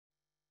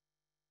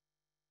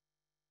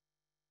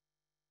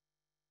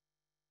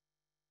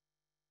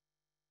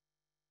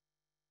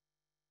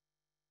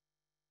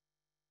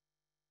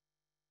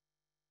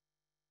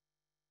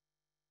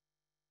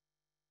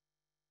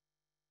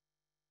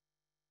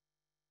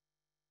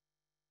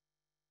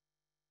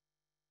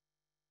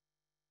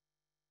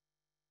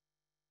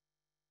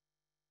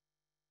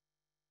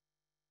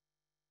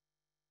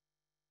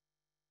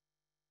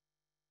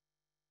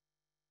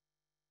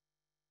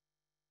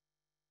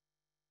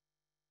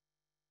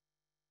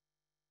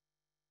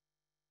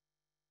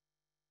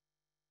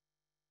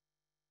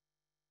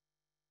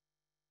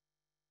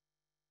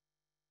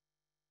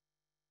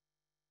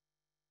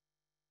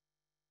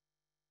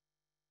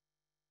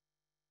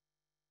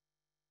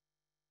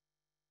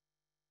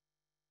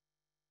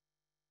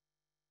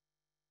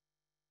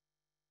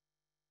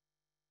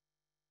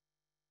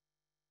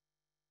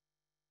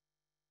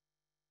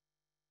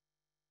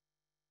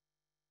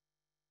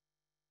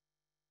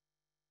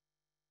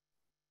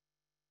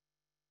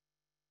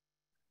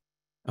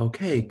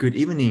Okay, good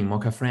evening,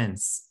 MOCA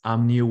friends.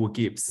 I'm Neil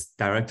Gibbs,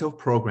 Director of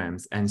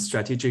Programs and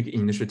Strategic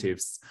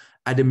Initiatives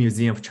at the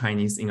Museum of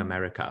Chinese in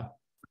America.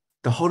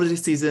 The holiday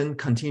season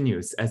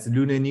continues as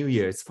Lunar New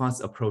Year is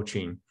fast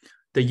approaching.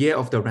 The Year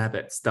of the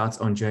Rabbit starts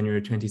on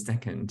January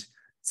 22nd.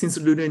 Since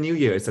Lunar New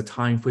Year is a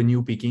time for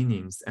new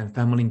beginnings and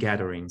family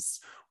gatherings,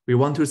 we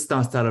want to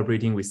start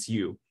celebrating with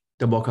you,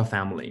 the MOCA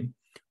family.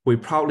 We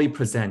proudly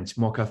present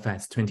MOCA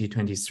Fest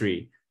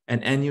 2023,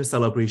 an annual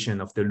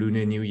celebration of the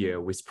Lunar New Year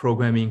with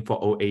programming for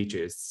all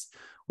ages.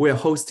 We are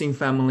hosting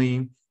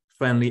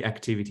family-friendly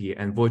activity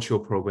and virtual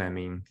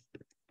programming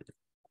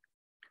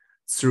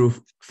through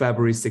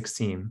February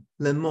 16.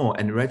 Learn more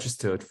and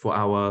register for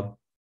our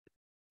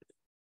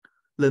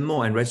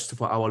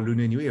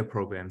Lunar New Year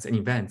programs and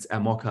events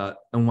at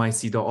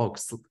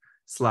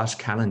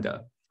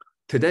moca.nyc.org/calendar.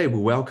 Today, we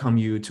welcome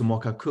you to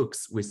MOCA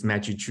Cooks with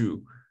Maggie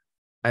Zhu,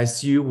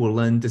 as you will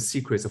learn the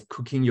secrets of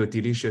cooking your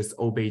delicious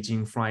old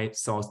Beijing fried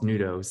sauce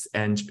noodles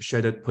and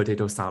shredded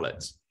potato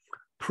salads.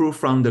 Proof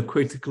from the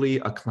critically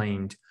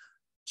acclaimed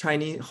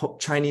Chinese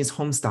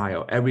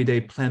Homestyle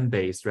everyday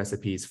plant-based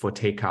recipes for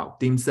takeout,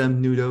 dim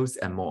sum, noodles,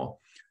 and more.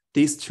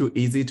 These two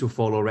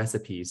easy-to-follow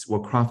recipes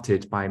were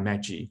crafted by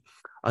Maggie,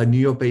 a New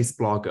York-based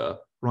blogger,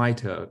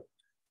 writer,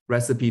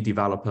 recipe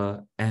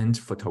developer, and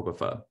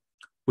photographer.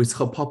 With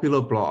her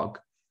popular blog,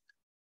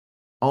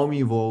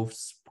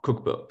 Omnivore's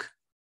Cookbook,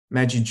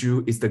 Maggie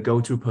Chu is the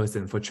go-to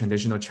person for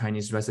traditional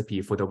Chinese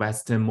recipe for the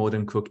Western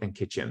modern cook and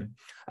kitchen.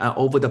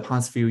 Over the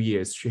past few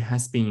years, she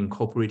has been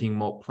incorporating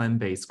more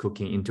plant-based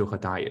cooking into her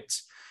diet.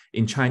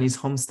 In Chinese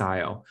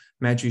Homestyle,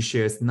 Maggie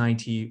shares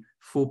 90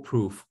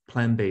 foolproof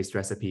plant-based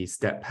recipes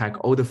that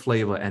pack all the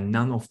flavor and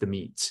none of the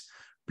meat,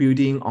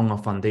 building on a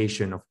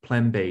foundation of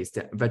plant-based,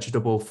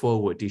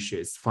 vegetable-forward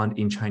dishes found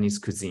in Chinese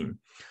cuisine.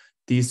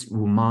 These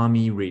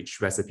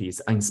umami-rich recipes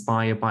are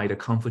inspired by the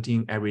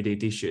comforting everyday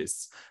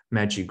dishes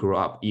Maggie grew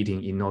up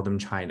eating in northern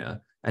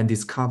China and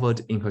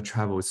discovered in her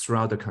travels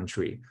throughout the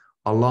country,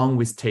 along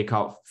with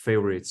takeout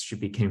favorites she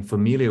became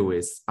familiar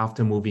with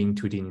after moving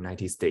to the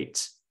United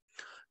States.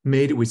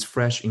 Made with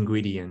fresh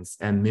ingredients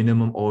and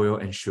minimum oil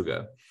and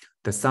sugar,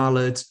 the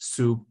salad,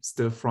 soup,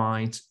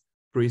 stir-fried,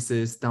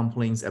 braises,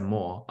 dumplings, and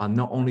more are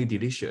not only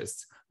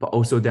delicious, but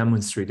also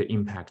demonstrate the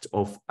impact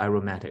of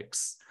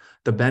aromatics,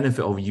 the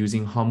benefit of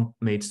using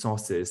homemade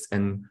sauces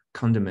and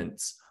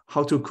condiments,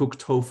 how to cook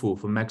tofu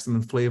for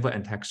maximum flavor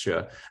and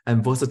texture,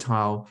 and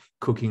versatile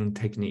cooking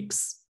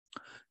techniques.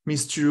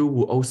 Ms. Zhu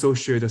will also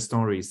share the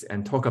stories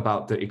and talk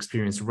about the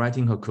experience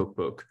writing her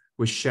cookbook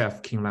with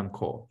Chef King Lam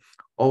Ko,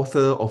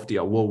 author of the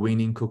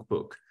award-winning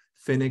cookbook,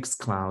 Phoenix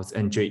Clouds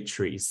and Jade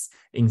Trees,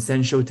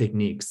 Essential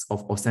Techniques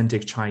of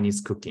Authentic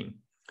Chinese Cooking.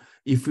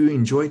 If you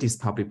enjoy this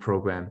public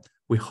program,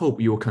 we hope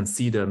you will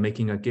consider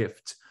making a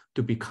gift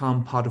to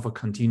become part of a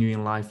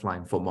continuing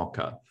lifeline for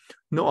MOCA.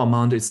 No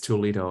amount is too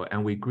little,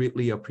 and we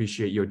greatly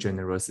appreciate your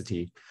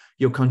generosity.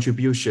 Your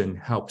contribution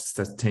helps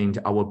sustain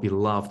our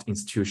beloved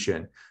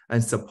institution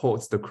and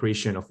supports the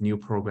creation of new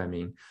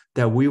programming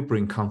that will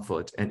bring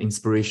comfort and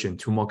inspiration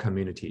to more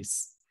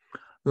communities.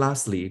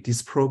 Lastly,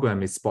 this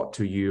program is brought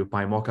to you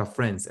by MOCA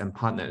friends and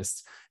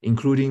partners,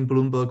 including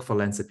Bloomberg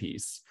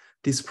Philanthropies.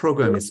 This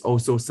program is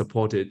also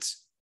supported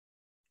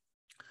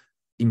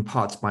in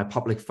part by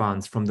public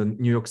funds from the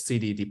New York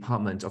City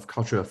Department of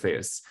Cultural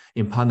Affairs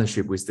in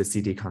partnership with the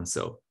City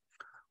Council.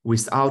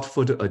 Without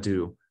further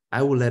ado,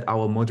 I will let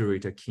our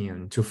moderator,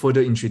 Mian, to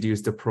further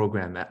introduce the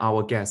program and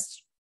our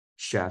guest,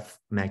 Chef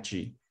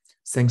Maggie.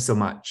 Thanks so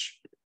much.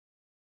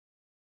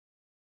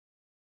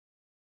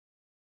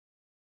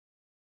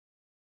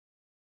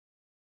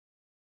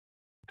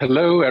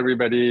 Hello,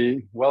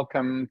 everybody.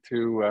 Welcome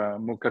to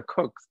MOCA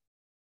Cooks.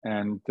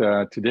 And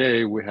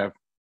today we have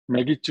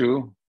Maggie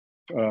Chu,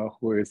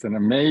 who is an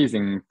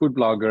amazing food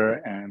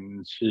blogger,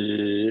 and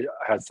she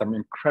has some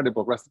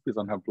incredible recipes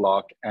on her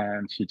blog,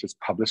 and she just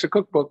published a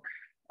cookbook,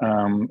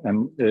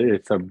 and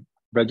it's a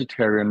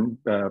vegetarian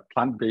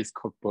plant-based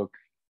cookbook.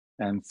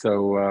 And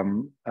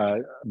so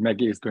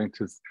Maggie is going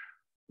to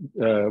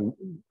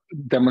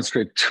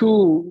demonstrate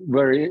two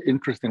very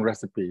interesting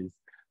recipes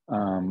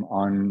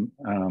on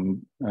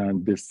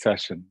this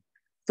session.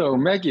 So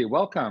Maggie,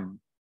 welcome.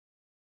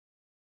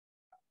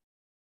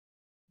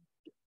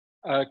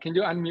 Can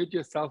you unmute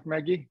yourself,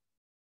 Maggie?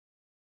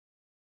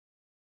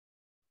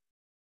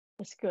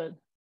 It's good.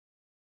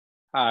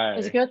 Hi.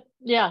 It's good?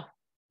 Yeah.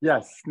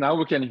 Yes, now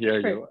we can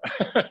hear Great. you.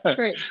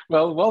 Great.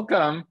 Well,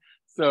 welcome.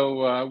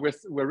 So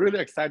we're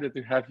really excited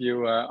to have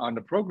you on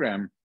the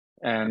program.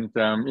 And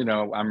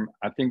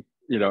I think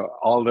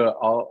all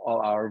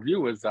our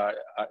viewers are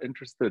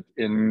interested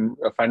in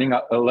finding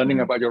out,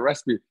 learning about your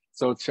recipe.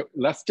 So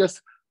let's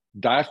just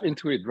dive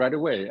into it right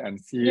away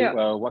and see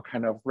what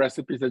kind of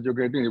recipes that you're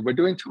going to do. We're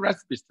doing two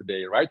recipes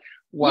today, right?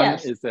 One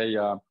is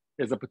a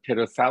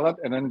potato salad,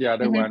 and then the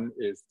other one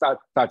is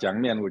Jiang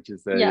Mian, which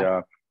is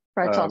a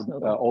fried sauce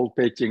noodle. old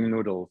Beijing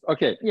noodles.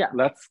 Okay,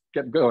 let's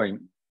get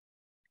going.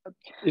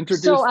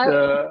 Introduce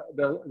the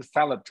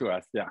salad to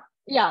us. Yeah.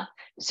 Yeah,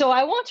 so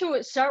I want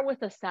to start with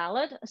the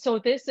salad. So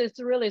this is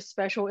really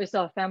special. It's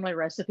a family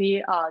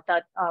recipe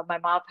that my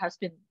mom has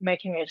been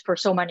making it for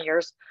so many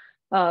years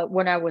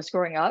when I was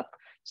growing up.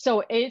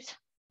 So it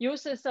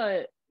uses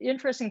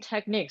interesting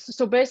techniques.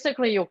 So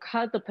basically you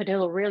cut the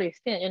potato really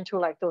thin into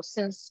like those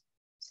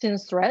thin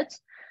threads,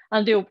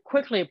 and you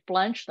quickly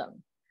blanch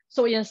them.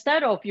 So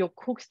instead of you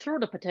cook through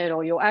the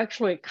potato, you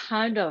actually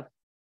kind of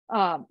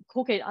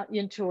cook it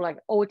into like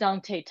al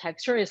dente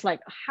texture. It's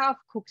like half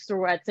cooked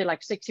through, I'd say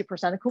like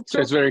 60% cooked So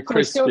through. it's very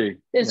crispy.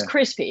 It's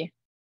crispy.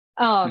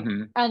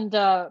 And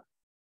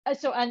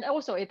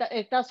also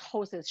it does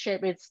hold its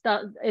shape.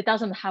 It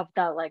doesn't have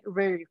that like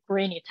very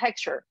grainy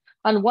texture.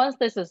 And once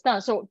this is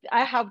done, so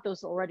I have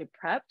those already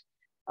prepped.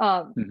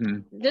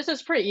 This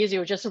is pretty easy.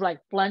 You just like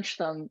blanch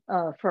them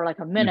for like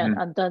a minute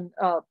and then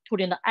put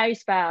in the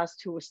ice bath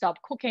to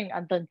stop cooking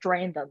and then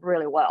drain them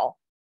really well.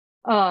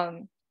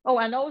 Oh,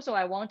 and also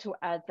I want to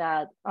add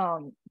that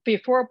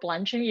before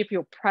blanching, if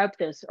you prep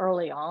this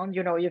early on,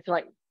 you know, if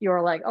like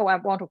you're like, oh, I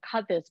want to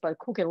cut this but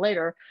cook it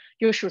later,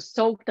 you should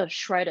soak the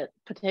shredded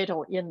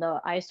potato in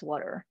the ice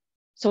water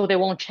so they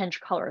won't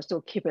change colors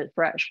to keep it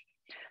fresh.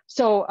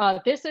 So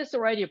this is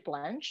already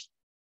blanched.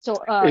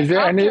 So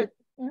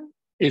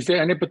is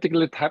there any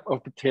particular type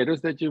of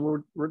potatoes that you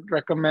would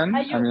recommend?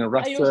 I mean,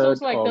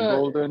 russet like or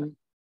golden?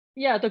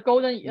 Yeah, the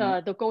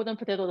golden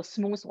potato, the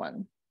smooth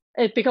one.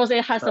 Because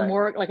it has a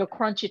more like a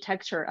crunchy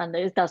texture and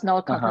it does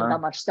not contain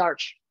that much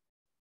starch.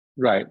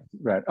 Right.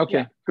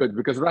 Okay, good.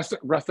 Because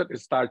russet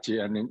is starchy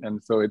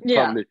and so it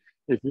probably,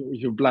 if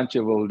you blanch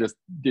it, will just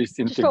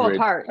disintegrate. Just fall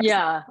apart.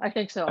 Yeah, I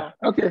think so.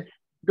 Okay,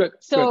 good.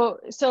 So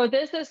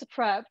this is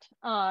prepped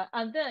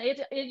and then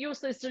it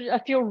uses a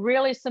few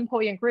really simple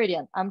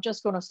ingredients. I'm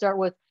just going to start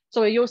with,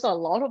 so it uses a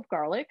lot of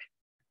garlic.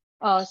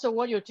 So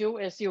what you do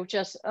is you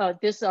just,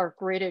 these are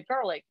grated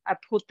garlic. I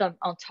put them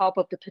on top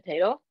of the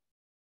potato.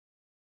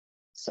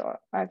 So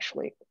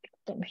actually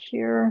put them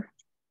here.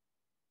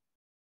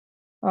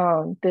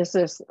 This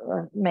is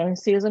main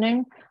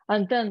seasoning.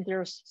 And then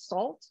there's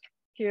salt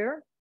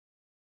here.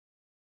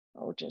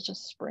 I'll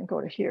just sprinkle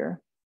it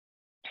here.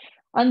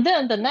 And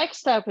then the next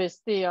step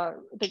is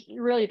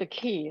really the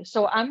key.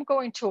 So I'm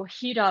going to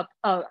heat up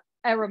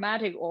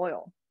aromatic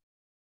oil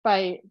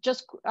by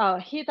just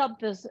heat up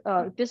this,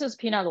 this is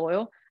peanut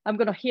oil. I'm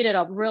gonna heat it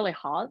up really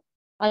hot.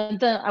 And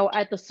then I'll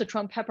add the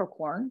Sichuan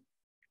peppercorn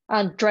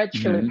and dried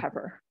chili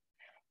pepper.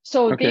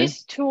 So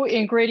these two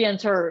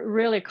ingredients are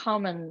really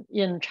common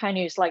in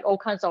Chinese, like all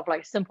kinds of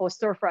like simple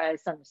stir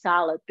fries and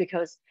salad,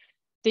 because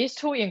these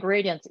two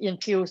ingredients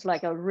infuse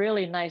like a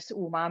really nice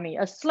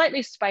umami, a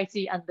slightly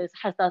spicy, and this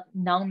has that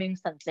numbing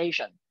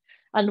sensation.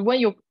 And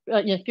when you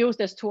infuse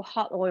this to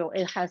hot oil,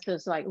 it has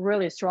this like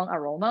really strong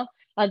aroma.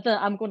 And then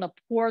I'm gonna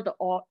pour the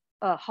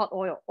hot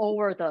oil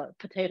over the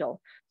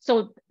potato.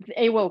 So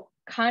it will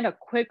kind of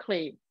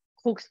quickly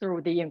cook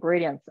through the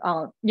ingredients,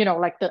 you know,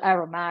 like the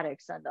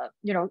aromatics and,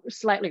 you know,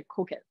 slightly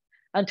cook it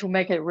and to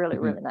make it really,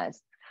 really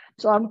nice.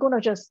 So I'm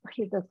gonna just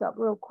heat this up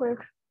real quick.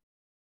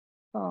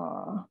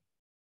 And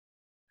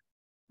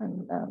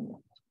then I'm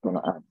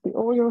gonna add the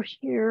oil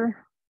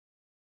here.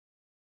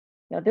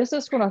 Yeah, this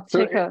is gonna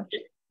take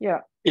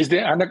Is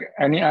there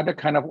any other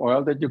kind of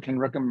oil that you can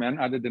recommend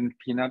other than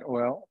peanut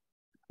oil?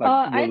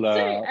 Like I'd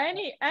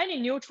say any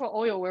neutral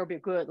oil will be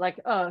good, like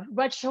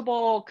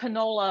vegetable,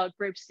 canola,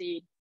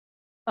 grapeseed,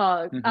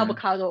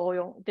 avocado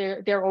oil.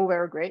 They're all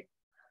very great.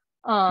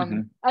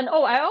 And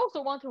I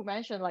also want to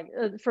mention, like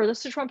for the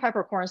Sichuan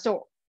peppercorn.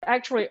 So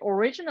actually,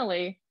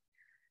 originally,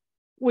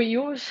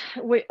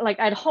 like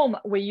at home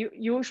we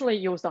usually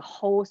use the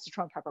whole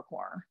Sichuan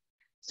peppercorn.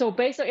 So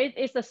basically,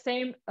 it's the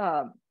same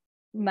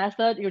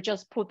method. You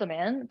just put them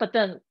in, but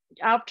then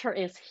after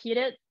it's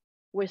heated,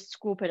 we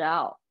scoop it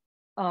out.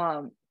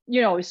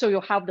 You know, so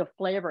you have the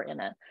flavor in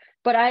it.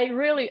 But I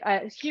really,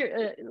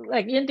 here,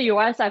 like in the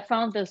US, I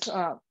found this,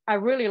 I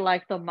really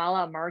like the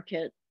Mala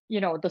Market, you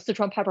know, the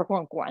Sichuan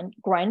peppercorn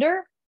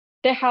grinder.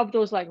 They have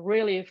those like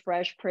really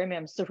fresh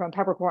premium Sichuan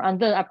peppercorn. And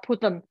then I put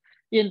them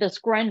in this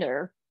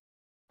grinder.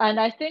 And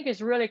I think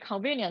it's really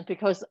convenient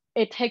because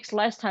it takes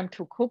less time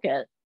to cook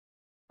it.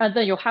 And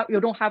then you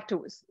don't have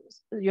to,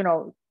 you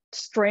know,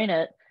 strain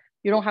it.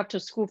 You don't have to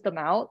scoop them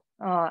out.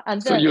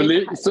 And then you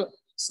leave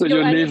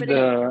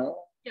the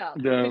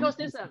because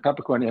this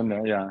peppercorn in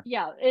there,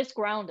 yeah, it's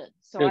grounded,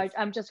 so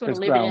I'm just going to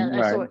leave it in.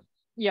 Right.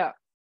 So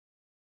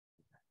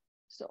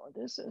so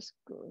this is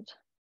good.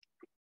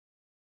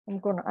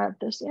 I'm going to add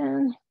this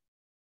in,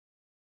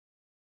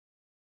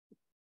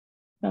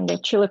 and the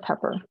chili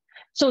pepper.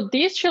 So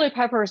these chili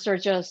peppers are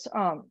just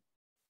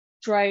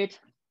dried.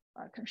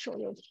 I can show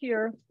you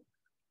here.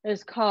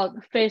 It's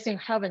called Facing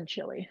Heaven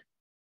chili.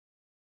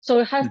 So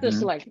it has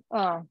this like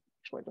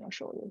actually, I'm going to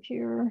show you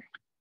here.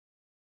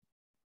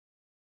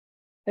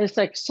 It's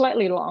like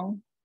slightly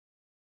long,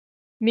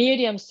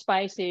 medium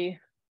spicy,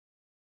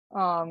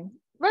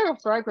 very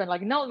fragrant,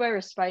 like not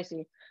very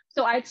spicy.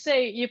 So I'd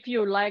say if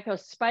you like a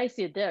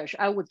spicy dish,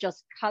 I would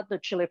just cut the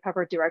chili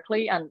pepper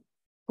directly and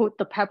put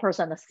the peppers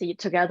and the seed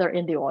together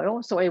in the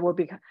oil, so it will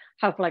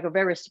have like a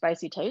very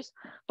spicy taste.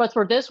 But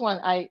for this one,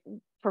 I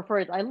prefer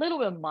it a little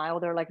bit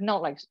milder, like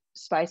not like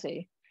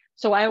spicy.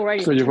 So I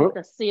already took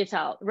the seeds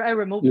out. I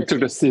removed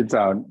the seeds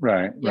out,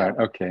 right? Yeah. Right.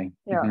 Okay.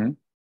 Yeah.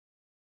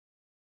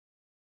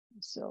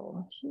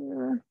 So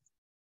here,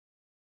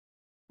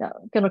 yeah,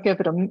 I'm gonna give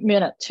it a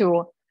minute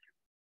to.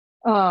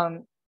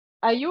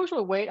 I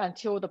usually wait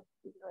until the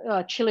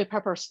chili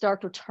peppers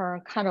start to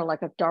turn kind of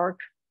like a dark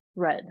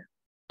red,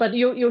 but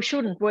you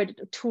shouldn't wait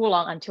too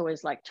long until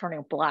it's like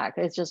turning black.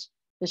 It's just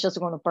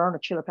going to burn the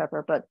chili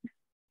pepper. But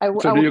I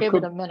will give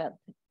it a minute.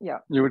 Yeah.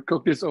 You would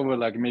cook this over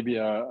like maybe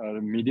a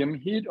medium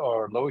heat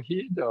or low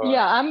heat? Or?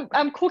 Yeah,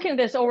 I'm cooking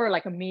this over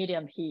like a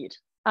medium heat,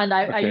 and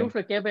I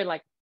usually give it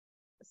like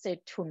say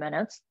 2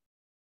 minutes.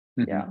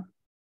 Yeah.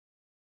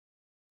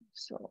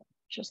 So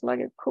just let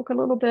it cook a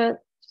little bit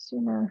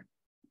sooner.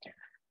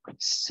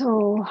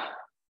 So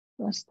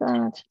that's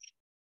that.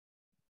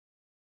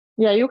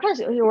 Yeah, you can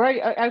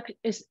already.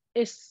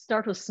 It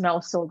start to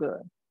smell so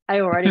good.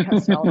 I already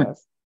can smell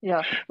this.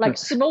 Yeah, like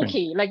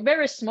smoky, like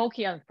very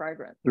smoky and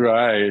fragrant.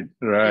 Right.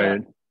 Yeah.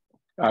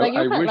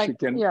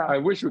 I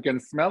wish we can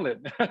smell it.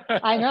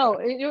 I know.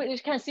 You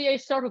can see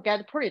it start to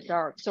get pretty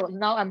dark. So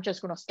now I'm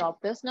just gonna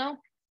stop this now,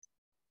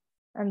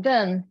 and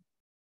then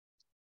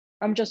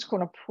I'm just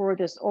gonna pour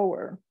this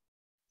over.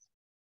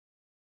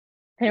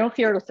 Can you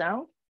hear the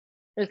sound?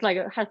 It's like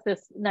it has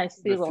this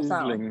nice sizzling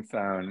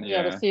sound.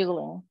 Yeah, the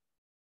sizzling.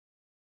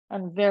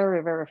 And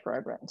very, very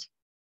fragrant.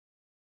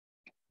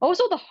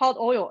 Also the hot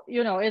oil,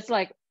 it's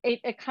like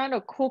it kind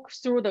of cooks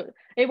through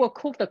it will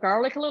cook the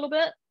garlic a little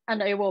bit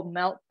and it will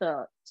melt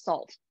the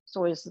salt.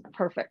 So it's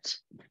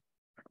perfect.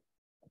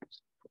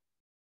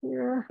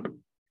 Here.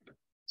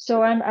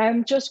 So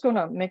I'm just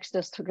gonna mix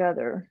this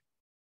together.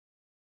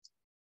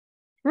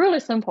 Really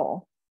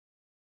simple.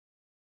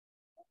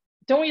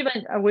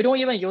 We don't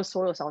even use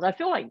soy sauce. I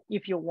feel like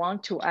if you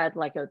want to add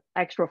like an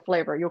extra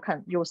flavor, you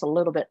can use a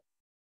little bit,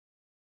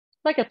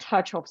 like a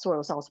touch of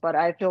soy sauce, but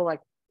I feel like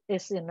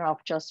it's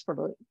enough just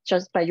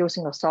by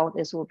using the salt.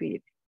 This will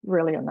be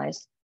really a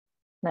nice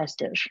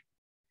dish.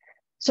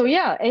 So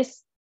yeah,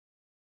 this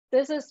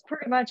is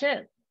pretty much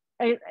it.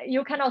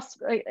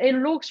 It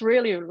looks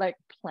really like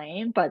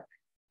plain, but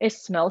it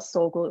smells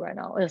so good right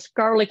now. It's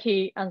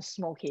garlicky and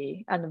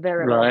smoky and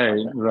very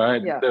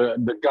right. Yeah.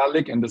 The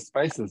garlic and the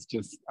spices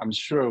I'm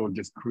sure will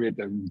just create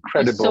an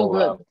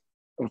incredible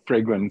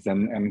fragrance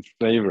and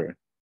flavor.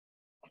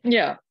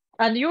 Yeah,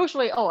 and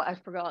usually, I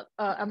forgot.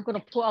 I'm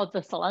gonna pull out the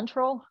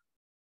cilantro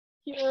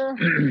here.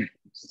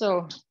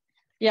 So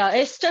yeah,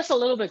 it's just a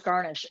little bit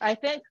garnish. I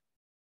think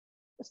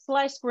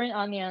sliced green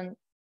onion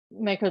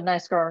make a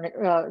nice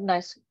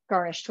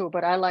garnish too,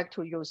 but I like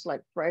to use like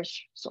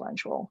fresh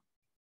cilantro.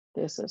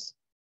 This is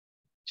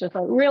just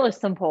a really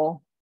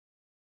simple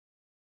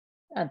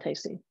and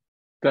tasty.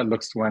 That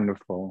looks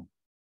wonderful.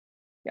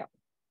 Yeah.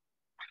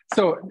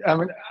 So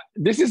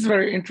this is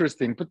very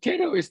interesting.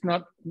 Potato is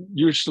not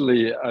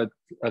usually a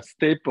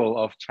staple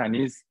of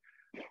Chinese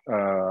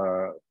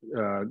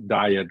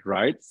diet,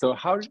 right? So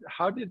how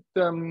did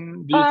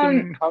do you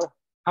think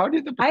how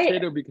did the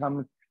potato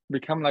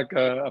become like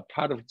a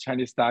part of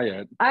Chinese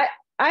diet?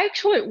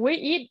 Actually, we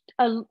eat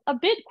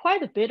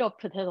quite a bit of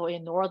potato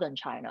in northern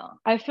China.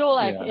 I feel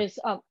like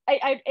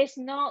it's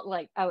not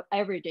like our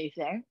everyday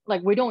thing.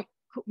 Like we don't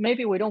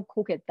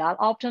cook it that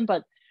often,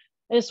 but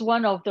it's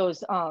one of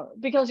those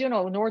because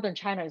northern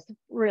China is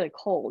really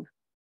cold.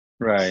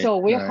 Right. So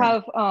we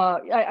have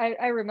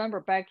I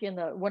remember back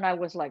when I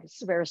was like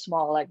very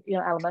small, like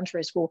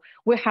elementary school,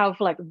 we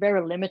have like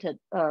very limited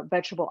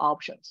vegetable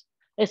options,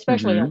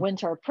 especially in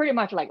winter. Pretty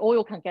much like all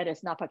you can get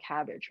is napa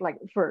cabbage, like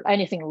for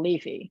anything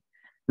leafy.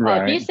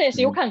 These days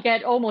you can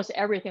get almost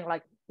everything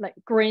like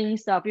green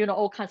stuff,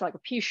 all kinds of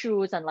like pea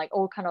shoots and like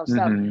all kind of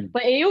stuff.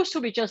 But it used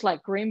to be just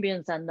like green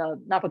beans and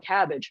napa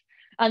cabbage.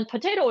 And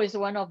potato is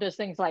one of those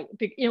things like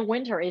in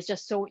winter it's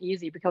just so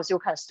easy because you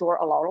can store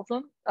a lot of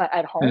them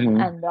at home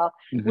and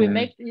we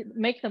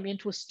make them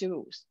into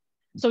stews.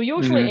 So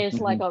usually it's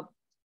like a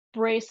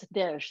braised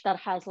dish that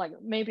has like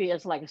maybe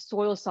it's like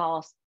soy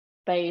sauce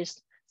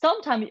based.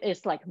 Sometimes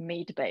it's like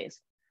meat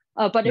based.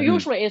 But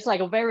usually it's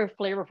like a very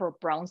flavorful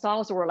brown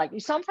sauce or like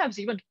sometimes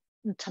even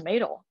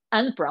tomato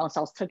and brown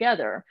sauce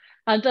together.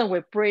 And then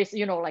we braise,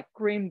 like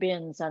green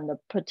beans and the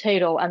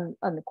potato and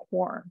the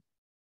corn.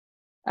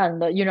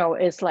 And,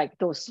 it's like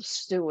those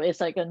stew. It's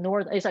like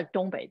it's like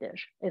Dongbei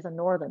dish. It's a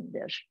northern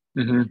dish.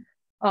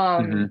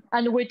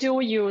 And we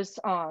do use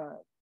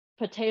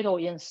potato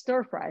in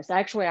stir fries.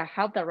 Actually, I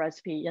have that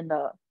recipe in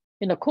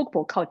the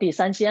cookbook called 第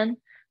三鲜,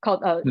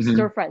 called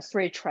Stir Fried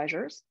Three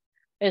Treasures.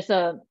 It's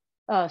a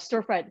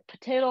stir-fried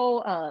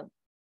potato,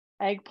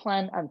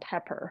 eggplant, and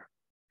pepper.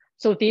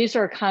 So these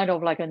are kind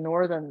of like a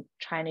northern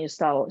Chinese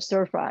style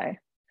stir-fry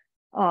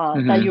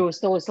that use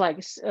those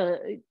like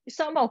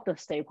some of the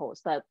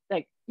staples that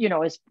like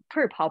is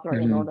pretty popular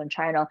in northern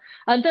China.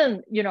 And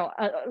then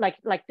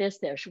like this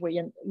dish, we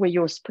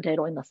use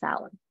potato in the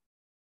salad.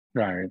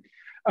 Right.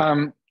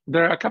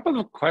 There are a couple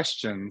of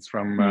questions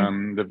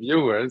from the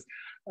viewers.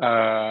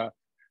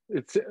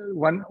 it's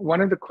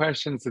one of the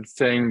questions is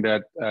saying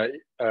that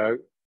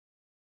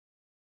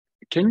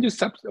can you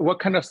what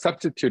kind of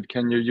substitute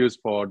can you use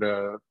for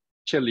the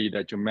chili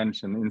that you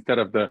mentioned instead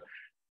of the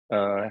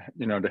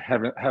the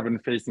heaven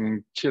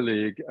facing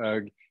chili?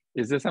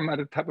 Is there some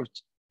other type of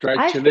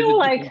dried chili that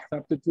you can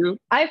substitute?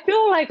 I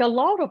feel like a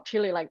lot of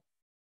chili, like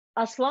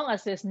as long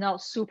as it's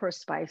not super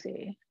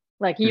spicy,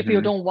 like if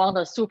you don't want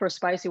a super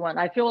spicy one,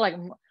 I feel like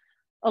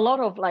a lot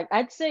of, like,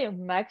 I'd say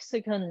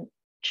Mexican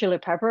chili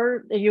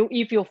pepper,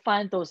 if you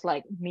find those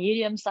like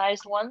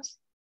medium-sized ones,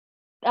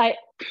 I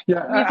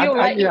feel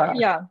like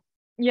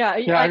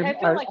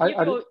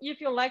if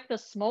you like the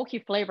smoky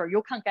flavor,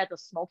 you can get the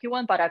smoky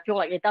one, but I feel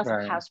like it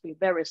doesn't have to be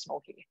very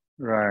smoky.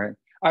 Right.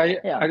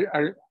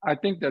 I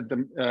think that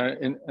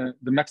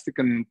the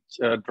Mexican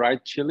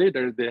dried chili,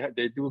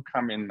 they do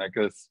come in like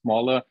a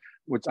smaller,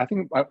 which I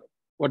think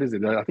what is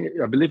it?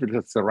 I believe it's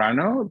a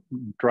Serrano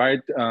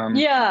dried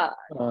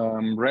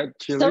red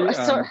chili.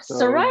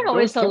 Serrano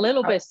is a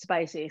little bit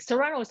spicy.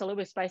 Serrano is a little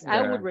bit spicy.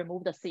 I would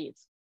remove the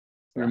seeds.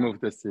 Remove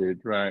the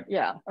seed, right?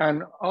 Yeah.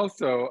 And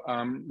also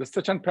the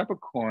Szechuan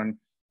peppercorn,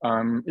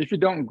 if you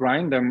don't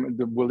grind them,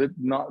 will it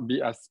not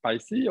be as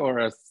spicy or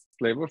as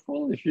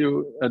flavorful? If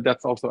you,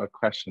 that's also a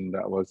question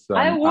that was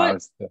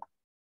asked.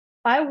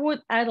 I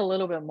would add a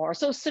little bit more.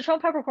 So Szechuan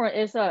peppercorn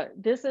is a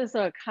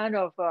kind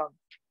of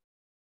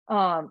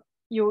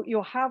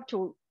you have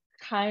to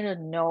kind of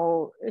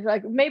know,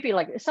 like maybe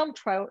like some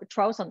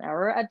trials and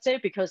error, I'd say,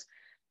 because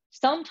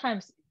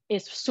sometimes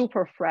it's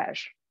super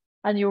fresh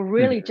and you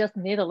really just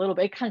need a little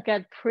bit. It can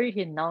get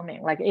pretty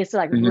numbing, like it's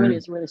like really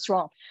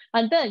strong.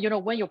 And then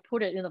when you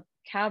put it in the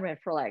cabinet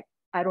for like,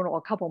 I don't know,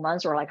 a couple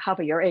months or like half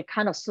a year, it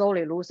kind of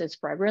slowly loses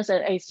fragrance,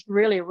 and it's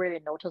really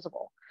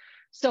noticeable.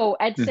 So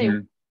I'd say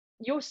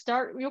you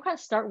can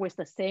start with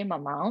the same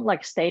amount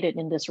like stated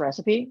in this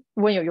recipe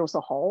when you use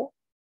the whole,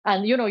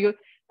 and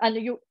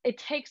it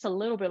takes a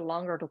little bit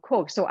longer to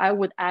cook. So I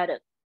would add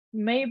it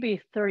maybe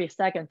 30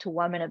 seconds to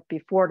 1 minute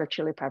before the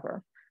chili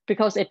pepper,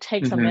 because it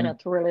takes a minute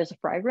to release the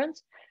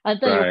fragrance, and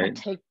then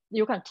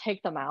you can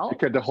take them out.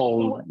 Get the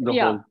whole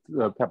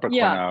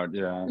peppercorn out.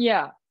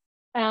 Yeah.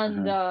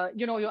 And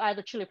you add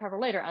the chili pepper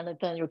later, and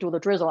then you do the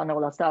drizzle and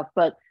all that stuff.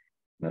 But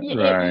if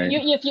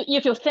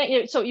you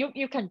think so,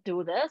 you can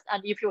do this,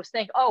 and if you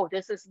think, oh,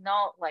 this is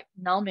not like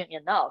numbing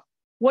enough,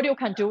 what you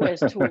can do is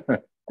to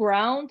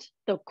ground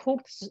the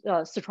cooked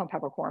Sichuan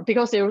peppercorn,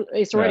 because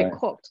it's already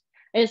cooked.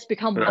 It's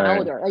become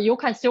milder. You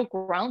can still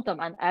ground them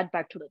and add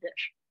back to the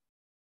dish.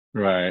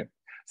 Right.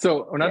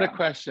 So another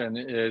question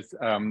is,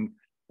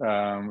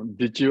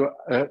 did you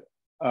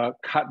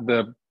cut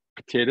the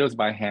potatoes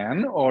by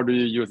hand, or do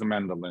you use a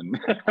mandolin?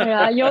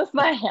 I use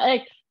my hand.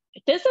 Like,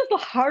 this is the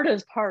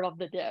hardest part of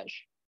the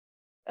dish.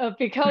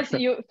 Because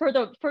for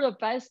the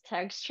best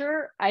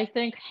texture, I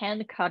think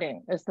hand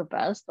cutting is the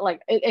best.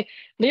 Like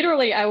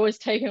literally, I was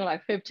taking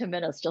like 15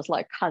 minutes just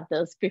like cut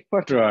this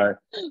before. Right.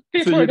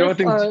 Before so you don't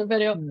think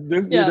video.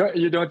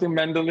 You don't think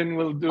mandolin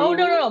will do? Oh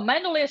no,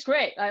 mandolin is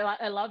great.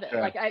 I love it. Yeah.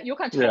 Like you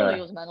can totally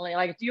use mandolin.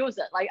 Like use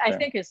it. Like I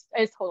think it's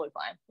totally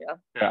fine. Yeah.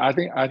 Yeah, I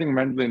think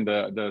mandolin,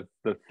 the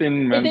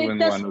thin mandolin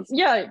one.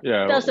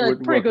 That's a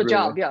pretty good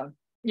job. Yeah.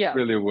 Yeah.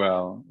 Really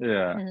well.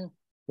 Yeah.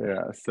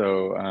 Yeah.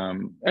 So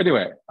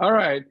anyway, all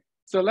right.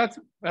 So let's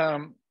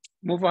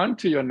move on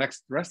to your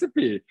next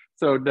recipe.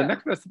 So the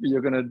next recipe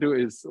you're gonna do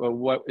is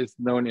what is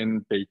known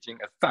in Beijing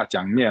as 炸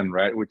酱面,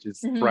 right? Which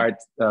is fried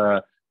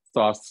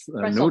sauce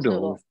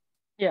noodles.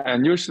 Yeah.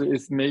 And usually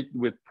it's made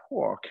with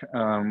pork.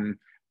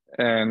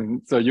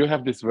 And so you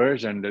have this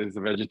version that is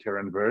a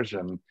vegetarian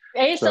version.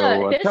 This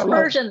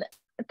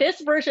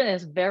version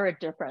is very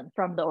different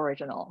from the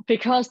original,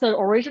 because the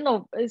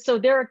original. So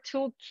there are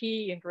two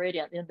key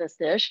ingredients in this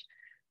dish.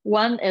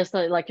 One is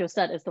like you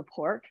said, is the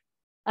pork,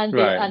 and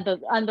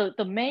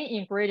the main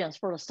ingredients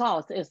for the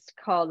sauce is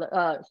called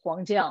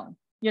Jiang.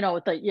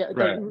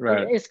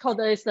 It's called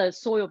the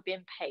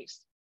soybean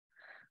paste.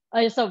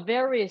 It's a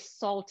very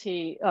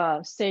salty,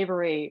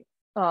 savory.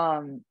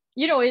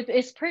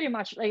 It's pretty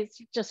much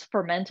it's just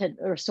fermented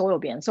or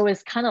soybean, so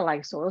it's kind of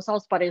like soy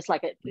sauce, but it's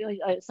like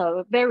it's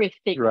a very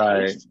thick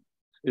paste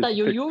that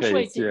you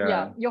usually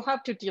you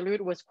have to dilute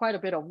with quite a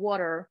bit of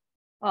water.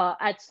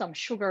 Add some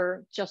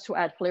sugar just to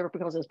add flavor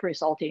because it's pretty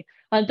salty,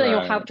 and then you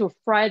have to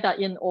fry that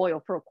in oil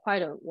for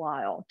quite a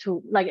while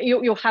to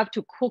you have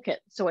to cook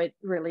it so it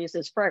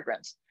releases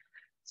fragrance.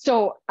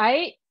 So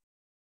a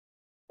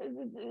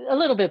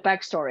little bit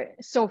backstory.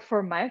 So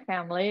for my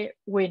family,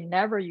 we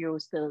never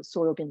use the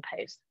soybean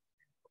paste.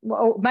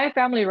 Well, my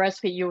family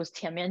recipe used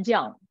tianmian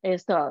jiang,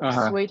 is the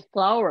sweet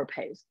flour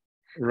paste.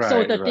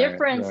 So the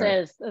difference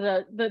is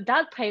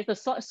that paste, the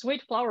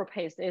sweet flour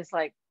paste is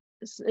like,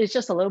 it's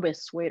just a little bit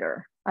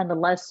sweeter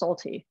and less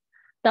salty.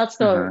 That's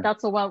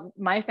the one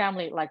my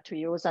family like to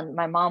use, and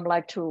my mom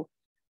liked to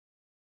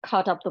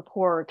cut up the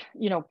pork,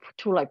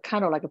 to like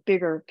kind of like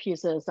bigger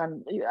pieces,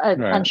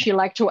 and she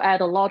liked to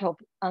add a lot of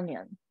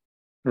onion.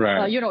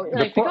 Right.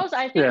 Because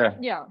I think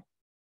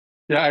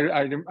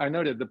I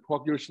know that the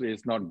pork usually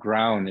is not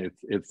ground.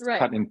 It's Right.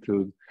 cut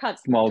into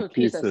small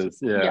pieces.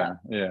 Yeah.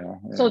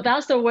 So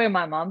that's the way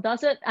my mom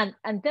does it, and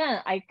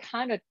then I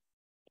kind of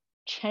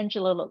change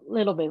a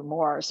little bit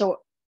more.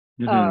 So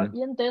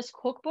in this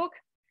cookbook,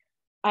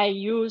 I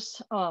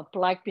use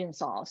black bean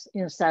sauce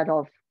instead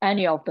of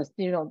any of the,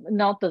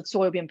 not the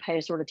soybean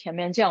paste or the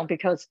tianmianjiang,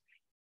 because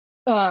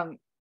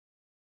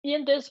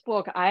in this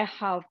book, I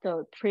have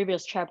the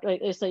previous chapter,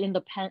 it's in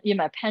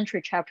my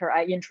pantry chapter,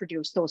 I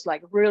introduced those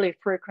like really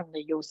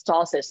frequently used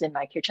sauces in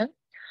my kitchen.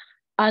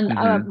 And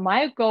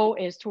my goal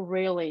is to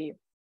really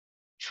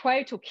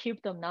try to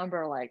keep the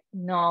number like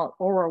not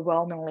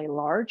overwhelmingly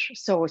large.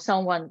 So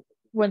someone,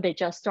 when they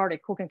just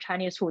started cooking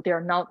Chinese food,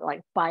 they're not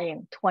like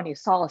buying 20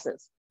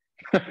 sauces.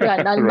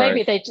 Yeah, and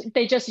maybe they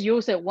just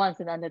use it once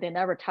and then they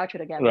never touch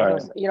it again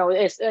because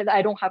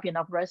I don't have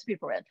enough recipe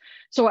for it.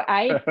 So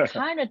I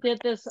kind of did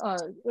this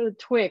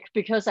tweak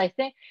because I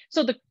think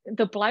so.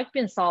 The black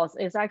bean sauce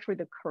is actually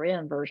the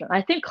Korean version.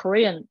 I think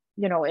Korean,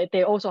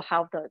 they also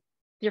have the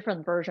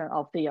different version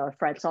of the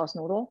fried sauce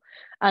noodle,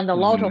 and a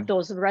lot of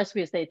those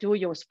recipes they do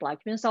use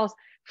black bean sauce.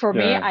 For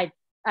me,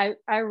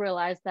 I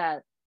realized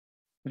that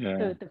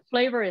the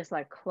flavor is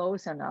like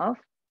close enough.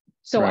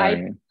 So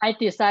I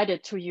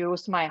decided to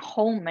use my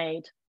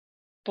homemade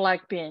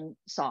black bean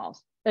sauce,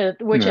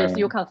 which is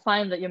you can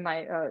find in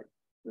my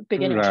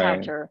beginning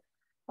chapter,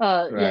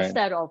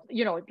 instead of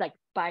like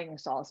buying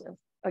sauces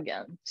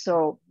again.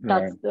 So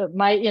that's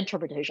my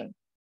interpretation.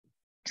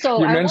 So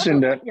you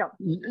mentioned that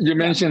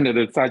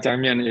the Zhajiang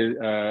Mian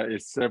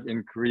is served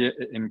in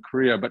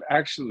Korea, but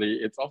actually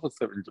it's also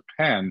served in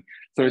Japan.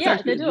 So it's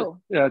actually, they do.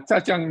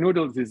 Zhajiang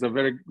noodles is a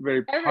very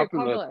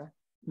popular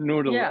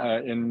noodle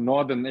in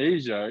Northern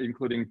Asia,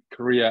 including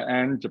Korea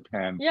and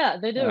Japan. Yeah,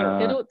 they do.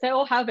 They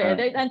all have it,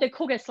 and they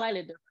cook it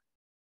slightly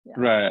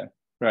different.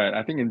 Right.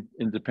 I think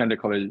in Japan they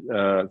call it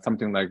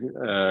something like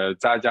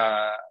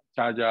Jjajangmyeon,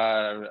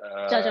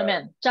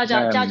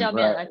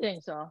 I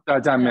think so.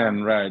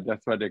 Jjajangmyeon, right?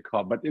 That's what they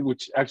call. But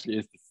which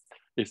actually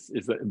is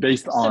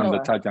based on the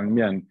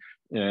Jjajangmyeon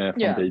from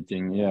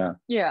Beijing.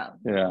 Yeah.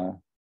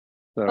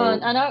 So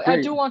and I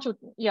do want to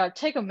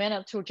take a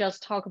minute to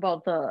just talk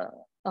about the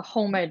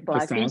homemade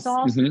black bean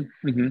sauce.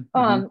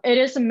 It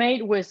is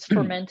made with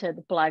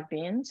fermented black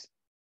beans,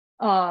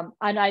 and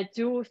I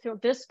do feel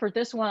for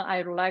this one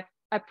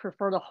I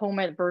prefer the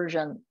homemade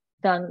version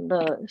than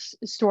the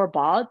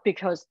store-bought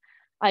because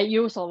I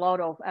use a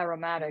lot of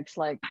aromatics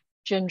like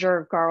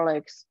ginger,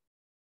 garlics,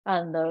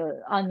 and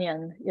the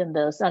onion in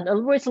this,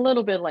 and with a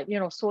little bit like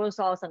soy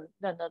sauce and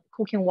then the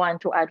cooking wine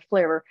to add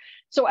flavor.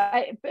 So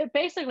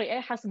basically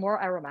it has more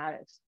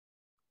aromatics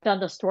than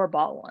the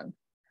store-bought one.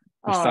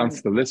 It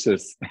sounds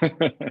delicious.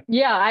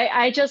 Yeah,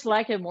 I just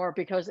like it more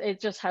because it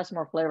just has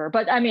more flavor.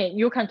 But I mean,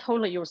 you can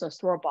totally use a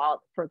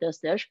store-bought for this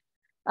dish,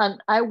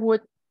 and I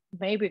would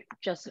maybe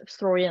just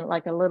throw in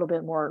like a little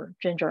bit more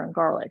ginger and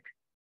garlic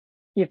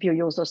if you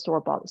use a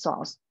store-bought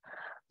sauce.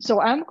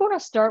 So I'm going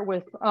to start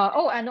with,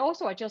 and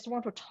also I just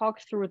want to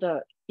talk through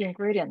the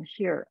ingredient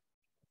here.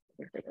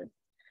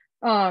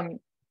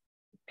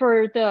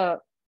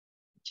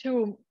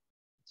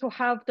 To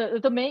have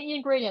the main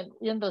ingredient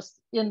in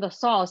the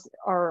sauce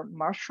are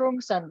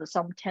mushrooms and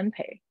some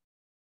tempeh.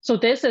 So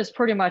this is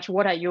pretty much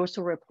what I use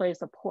to replace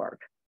the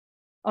pork.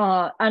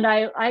 And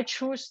I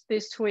choose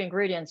these two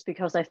ingredients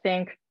because I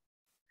think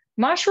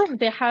mushroom,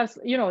 they have,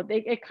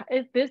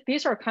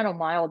 these are kind of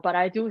mild, but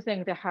I do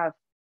think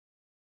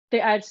they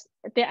add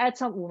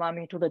some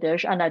umami to the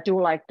dish, and I do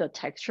like the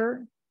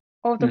texture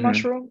of the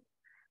mushroom.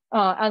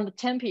 And the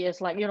tempeh is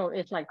like,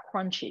 it's like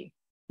crunchy.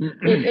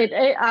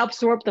 It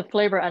absorbs the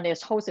flavor and it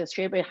holds its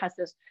shape. It has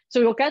this, so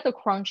you'll get the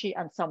crunchy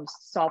and some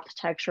soft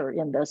texture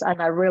in this,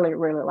 and I really,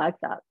 really like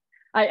that.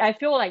 I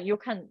feel like you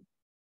can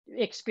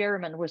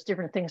experiment with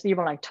different things,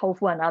 even like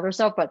tofu and other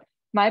stuff, but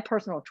my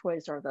personal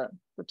choice are the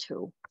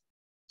two.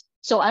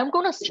 So I'm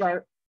going to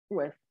start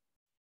with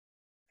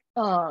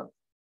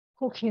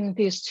cooking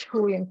these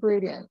two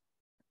ingredients.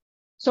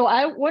 So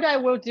what I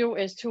will do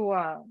is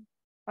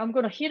I'm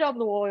going to heat up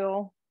the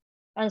oil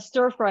and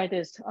stir fry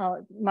this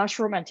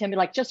mushroom and tempeh,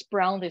 like just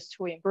brown these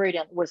two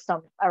ingredients with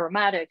some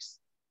aromatics,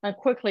 and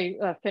quickly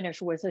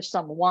finish with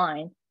some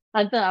wine.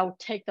 And then I'll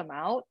take them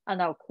out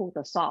and I'll cook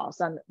the sauce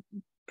and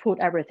put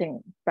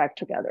everything back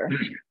together.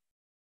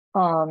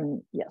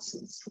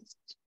 Yes.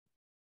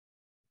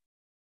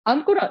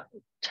 I'm gonna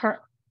turn,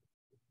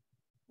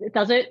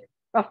 does it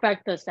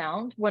affect the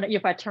sound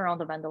if I turn on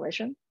the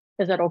ventilation?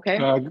 Is that okay?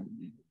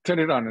 Turn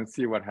it on and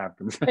see what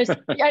happens.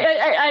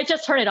 I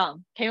just turn it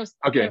on. Can you?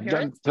 Okay, can you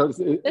hear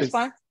it? It's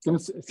fine.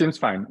 Seems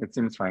fine. It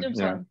seems fine.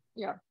 Fine.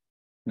 Yeah.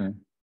 All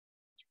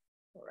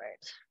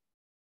right.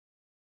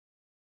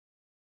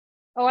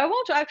 Oh, I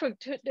want to actually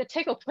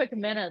take a quick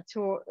minute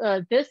to.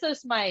 This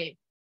is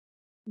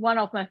one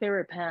of my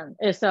favorite pen.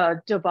 It's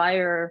a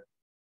DeBuyer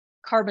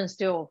carbon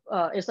steel.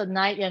 It's a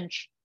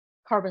 9-inch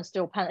carbon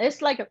steel pen.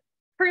 It's like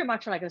pretty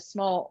much like a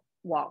small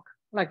wok,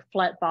 like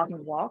flat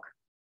bottom wok.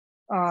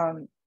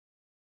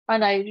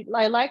 And I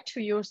like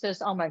to use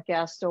this on my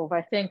gas stove.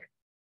 I think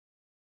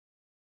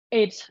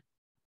it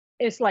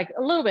it's like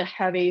a little bit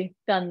heavy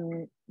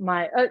than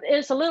my,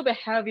 it's a little bit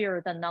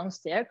heavier than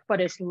non-stick, but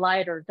it's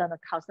lighter than a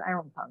cast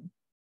iron pan.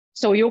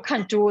 So you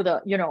can do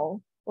the, you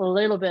know, a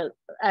little bit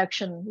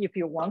action if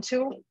you want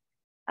to.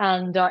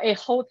 And it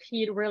holds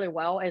heat really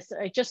well. It's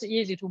just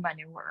easy to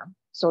maneuver.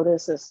 So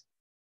this is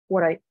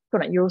what I'm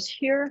gonna use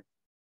here.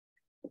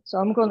 So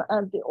I'm gonna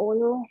add the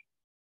oil.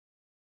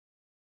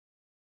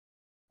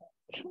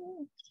 Okay.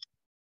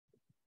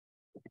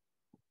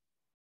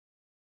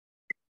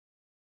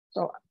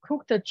 So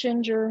cook the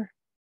ginger.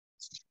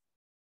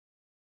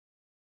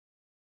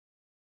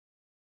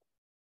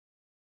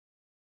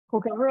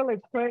 Cook it really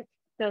quick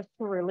just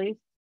to release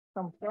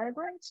some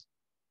fragrance.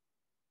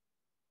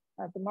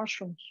 Add the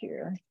mushroom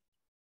here.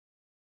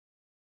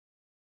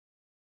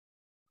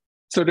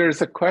 So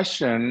there's a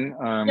question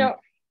Yeah.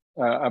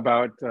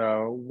 about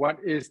what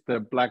is the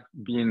black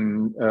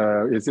bean?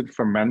 Is it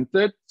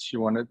fermented? She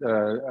wanted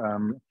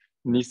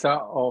Nisa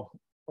or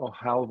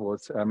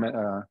Halvos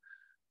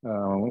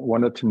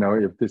wanted to know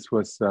if this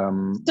was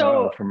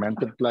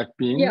fermented black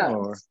bean. Yeah.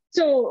 Or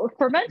so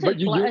fermented. But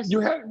Yeah.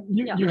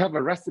 you have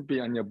a recipe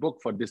on your book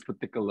for this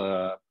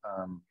particular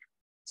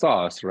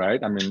sauce,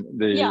 right? I mean,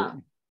 Yeah.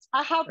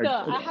 I have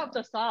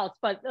the sauce,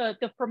 but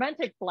the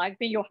fermented black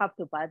bean, you have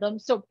to buy them.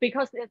 So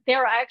because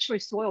they're actually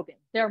soybeans,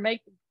 they're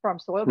made from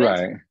soybeans,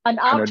 right. And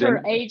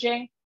after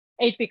aging,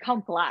 it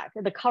becomes black.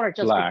 The color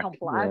just becomes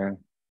black. Yeah.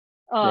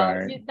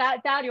 Right.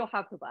 That you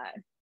have to buy.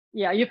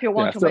 Yeah, if you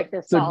want to make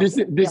this sauce.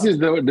 So this is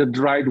the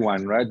dried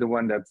one, right? The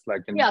one that's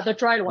like in, the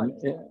dried one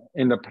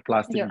in the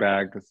plastic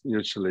bag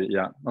usually.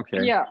 Yeah.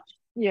 Okay. Yeah.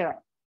 Yeah,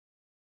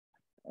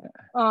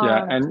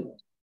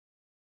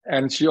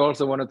 and she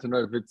also wanted to know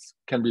if it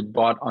can be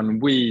bought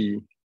on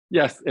We.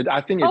 Yes,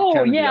 I think it can.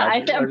 Oh yeah,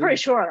 I'm pretty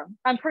sure.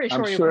 I'm pretty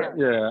sure you can.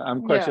 Yeah,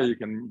 I'm quite sure you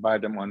can buy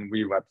them on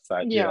We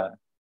website. Yeah.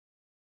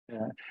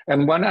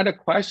 And one other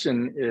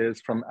question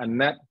is from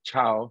Annette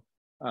Chow.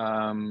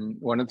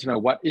 Wanted to know,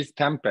 what is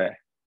tempeh?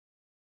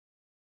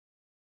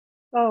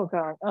 Oh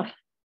God.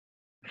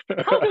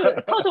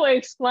 How do I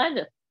explain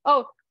it?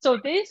 Oh, so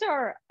these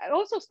are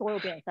also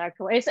soybeans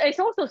actually. It's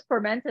also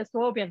fermented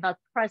soybean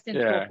that's pressed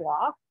into a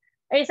block.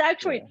 It's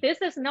actually,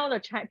 this is not a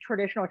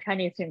traditional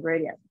Chinese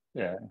ingredient.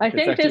 Yeah. I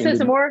think this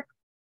is more,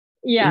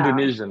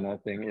 Indonesian, I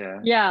think,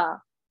 Yeah.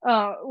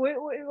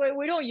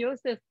 We don't use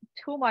this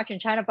too much in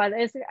China, but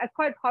it's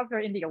quite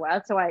popular in the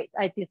US. So I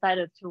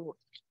decided to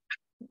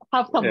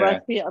have some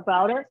recipe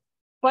about it.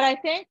 But I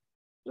think,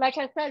 like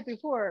I said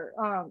before,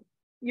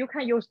 you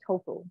can use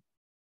tofu.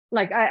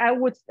 Like I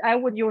would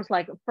use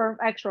like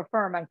extra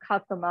firm and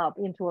cut them up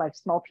into like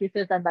small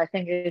pieces, and I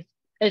think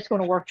it's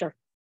going to work just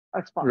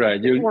as fine.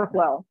 Right, it work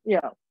well.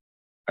 Yeah.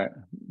 Right.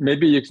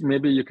 Maybe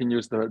you can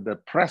use the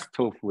pressed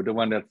tofu, the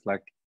one that's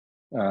like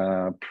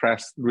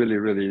pressed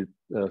really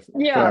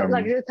firm.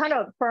 Like it's kind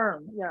of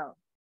firm. Yeah.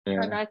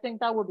 And I think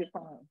that would be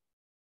fine.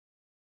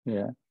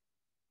 Yeah.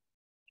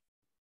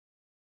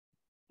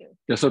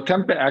 Yeah, so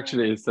tempeh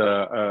actually is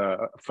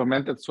a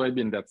fermented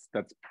soybean that's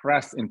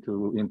pressed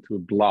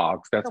into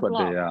blocks. That's what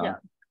they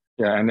are.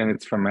 Yeah, and then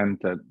it's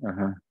fermented.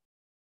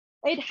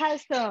 It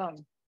has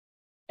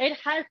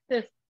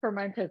this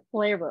fermented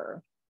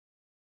flavor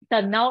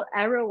that not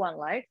everyone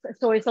likes.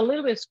 So it's a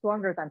little bit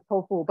stronger than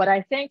tofu, but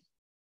I think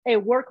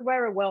it worked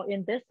very well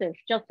in this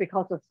dish just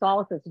because the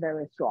sauce is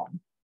very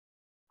strong.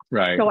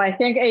 Right. So I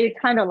think it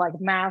kind of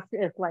like mask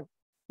is like,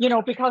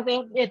 because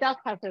it does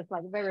have this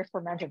like very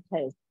fermented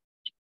taste.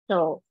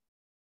 So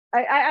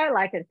I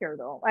like it here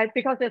though,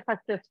 because it has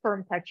this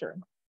firm texture.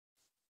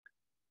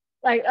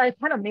 I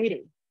kind of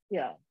meaty,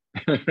 yeah.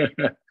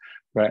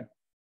 Right.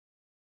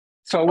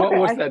 So what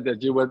was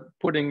that you were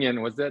putting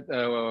in? Was that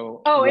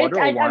water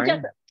or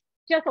wine?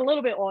 Just a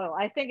little bit oil.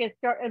 I think it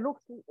started to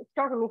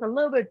look a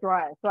little bit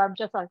dry. So I'm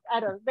just like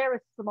add a very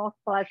small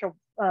splash of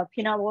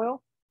peanut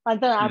oil, and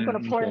then I'm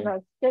gonna pour in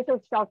this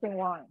is sparkling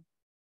wine.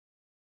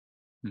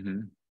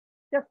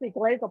 Just to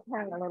glaze the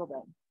pan a little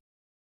bit.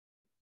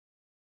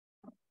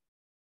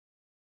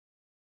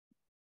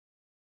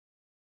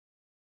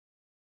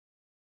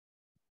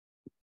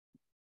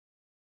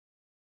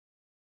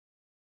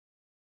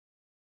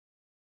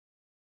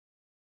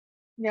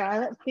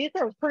 Yeah, these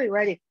are pretty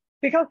ready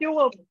because you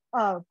will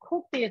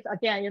cook these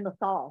again in the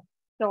sauce.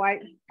 So as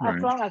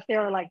long as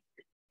they're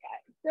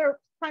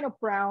kind of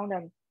brown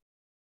and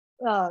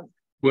all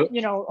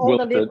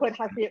the liquid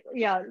has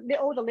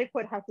all the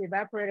liquid has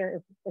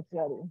evaporated, it's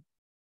ready.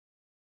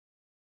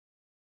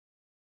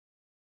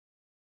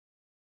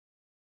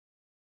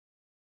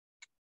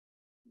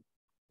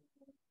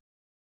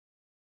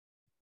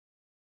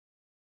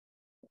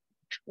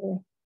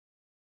 Okay.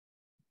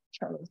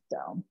 Turn this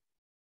down.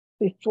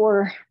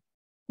 Before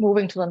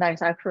moving to the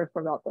next, I actually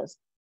forgot this.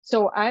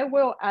 So I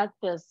will add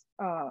this,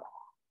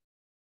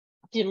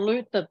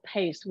 dilute the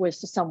paste with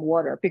some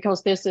water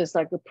because this is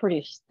like a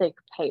pretty thick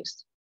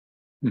paste.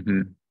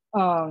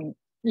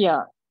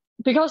 Yeah,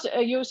 because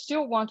you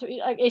still want to,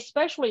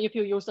 especially if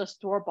you use a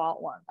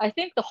store-bought one. I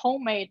think the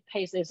homemade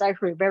paste is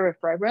actually very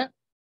fragrant.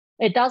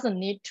 It doesn't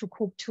need to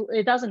cook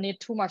it doesn't need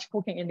too much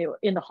cooking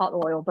in the hot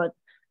oil, but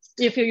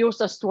if you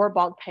use a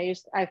store-bought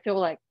paste, I feel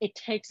like it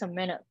takes a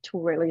minute to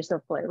release the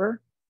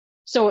flavor.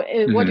 So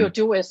what you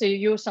do is you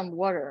use some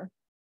water.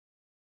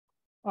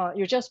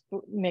 You just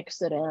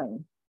mix it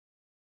in.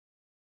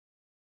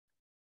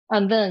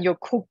 And then you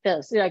cook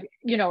this, like,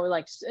 you know,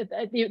 like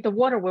the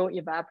water will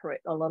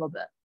evaporate a little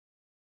bit.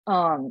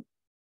 And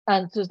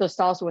the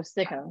sauce will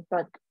thicken,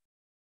 but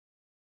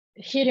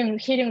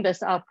heating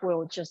this up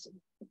will just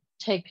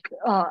take,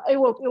 it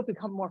will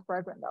become more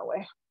fragrant that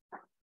way.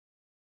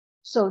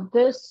 So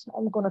this,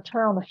 I'm gonna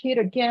turn on the heat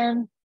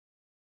again.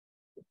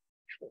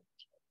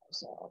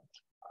 So,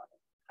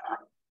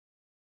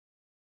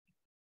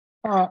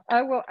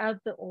 I will add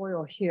the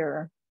oil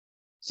here.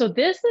 So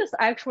this is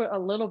actually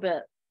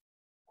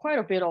quite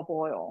a bit of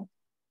oil,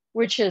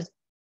 which is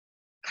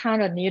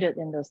kind of needed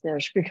in this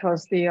dish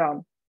because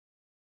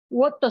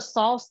what the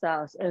sauce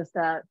does is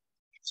that,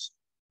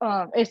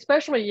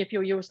 especially if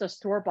you use the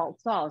store-bought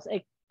sauce,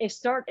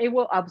 it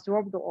will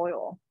absorb the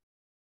oil,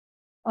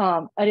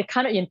 and it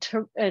kind of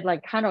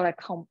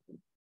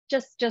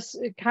just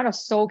kind of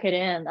soak it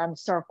in and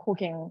start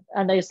cooking,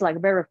 and it's like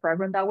very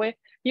fragrant that way.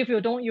 If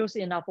you don't use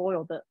enough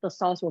oil, the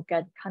sauce will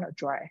get kind of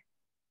dry.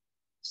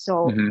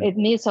 So it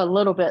needs a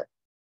little bit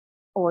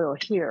oil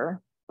here,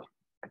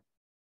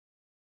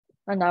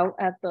 and I'll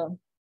add the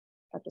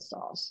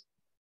sauce.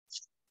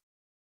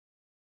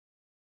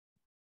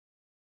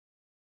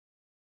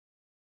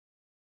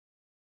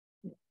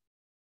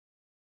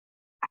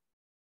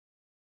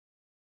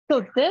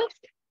 So this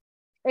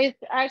is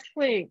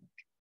actually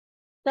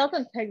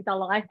doesn't take that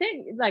long. I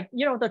think, like,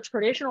 you know, the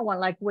traditional one,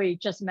 like we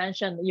just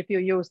mentioned, if you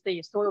use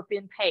the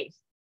soybean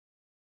paste,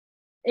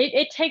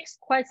 it takes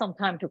quite some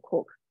time to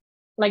cook.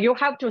 Like you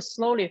have to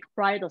slowly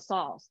fry the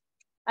sauce.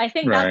 I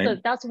think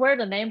that's where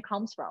the name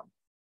comes from.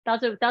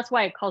 That's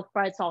why it's called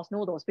fried sauce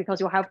noodles, because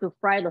you have to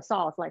fry the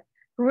sauce like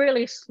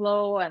really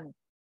slow and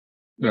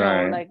you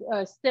know, like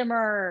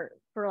simmer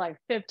for like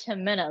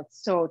 15 minutes.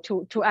 So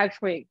to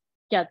actually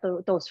get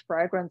those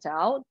fragrance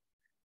out.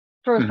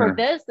 For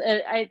this,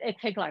 it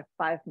takes like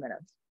 5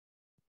 minutes.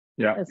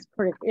 Yeah, it's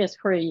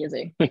pretty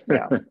easy.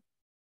 Yeah.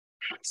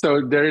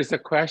 So there is a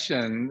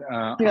question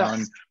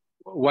on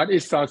what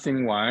is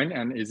saucing wine,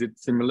 and is it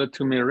similar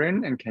to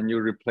mirin, and can you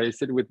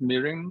replace it with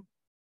mirin?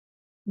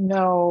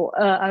 No,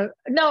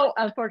 no,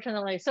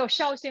 unfortunately. So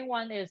Shaoxing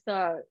wine is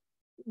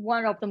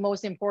one of the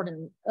most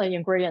important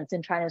ingredients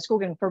in Chinese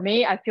cooking. For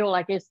me, I feel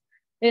like it's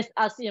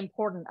as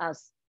important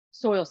as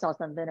soy sauce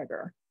and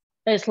vinegar.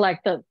 It's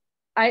like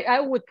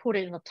I would put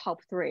it in the top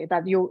 3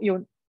 that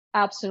you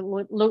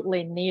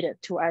absolutely need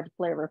it to add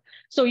flavor.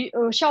 So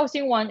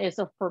Shaoxing wine is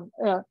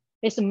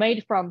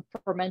made from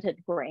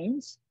fermented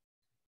grains,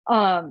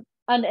 and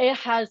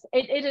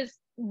it is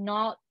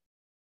not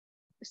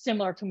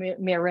similar to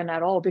mirin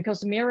at all,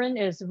 because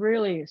mirin is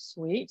really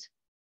sweet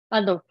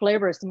and the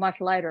flavor is much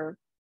lighter,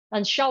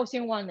 and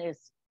Shaoxing wine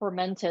is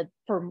fermented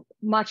for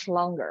much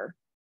longer,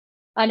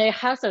 and it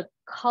has a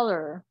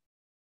color.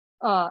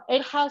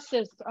 It has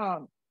this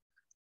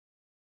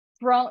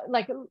brown,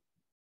 like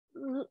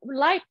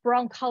light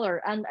brown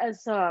color, and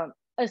has a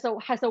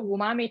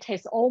umami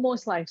taste,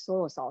 almost like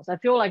soy sauce. I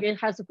feel like it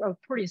has a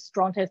pretty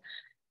strong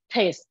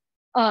taste.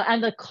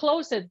 And the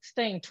closest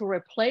thing to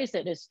replace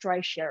it is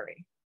dry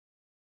sherry.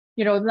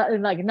 You know,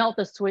 like not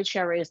the sweet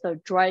sherry, is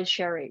the dry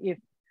sherry.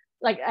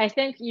 I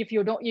think if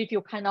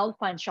you cannot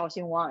find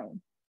Shaoxing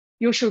wine,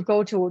 you should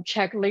go to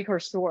Czech liquor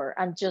store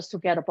and just to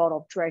get a bottle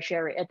of dry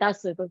sherry.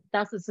 That's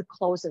the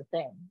closest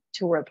thing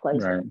to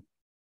replace it.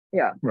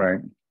 Yeah.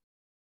 Right.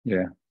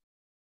 Yeah.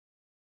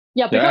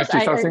 Yeah, because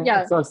I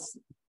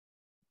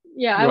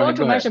want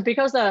to mention,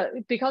 because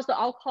the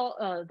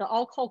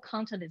alcohol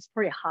content is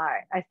pretty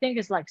high. I think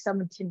it's like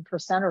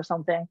 17% or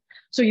something.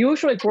 So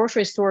usually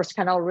grocery stores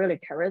cannot really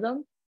carry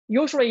them.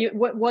 Usually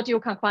what you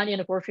can find in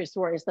the grocery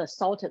store is the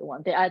salted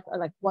one. They add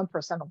like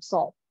 1% of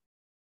salt.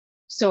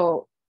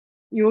 So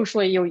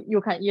usually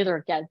you can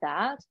either get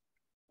that,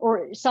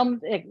 or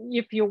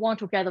if you want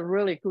to get a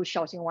really good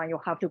Shaoxing wine, you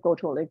have to go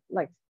to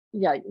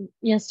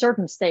in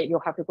certain state, you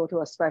have to go to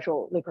a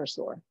special liquor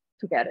store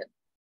to get it.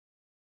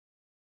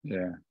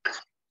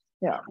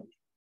 Yeah.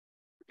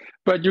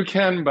 But you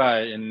can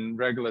buy in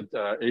regular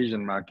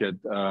Asian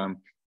market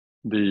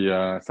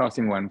the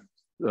Shaoxing one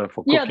for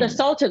cooking. Yeah, the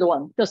salted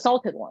one, the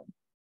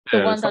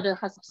one that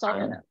has salt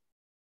in it.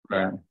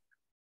 Right.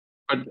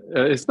 But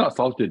it's not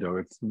salty though.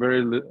 It's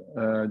very just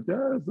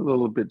a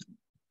little bit.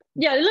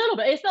 Yeah, a little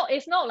bit.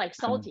 It's not like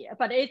salty,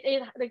 but it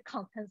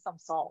contains some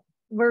salt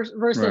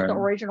versus the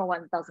original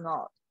one does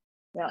not.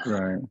 Yeah.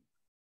 Right.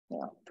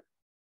 Yeah.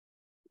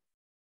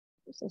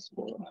 This is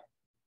cool.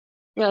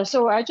 Yeah,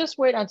 so I just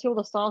wait until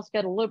the sauce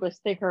get a little bit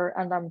thicker,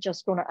 and I'm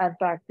just going to add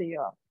back the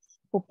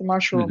cooked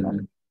mushroom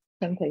and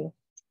tempeh.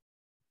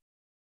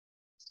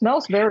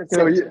 Smells very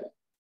good.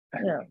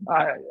 So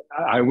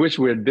I wish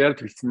we were there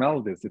to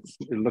smell this. It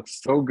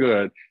looks so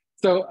good.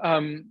 So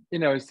you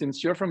know,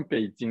 since you're from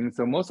Beijing,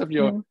 so most of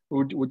your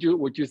would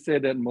you say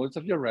that most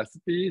of your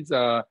recipes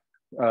are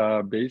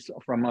based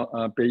from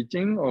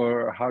Beijing,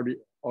 or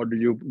or do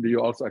you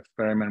also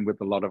experiment with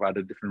a lot of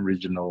other different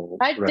regional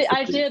recipes?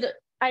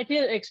 I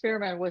did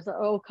experiment with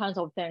all kinds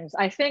of things.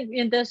 I think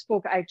in this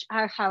book, I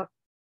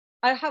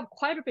have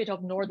quite a bit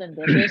of northern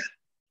dishes,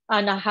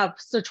 and I have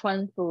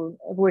Sichuan food,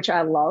 which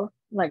I love,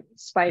 like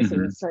spicy.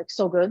 It's like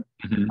so good.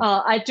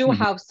 I do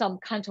have some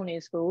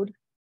Cantonese food,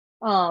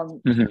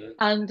 and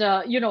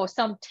you know,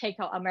 some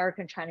takeout,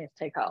 American Chinese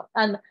takeout,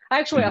 and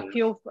actually a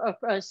few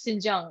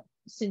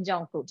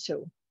Xinjiang food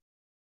too.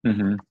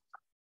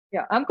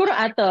 Yeah, I'm going to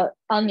add the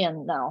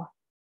onion now.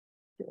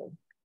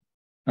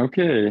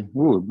 Okay.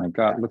 Oh my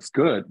God, looks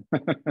good.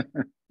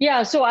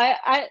 Yeah, so I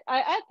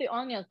add the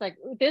onions. Like,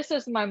 this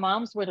is my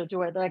mom's way to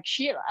do it. Like,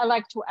 I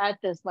like to add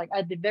this like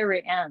at the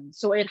very end,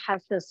 so it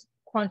has this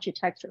crunchy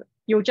texture.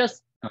 You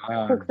just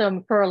cook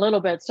them for a little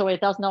bit, so it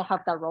does not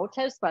have that raw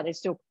taste, but it's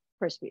still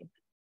crispy.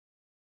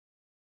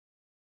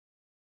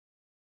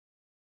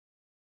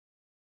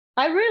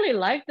 I really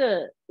like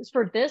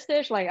for this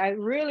dish, like I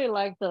really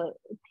like the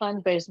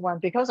plant-based one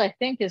because I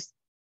think it's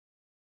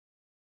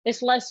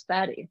less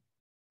fatty.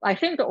 I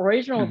think the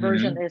original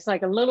version is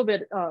like a little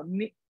bit,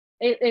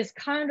 it's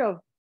kind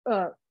of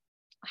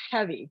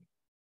heavy.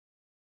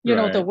 You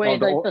know, the way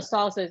the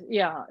sauce is,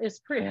 yeah, it's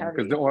pretty heavy.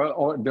 Because the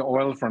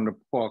oil from the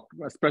pork,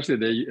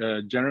 especially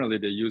generally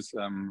they use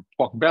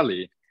pork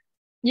belly.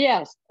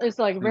 Yes, it's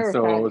like very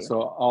fatty. So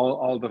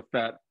all the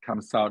fat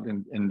comes out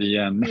in the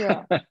end.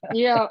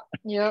 Yeah.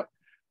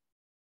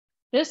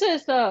 This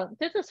is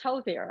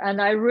healthier,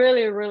 and I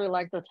really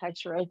like the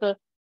texture.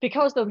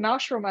 Because the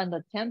mushroom and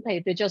the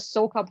tempeh, they just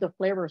soak up the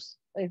flavors.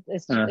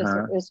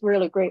 It's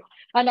really great,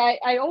 and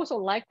I also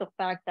like the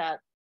fact that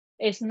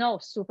it's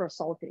not super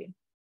salty,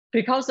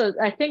 because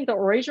I think the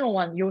original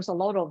one used a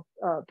lot of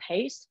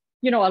paste,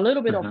 you know, a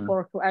little bit of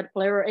pork to add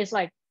flavor.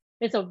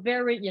 It's a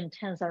very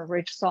intense and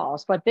rich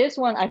sauce, but this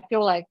one I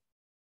feel like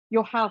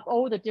you have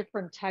all the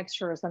different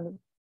textures and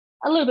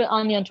a little bit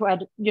onion to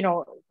add, you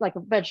know, like a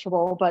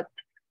vegetable, but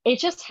it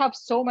just have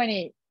so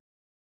many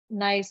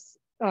nice,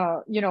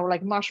 you know,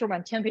 like mushroom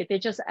and tempeh. They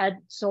just add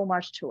so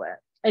much to it.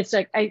 It's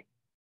like I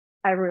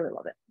really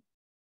love it.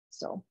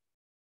 So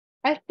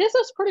this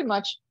is pretty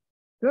much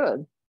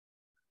good.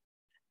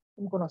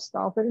 I'm gonna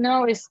stop it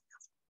now.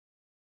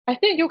 I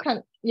think you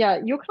can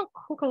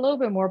cook a little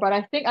bit more, but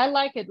I think I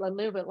like it a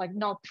little bit like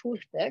not too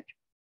thick.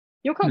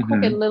 You can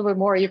cook it a little bit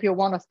more if you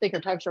want a thicker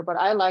texture, but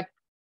I like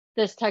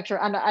this texture,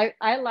 and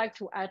I like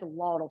to add a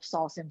lot of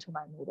sauce into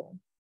my noodle.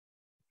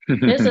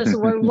 This is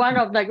one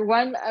of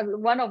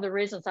the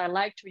reasons I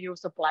like to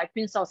use the black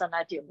bean sauce, and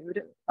I dilute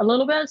it a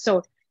little bit.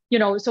 So, you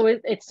know, so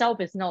it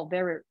itself is not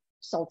very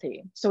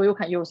salty. So you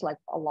can use like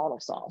a lot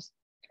of sauce.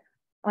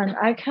 And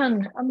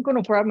I'm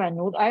gonna grab my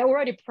noodle. I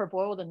already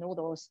parboiled the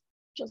noodles.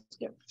 Just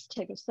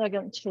take a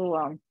second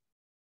to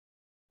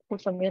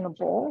put them in a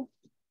bowl.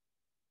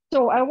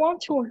 So I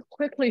want to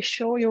quickly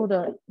show you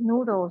the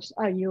noodles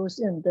I use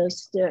in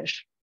this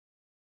dish.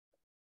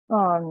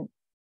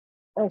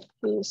 Like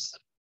this.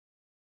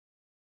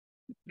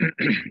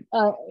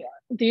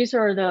 These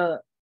are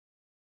the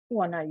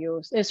one I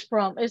use. It's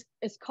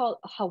called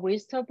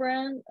Hawista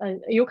brand.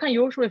 You can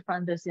usually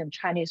find this in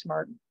Chinese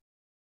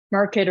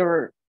market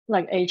or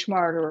like H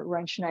Mart or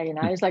Ranch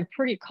 99. It's like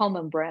pretty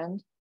common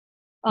brand.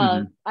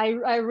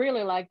 I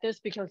really like this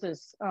because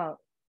it's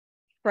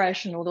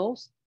fresh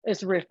noodles.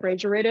 It's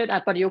refrigerated,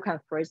 but you can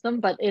freeze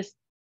them. But it's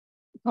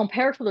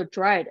compared to the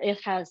dried,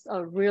 it has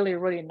a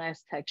really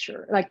nice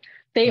texture. Like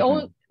they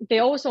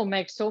also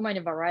make so many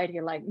variety,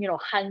 like, you know,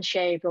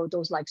 handshake or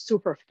those like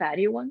super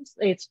fatty ones.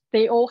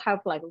 They all have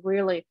like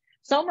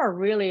some are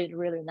really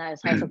nice,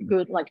 has a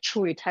good like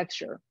chewy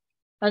texture.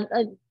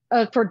 And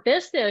for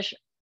this dish,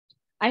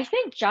 I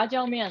think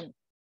Jiang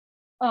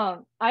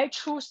I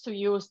choose to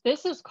use,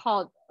 this is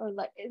called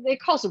like they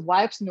call it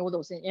wipes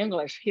noodles in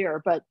English here,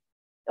 but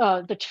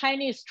the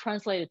Chinese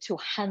translated to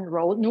hand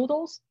rolled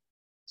noodles.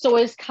 So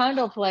it's kind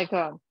of like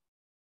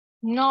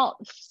not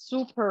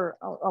super,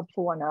 I'll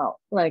pull one out.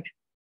 Like,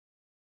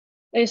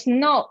 it's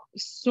not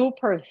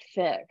super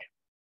thick,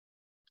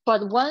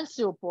 but once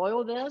you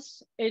boil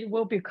this, it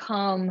will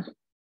become,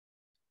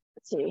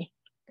 let's see,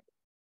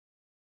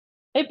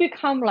 it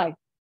become like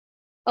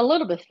a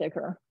little bit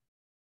thicker.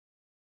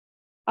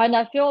 And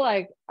I feel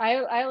like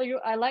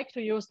I like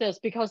to use this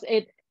because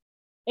it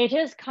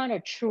is kind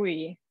of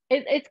chewy.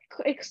 It's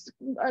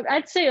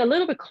I'd say a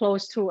little bit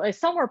close to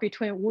somewhere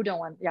between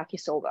udon and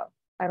yakisoba.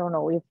 I don't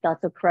know if that's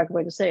the correct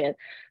way to say it,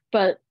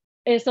 but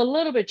it's a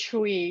little bit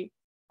chewy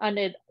and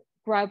it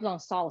grabs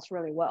on sauce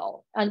really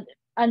well. And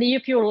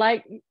if you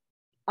like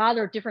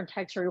other different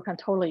texture, you can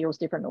totally use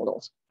different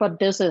noodles. But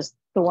this is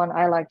the one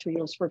I like to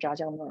use for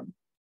jjajangmyeon.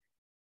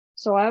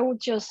 So I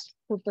would just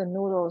put the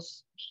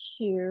noodles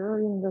here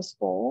in this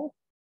bowl.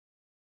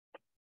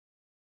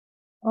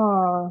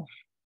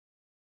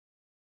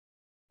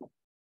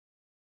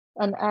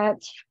 And add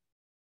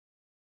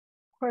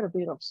quite a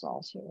bit of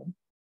sauce here.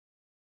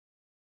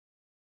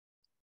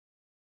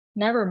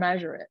 Never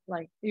measure it.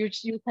 Like you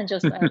can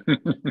just add.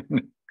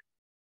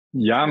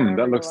 Yum,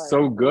 that looks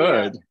so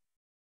good.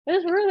 Yeah.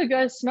 It's really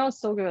good. It smells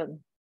so good.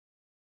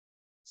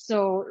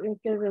 So you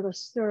give it a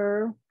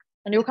stir,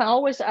 and you can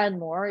always add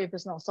more if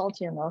it's not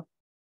salty enough.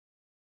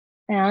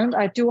 And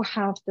I do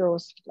have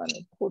those, let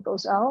me pull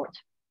those out.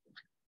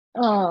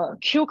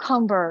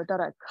 Cucumber that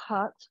I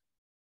cut.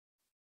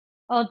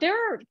 There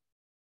are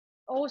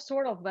all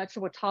sort of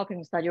vegetable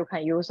toppings that you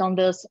can use on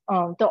this.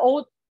 The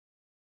old,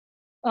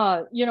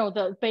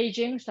 the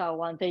Beijing style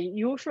one, they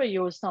usually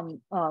use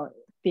some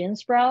bean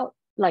sprout,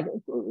 like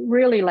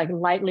really like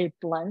lightly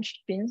blanched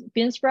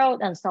bean sprout,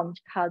 and some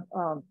cut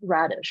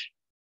radish,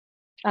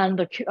 and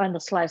the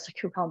sliced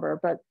cucumber.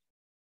 But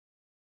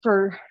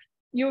for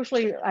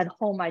usually at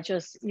home, I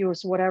just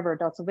use whatever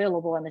that's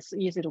available and it's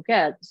easy to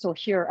get. So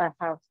here I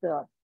have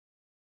the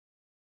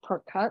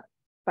pork cut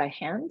by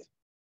hand.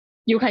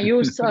 You can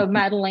use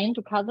Madeleine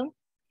to cut them.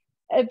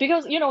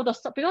 Because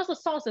because the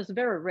sauce is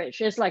very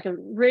rich. It's like a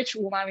rich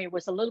umami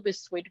with a little bit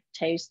sweet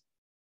taste,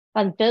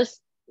 and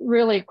this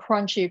really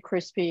crunchy,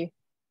 crispy,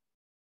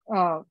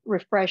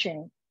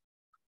 refreshing.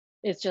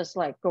 It's just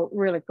like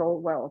really go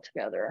well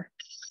together.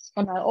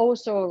 And I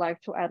also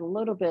like to add a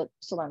little bit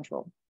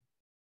cilantro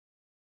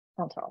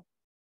on top.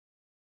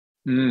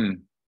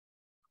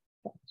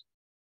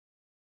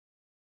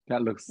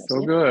 That looks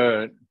so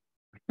good.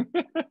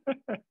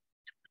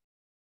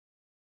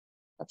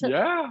 That's it.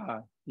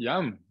 Yeah,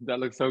 yum. That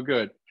looks so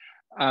good.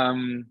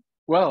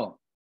 Well,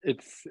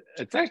 it's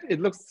actually,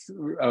 it looks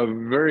a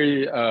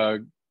very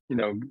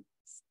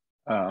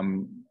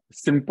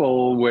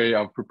simple way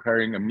of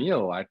preparing a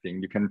meal. I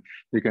think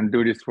you can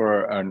do this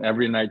for an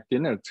every night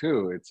dinner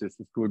too. It's a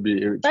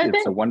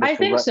wonderful. I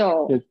think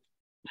so.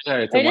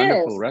 It's a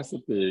wonderful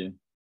recipe.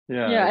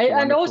 Yeah,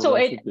 and also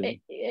the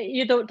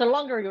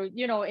longer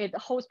it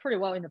holds pretty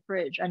well in the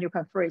fridge, and you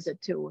can freeze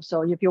it too.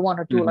 So if you want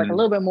to do like a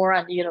little bit more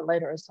and eat it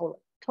later, it's totally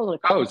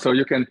cool. Oh, so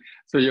you can,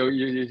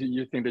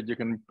 you think that you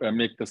can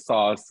make the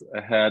sauce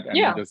ahead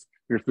and just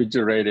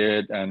refrigerate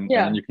it, and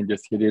you can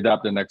just heat it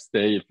up the next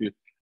day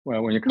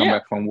when you come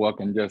back from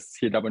work, and just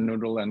heat up a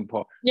noodle and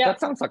pour.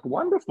 That sounds like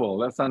wonderful.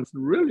 That sounds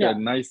really a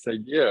nice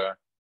idea.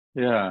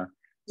 Yeah.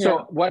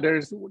 So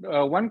there's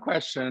one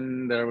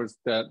question, there was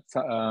that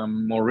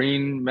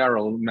Maureen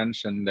Merrill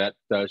mentioned that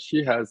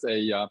she has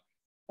a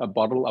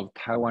bottle of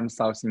Taiwan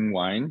Southing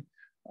wine,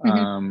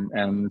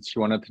 and she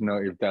wanted to know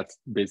if that's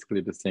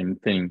basically the same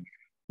thing.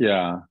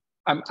 Yeah.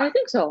 I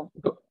think so.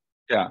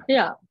 Yeah.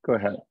 Yeah. Go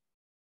ahead.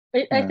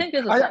 I think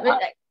it's the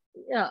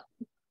same.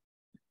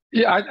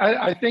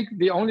 I think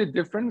the only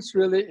difference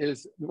really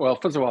is, well,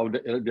 first of all,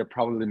 they're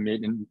probably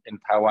made in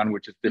Taiwan,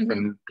 which is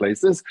different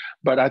places,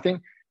 but I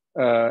think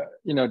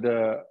the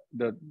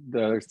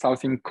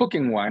Southing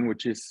cooking wine,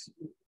 which is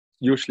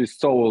usually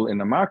sold in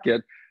the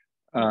market,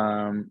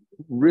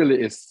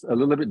 really is a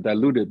little bit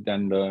diluted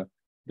than the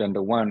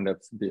one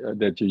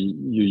that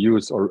you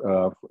use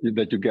or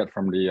that you get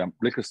from the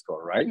liquor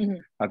store, right?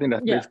 I think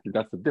that's basically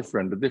that's the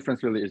difference. The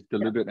difference really is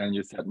diluted, and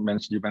you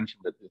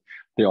mentioned that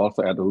they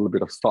also add a little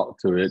bit of salt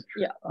to it.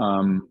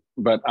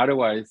 But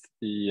otherwise,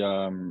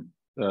 the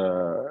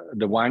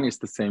wine is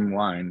the same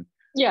wine.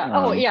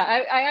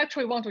 I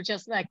actually want to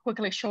just like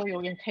quickly show you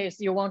in case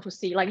you want to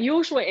see. Like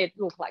usually it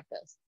looks like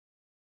this.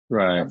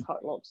 Right. That's how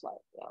it looks like.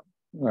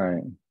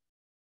 Right.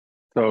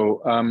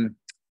 So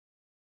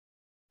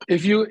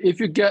if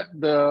you get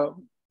the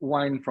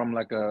wine from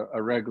like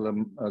a regular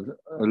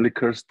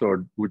liquor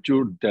store, would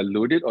you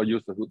dilute it or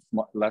use a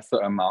lesser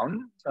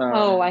amount?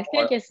 I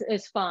think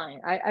it's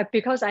fine.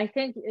 Because I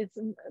think it's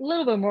a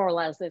little bit more or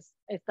less.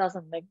 It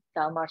doesn't make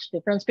that much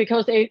difference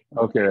because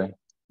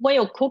when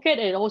you cook it,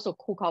 it also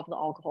cook off the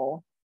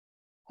alcohol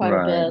quite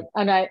a bit.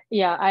 And I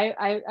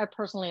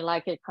personally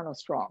like it kind of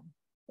strong.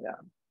 Yeah.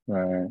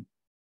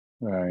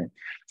 Right.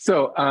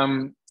 So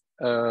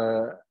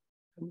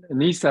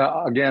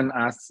Nisa again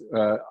asks,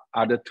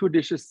 are the two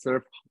dishes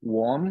served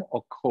warm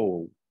or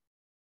cold?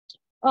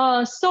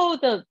 I'd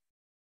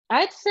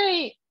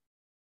say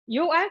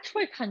you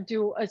actually can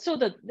do, so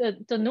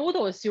the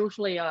noodle is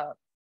usually a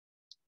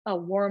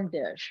warm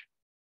dish.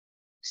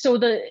 So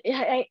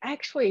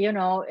actually,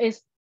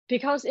 it's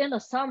because in the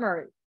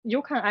summer,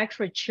 you can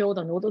actually chill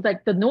the noodle.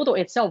 Like the noodle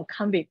itself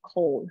can be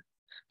cold,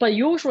 but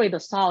usually the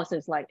sauce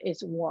is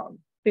warm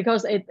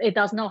because it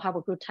does not have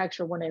a good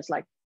texture when it's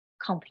like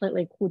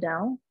completely cooled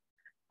down.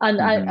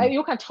 And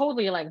you can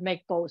totally like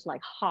make both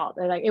like hot.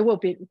 Like it will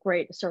be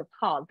great served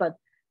hot, but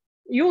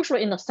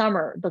usually in the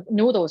summer, the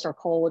noodles are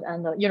cold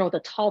and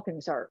the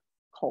toppings are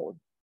cold.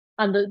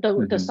 And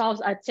the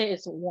sauce, I'd say,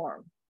 is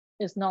warm.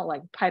 It's not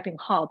like piping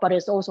hot, but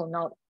it's also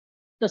not.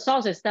 The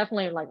sauce is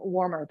definitely like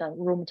warmer than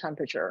room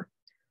temperature.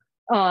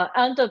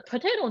 And the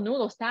potato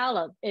noodle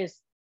salad is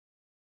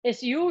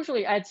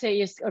usually, I'd say,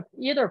 is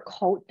either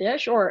cold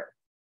dish, or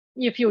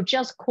if you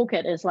just cook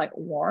it, it's like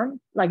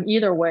warm. Like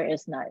either way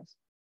is nice.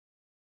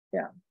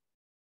 Yeah.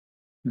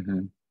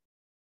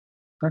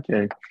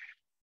 Okay.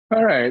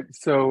 All right.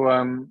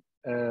 So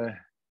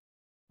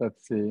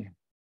let's see.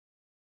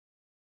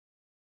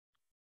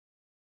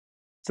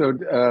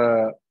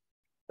 So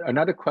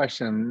another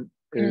question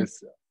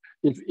is,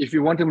 if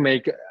you want to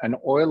make an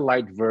oil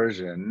light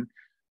version,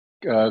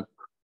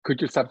 could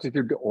you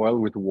substitute the oil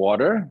with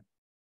water?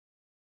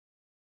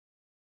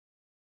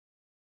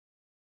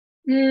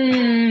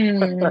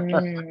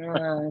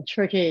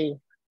 Tricky.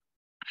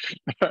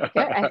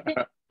 Yeah,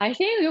 I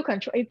think you can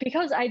try,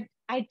 because I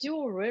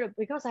do read it,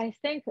 because I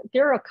think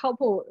there are a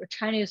couple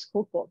Chinese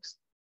cookbooks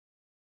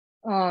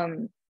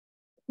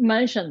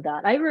mentioned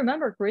that. I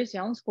remember Grace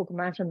Young's book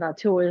mentioned that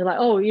too. It's like,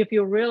 oh, if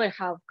you really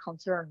have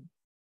concern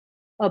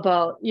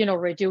about, you know,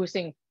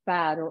 reducing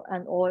fat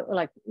and oil,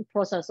 like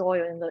processed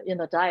oil in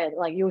the diet,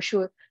 like you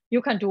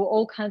can do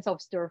all kinds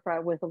of stir fry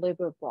with a little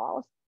bit of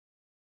broth.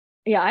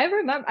 Yeah, I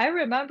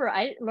remember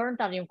I learned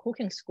that in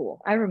cooking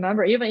school. I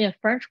remember even in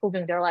French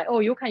cooking, they're like, oh,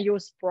 you can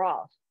use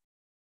broth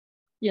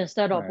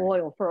instead of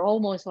oil for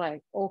almost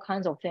like all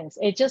kinds of things.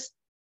 It just,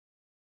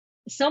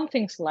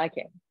 something's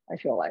lacking, I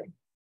feel like.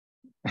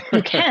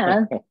 You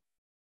can,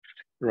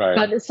 right.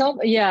 But it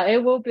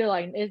will be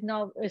like, it's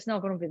not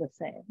going to be the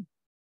same.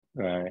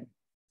 Right.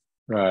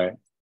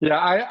 Yeah,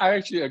 I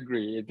actually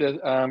agree.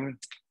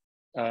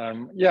 Yeah, I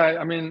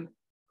mean,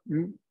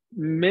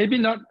 maybe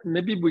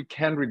we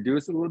can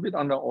reduce a little bit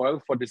on the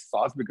oil for this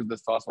sauce, because the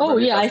sauce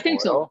already has I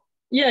think oil. so.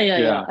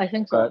 Yeah, I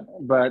think so.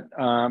 But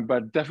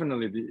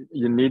definitely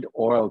you need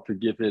oil to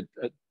give it,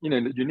 you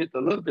need a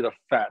little bit of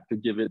fat to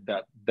give it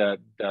that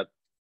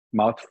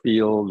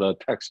mouthfeel, the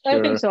texture.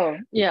 I think so.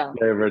 Yeah.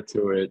 Flavor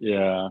to it.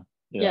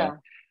 Yeah.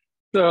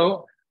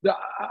 So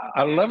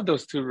I love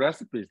those two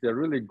recipes. They're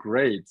really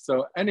great.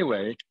 So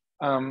anyway,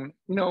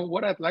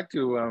 what I'd like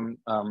to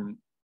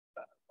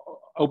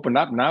open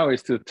up now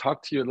is to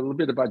talk to you a little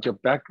bit about your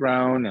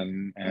background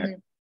and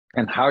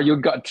how you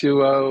got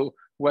to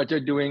what you're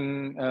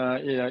doing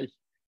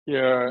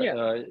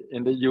here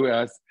in the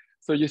US.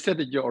 So you said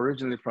that you're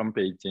originally from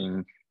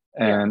Beijing,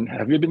 and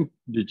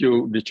did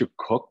you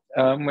cook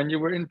when you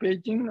were in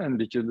Beijing, and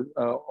did you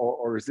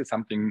or is it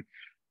something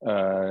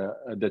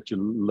that you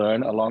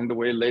learn along the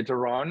way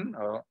later on?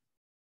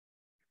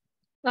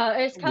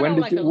 It's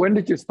kind when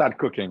did you start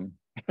cooking?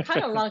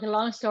 Kind of like a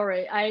long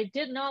story. I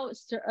did not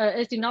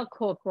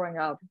cook growing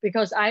up,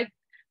 because I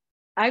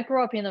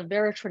grew up in a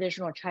very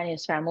traditional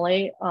Chinese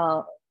family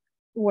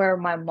where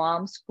my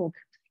mom's cook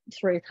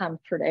 3 times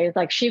per day.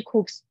 Like, she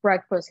cooks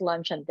breakfast,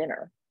 lunch, and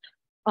dinner.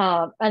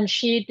 And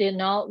she did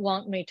not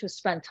want me to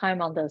spend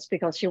time on this,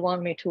 because she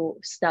wanted me to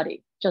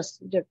study,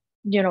 just get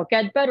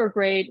better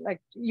grade,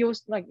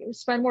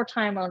 spend more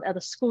time at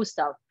the school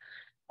stuff.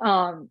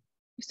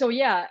 So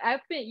yeah,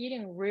 I've been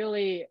eating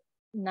really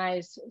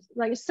nice,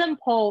 like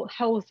simple,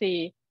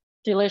 healthy,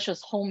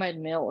 delicious homemade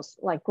meals,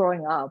 like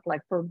growing up,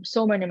 like for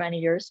so many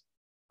years.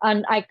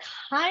 And I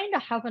kind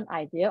of have an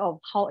idea of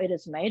how it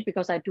is made,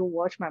 because I do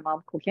watch my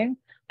mom cooking,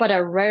 but I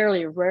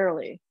rarely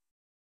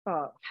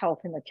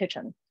help in the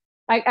kitchen.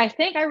 I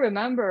think I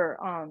remember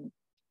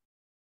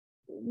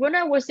when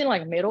I was in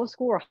like middle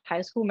school or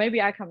high school,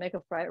 maybe I can make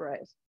a fried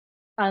rice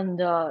and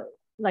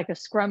like a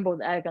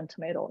scrambled egg and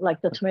tomato,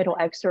 like the tomato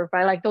egg stir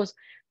fry, like the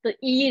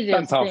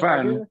easiest thing.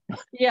 Like,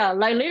 yeah,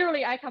 like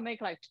literally I can make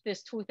like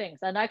these 2 things,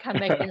 and I can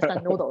make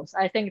instant noodles.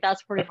 I think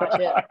that's pretty much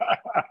it.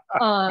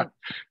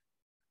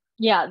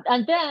 Yeah,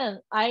 and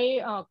then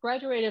I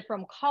graduated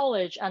from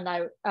college, and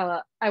I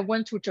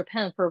went to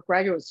Japan for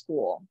graduate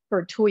school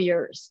for 2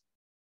 years.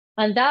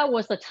 And that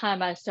was the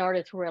time I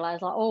started to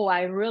realize, like, oh,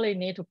 I really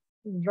need to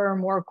learn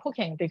more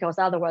cooking, because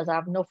otherwise I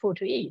have no food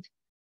to eat.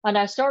 And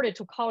I started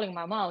to calling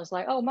my mom. It's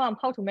like, oh, Mom,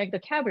 how to make the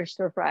cabbage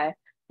stir fry?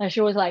 And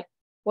she was like,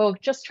 well,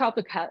 just chop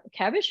the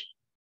cabbage.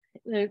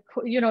 You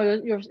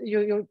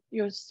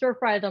stir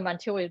fry them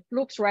until it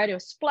looks right. You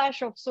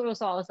splash of soy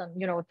sauce and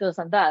this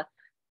and that.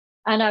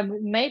 And I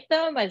made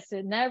them. I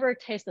said, never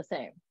taste the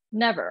same.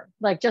 Never.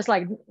 Like, just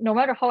like, no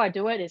matter how I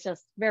do it, it's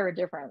just very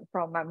different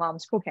from my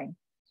mom's cooking.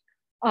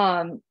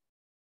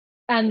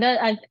 And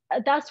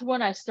that's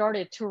when I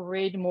started to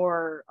read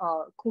more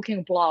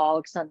cooking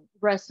blogs and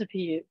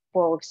recipe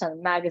books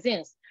and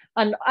magazines.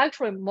 And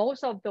actually,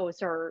 most of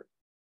those are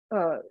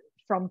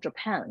from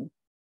Japan.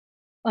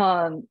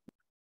 I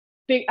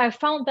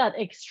found that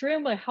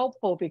extremely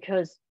helpful,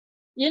 because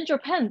in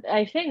Japan,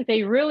 I think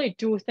they really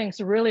do things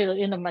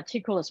really in a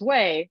meticulous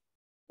way.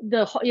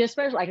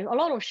 Especially like a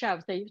lot of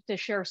chefs, they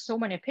share so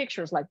many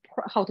pictures, like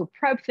how to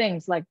prep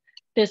things, like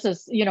this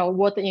is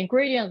what the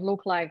ingredients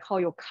look like, how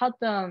you cut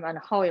them, and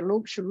how it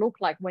should look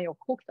like when you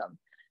cook them.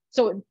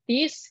 So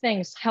these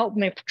things help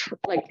me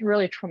like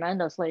really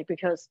tremendously,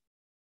 because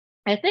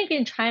I think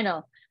in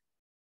China,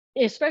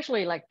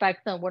 especially like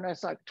back then when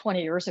it's like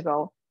 20 years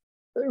ago,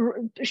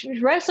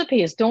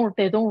 recipes don't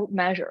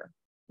measure.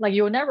 Like,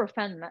 you'll never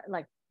find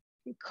like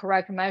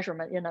correct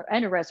measurement in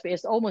any recipe.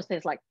 It's almost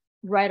this like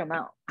right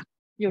amount.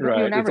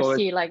 You'll never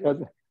see like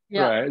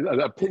right,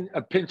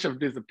 a pinch of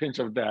this, a pinch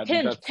of that.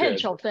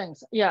 Pinch of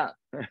things, yeah.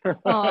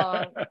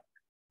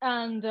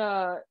 And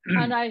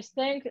I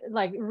think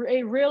like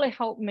it really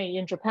helped me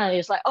in Japan.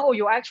 It's like, oh,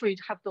 you actually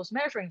have those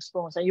measuring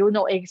spoons, and you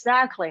know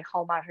exactly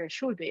how much it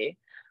should be,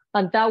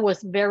 and that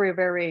was very,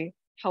 very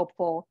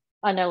helpful.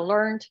 And I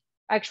learned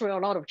actually a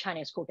lot of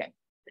Chinese cooking.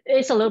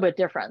 It's a little bit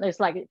different. It's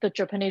like the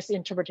Japanese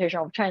interpretation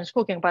of Chinese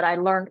cooking, but I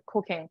learned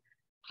cooking,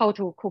 how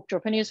to cook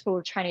Japanese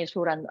food, Chinese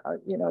food, and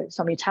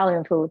some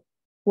Italian food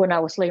when I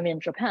was living in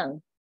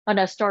Japan. And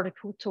I started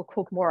to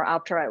cook more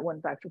after I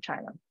went back to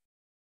China.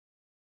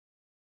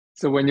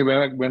 So when you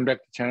went back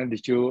to China,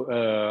 did you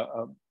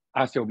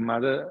ask your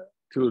mother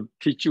to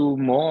teach you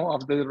more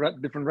of the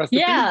different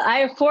recipes? Yeah,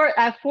 I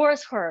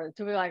forced her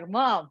to be like,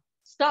 Mom,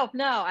 stop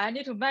now. I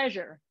need to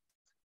measure.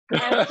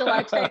 And so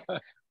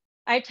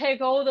I take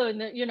all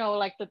the, you know,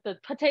 like the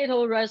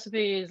potato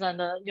recipes and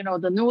the, you know,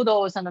 the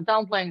noodles and the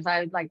dumplings.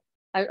 I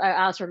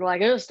asked her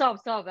like, oh,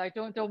 stop. Like,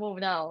 don't move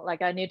now.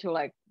 Like, I need to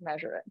like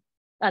measure it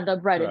and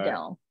then write it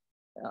down.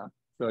 Yeah.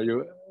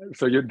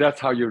 So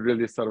that's how you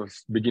really sort of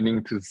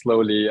beginning to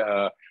slowly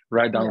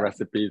write down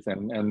recipes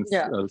and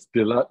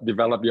still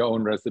develop your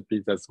own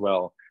recipes as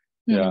well.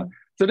 Yeah.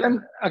 So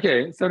then,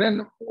 okay. So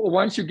then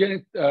once you get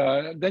it,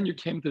 then you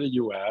came to the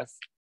US.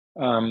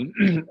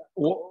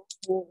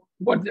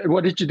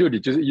 What did you do?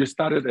 You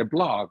started a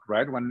blog,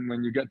 right?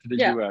 When you get to the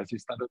US, you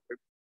started.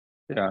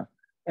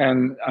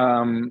 And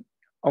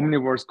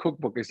Omnivore's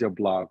cookbook is your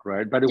blog,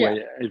 right? By the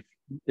way,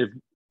 if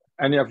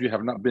any of you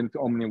have not been to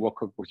Omnivore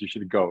Cookbooks, you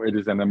should go. It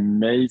is an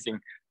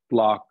amazing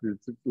blog.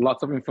 It's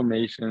lots of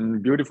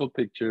information, beautiful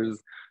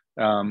pictures.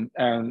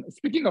 And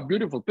speaking of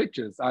beautiful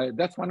pictures,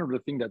 that's one of the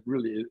things that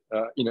really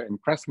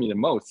impressed me the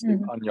most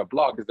on your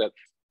blog is that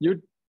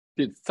you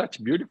did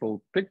such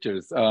beautiful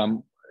pictures.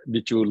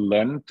 Did you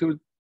learn to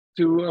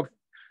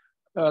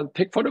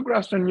take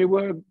photographs when you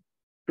were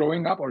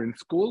growing up or in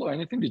school or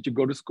anything? Did you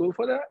go to school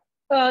for that?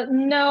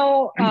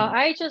 No,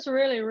 I just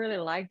really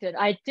liked it.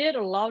 I did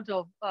a lot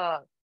of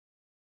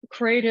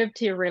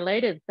creativity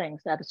related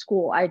things at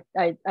school. I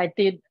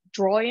did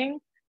drawing.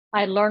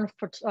 I learned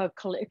for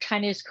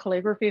Chinese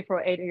calligraphy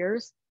for 8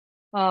 years.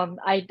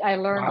 I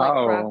learned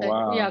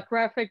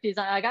graphic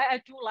design. Like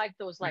I do like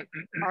those like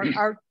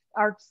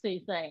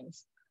artsy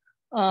things.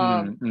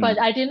 But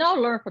I did not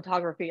learn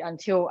photography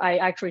until I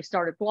actually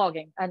started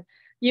blogging. And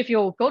if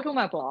you go to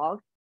my blog,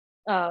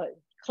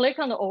 click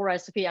on the old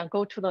recipe and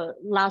go to the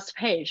last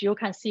page, you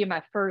can see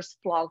my first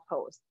blog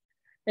post.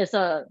 It's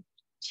a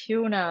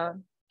tuna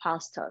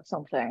pasta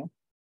something.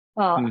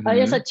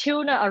 It's a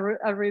tuna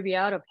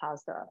arrabbiata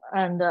pasta,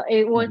 and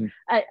it was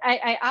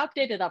I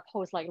updated that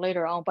post like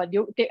later on, but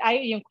I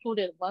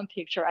included one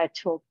picture I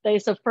took.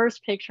 It's the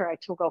first picture I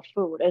took of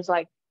food. It's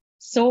like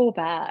so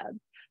bad.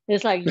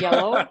 It's like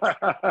yellow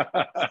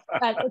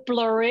and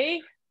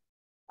blurry.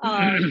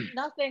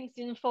 Nothing's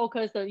in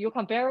focus. You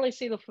can barely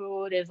see the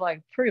food. It's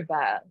like pretty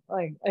bad.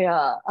 Like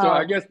So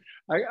I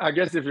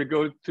guess if you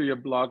go to your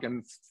blog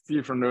and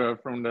see from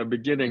the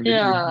beginning,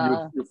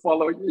 you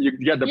follow, you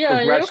get the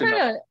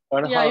progression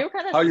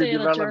how you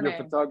develop your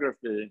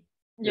photography.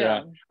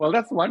 Yeah. Well,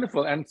 that's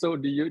wonderful. And so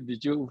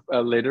did you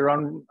later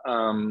on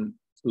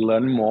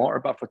learn more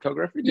about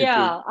photography?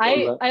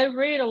 I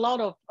read a lot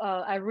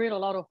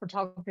of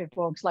photography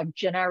books, like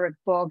generic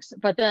books,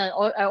 but then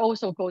I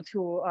also go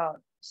to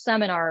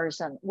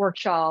seminars and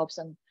workshops,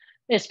 and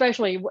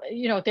especially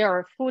there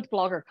are food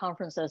blogger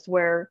conferences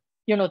where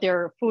there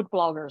are food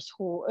bloggers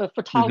who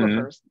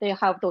photographers. They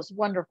have those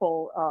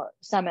wonderful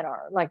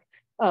seminar like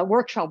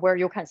workshop where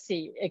you can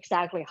see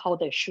exactly how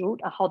they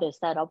shoot and how they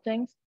set up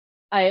things.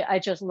 I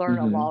just learned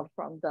a lot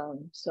from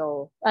them.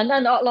 So, and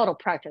then a lot of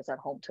practice at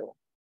home too.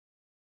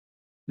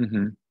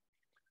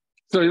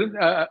 So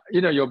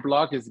your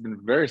blog has been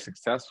very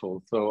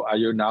successful. So are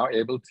you now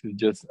able to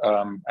just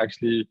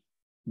actually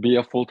be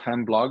a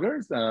full-time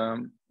blogger?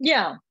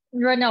 Yeah,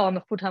 right now I'm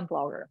a full-time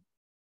blogger.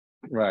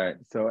 Right.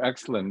 So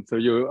excellent. So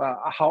you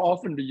how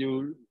often do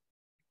you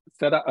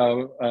set up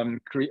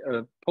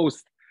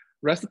post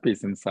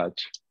recipes and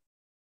such?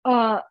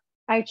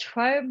 I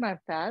try my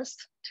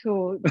best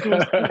to do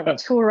like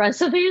 2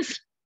 recipes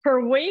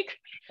per week.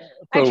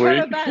 I try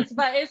my best,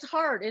 but it's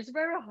hard. It's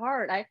very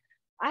hard. I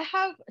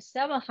have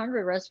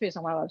 700 recipes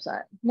on my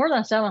website, more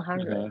than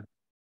 700.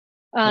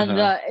 And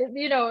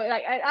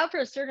like after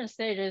a certain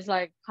stage, it's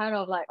like kind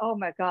of like, oh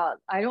my God,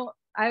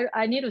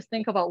 I need to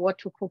think about what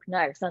to cook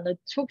next. And it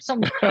takes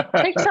some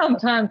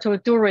time to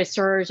do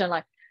research and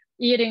like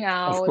eating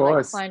out,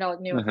 like find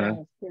out new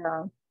things.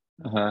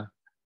 Yeah.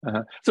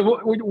 So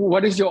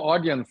what is your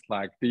audience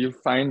like? Do you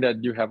find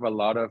that you have a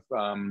lot of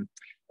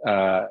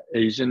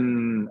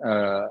Asian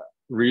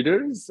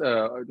readers,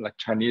 like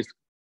Chinese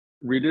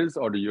readers,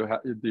 or do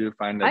you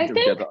find that you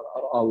get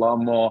a lot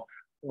more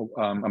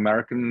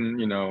American,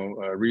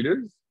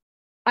 readers?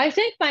 I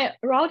think my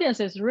audience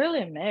is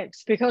really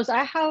mixed because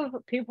I have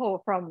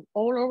people from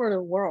all over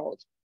the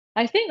world.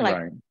 I think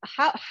like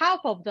half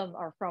of them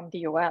are from the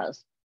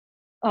US,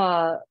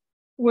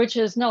 which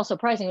is not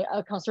surprising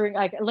considering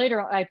like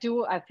later I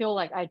feel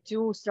like I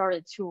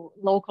started to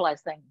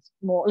localize things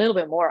a little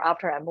bit more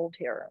after I moved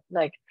here.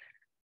 Like,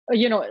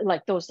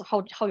 like those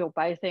how you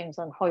buy things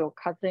and how you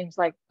cut things,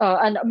 like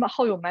and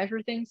how you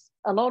measure things.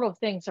 A lot of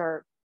things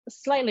are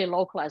slightly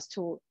localized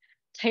to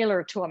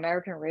tailor to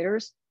American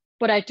readers,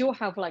 but I do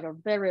have like a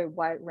very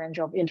wide range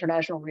of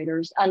international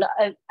readers, and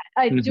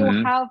I do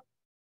have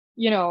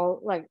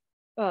like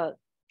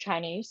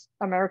Chinese,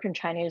 American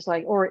Chinese,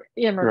 like or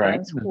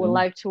immigrants who would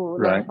like to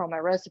learn from my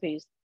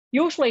recipes.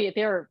 Usually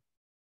they're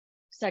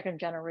second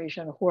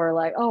generation who are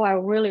like, oh, I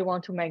really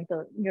want to make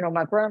the,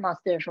 my grandma's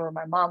dish or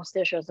my mom's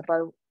dishes,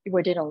 but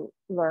we didn't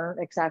learn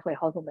exactly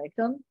how to make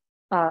them.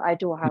 I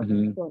do have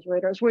those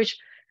readers, which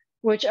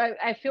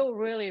I feel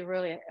really,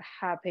 really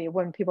happy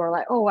when people are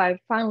like, oh, I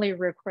finally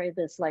recreate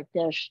this like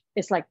dish.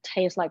 It's like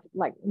tastes like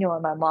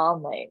my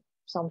mom made.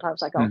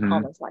 Sometimes I got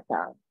comments like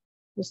that.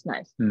 It's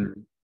nice.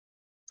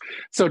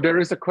 So there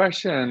is a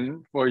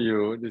question for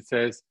you that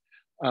says,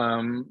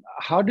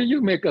 how do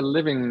you make a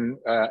living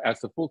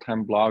as a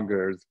full-time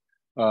blogger?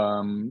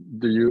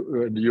 Do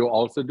you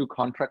also do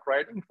contract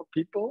writing for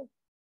people?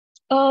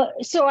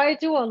 So I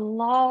do a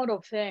lot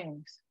of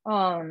things.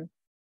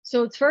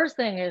 So the first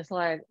thing is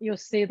like you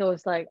see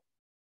those like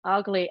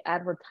ugly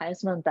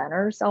advertisement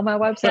banners on my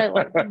website.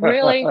 Like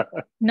really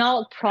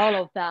not proud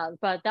of that,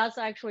 but that's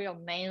actually a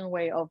main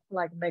way of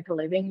like make a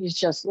living. It's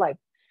just like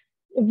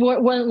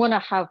when I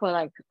have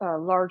a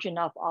large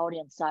enough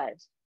audience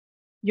size,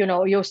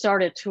 you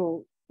started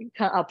to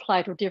kind of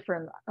apply to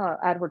different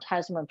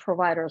advertisement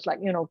providers like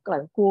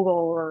like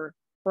Google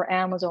or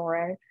Amazon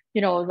or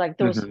like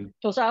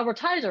those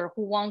advertisers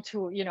who want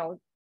to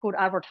put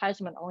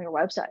advertisement on your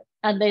website,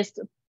 and they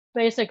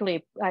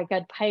basically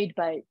get paid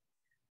by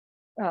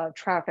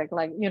traffic,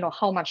 like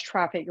how much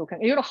traffic you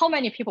can, how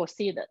many people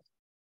see this,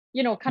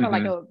 kind of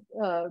like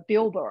a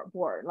billboard,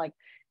 like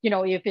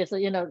if it's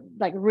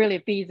like really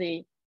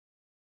busy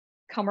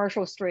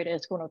commercial street,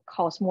 is going to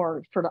cost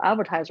more for the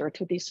advertiser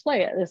to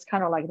display it. It's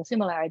kind of like the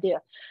similar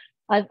idea.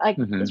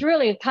 It's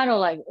really kind of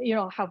like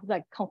have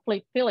like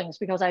conflict feelings,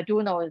 because I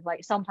do know it's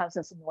like sometimes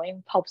this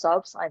annoying pops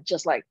up, so it's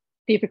just like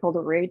difficult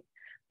to read,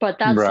 but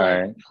that's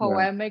like how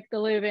I make the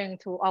living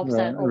to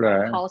offset all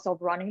the cost of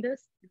running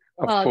this.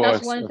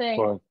 That's one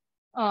thing.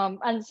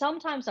 And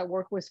sometimes I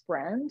work with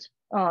brands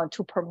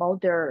to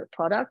promote their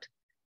product,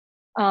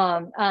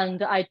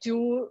 and I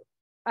do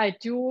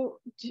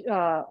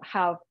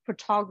have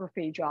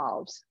photography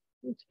jobs,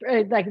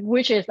 like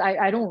which is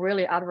I don't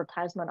really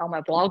advertisement on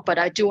my blog, but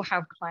I do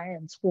have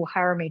clients who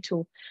hire me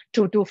to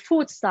do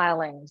food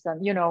stylings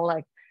and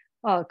like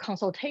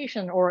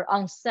consultation or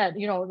on set,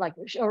 like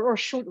or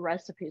shoot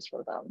recipes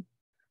for them.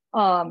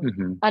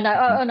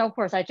 And of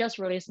course I just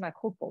released my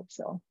cookbook,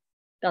 so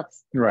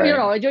that's you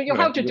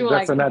have to do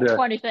that's like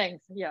 20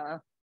 things.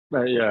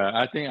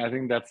 I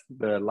think that's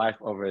the life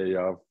of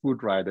a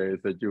food writer,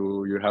 is that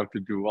you have to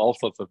do all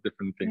sorts of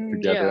different things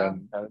together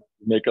and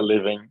make a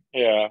living.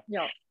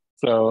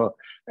 So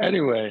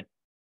anyway,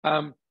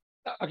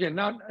 okay,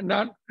 now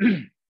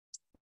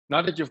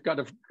that you've got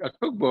a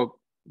cookbook,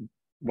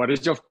 what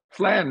is your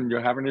plan? Do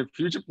you have any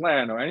future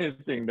plan or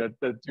anything that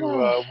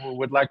you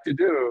would like to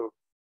do?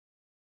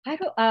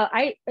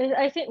 I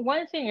think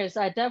one thing is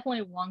I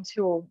definitely want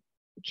to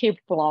keep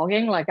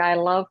blogging. Like I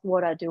love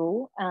what I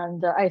do,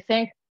 and I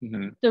think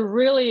the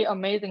really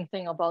amazing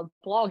thing about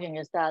blogging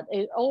is that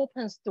it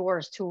opens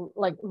doors to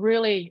like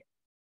really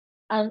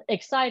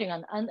exciting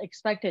and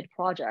unexpected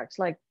projects.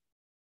 Like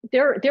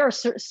there are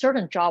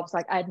certain jobs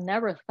like I'd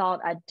never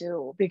thought I'd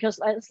do, because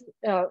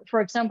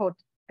for example,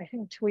 I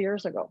think 2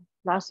 years ago,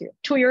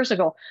 2 years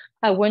ago,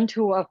 I went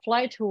to a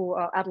flight to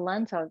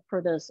Atlanta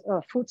for this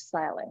food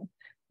styling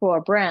for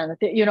a brand.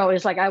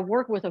 It's like I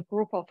work with a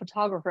group of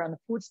photographers and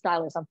food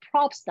stylists and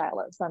prop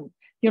stylists and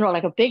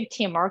like a big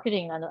team,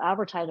 marketing and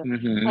advertising,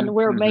 and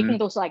we're making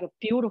those like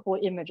beautiful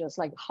images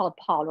like hot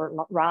pot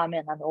or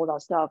ramen and all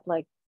that stuff.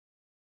 Like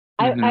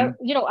I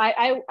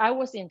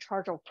was in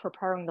charge of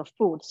preparing the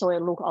food so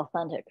it looked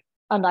authentic,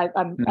 and I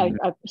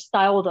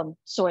styled them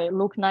so it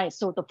looked nice,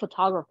 so the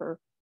photographer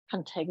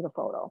can take the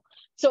photo.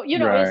 So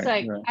it's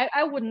like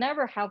I would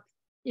never have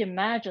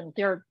imagined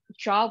their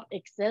job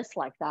exists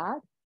like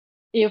that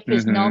if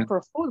it's not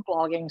for food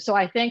blogging. So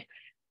I think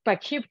by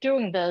keep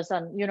doing this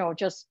and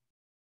just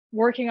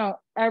working on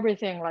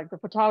everything, like the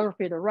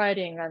photography, the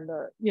writing, and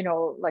the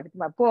like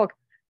my book,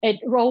 it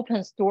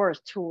opens doors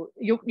to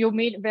you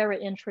meet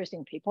very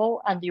interesting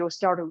people, and you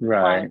start to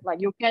find like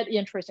you get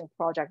interesting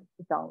projects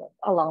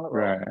along the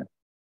road.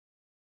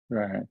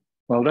 Right.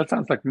 Well, that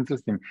sounds like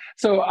interesting.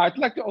 So I'd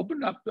like to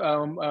open up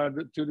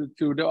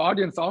to the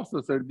audience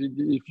also. So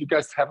if you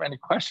guys have any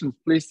questions,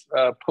 please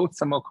post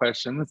some more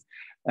questions,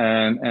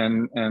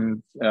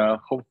 and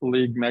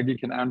hopefully Maggie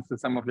can answer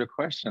some of your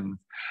questions.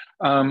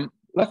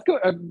 Let's go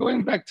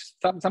going back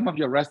to some of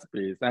your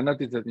recipes. I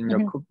noticed that in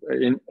your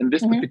in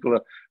this particular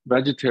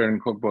vegetarian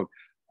cookbook.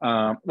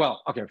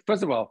 Well, okay.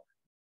 First of all,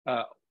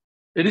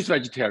 it is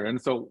vegetarian.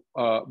 So,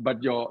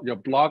 but your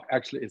blog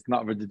actually is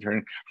not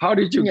vegetarian. How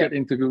did you get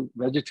into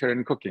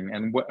vegetarian cooking,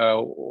 and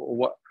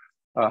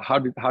how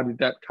did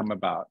that come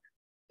about?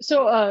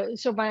 So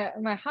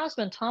my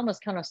husband Thomas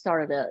kind of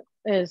started it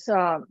is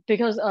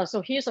because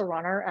so he's a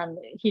runner and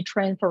he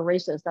trained for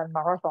races and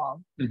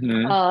marathon,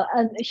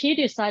 and he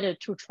decided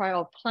to try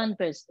a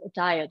plant-based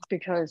diet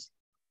because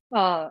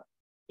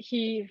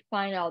he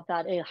find out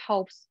that it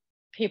helps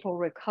people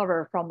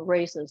recover from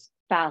races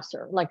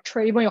faster. Like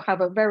when you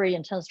have a very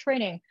intense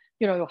training,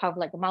 you have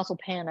like muscle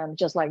pain and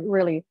just like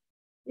really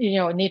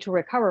need to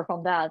recover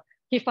from that.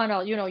 He found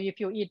out if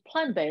you eat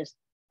plant-based,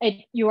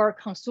 you are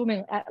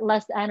consuming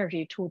less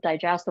energy to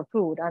digest the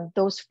food, and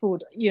those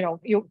food,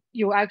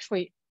 you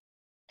actually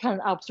can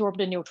absorb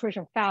the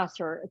nutrition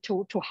faster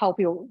to help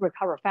you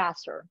recover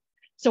faster.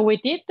 So we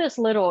did this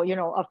little,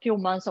 a few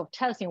months of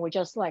testing. We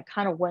just like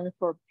kind of went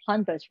for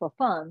plant-based for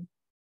fun.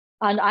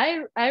 And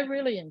I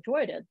really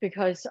enjoyed it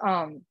because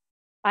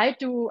I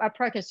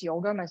practice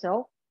yoga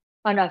myself.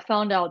 And I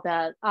found out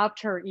that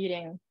after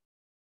eating,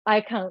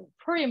 I can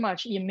pretty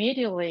much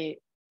immediately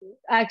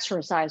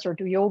exercise or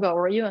do yoga,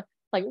 or even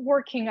like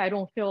working. I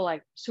don't feel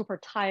like super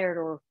tired,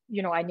 or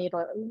I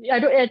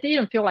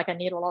didn't feel like I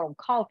need a lot of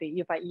coffee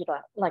if I eat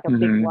a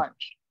big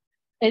lunch.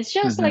 It's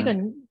just like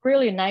a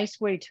really nice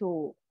way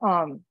to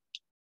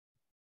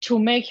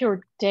make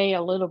your day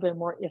a little bit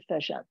more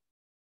efficient.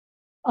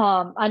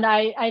 And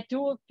I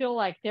do feel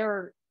like there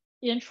are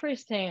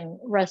interesting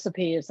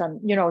recipes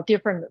and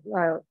different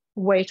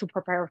way to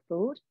prepare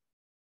food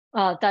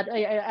that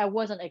I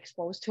wasn't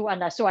exposed to,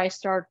 and so I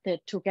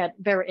started to get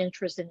very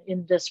interested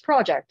in this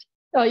project,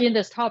 in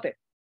this topic.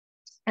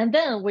 And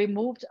then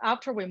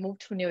after we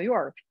moved to New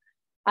York,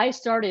 I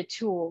started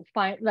to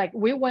find, like,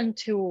 we went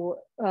to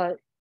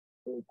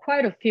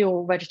quite a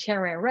few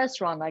vegetarian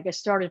restaurants. Like, I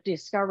started to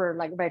discover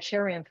like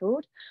vegetarian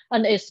food,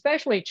 and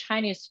especially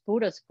Chinese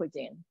Buddhist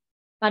cuisine.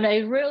 And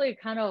it really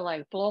kind of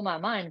like blew my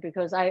mind,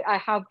 because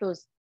I have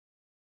those,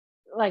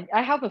 like,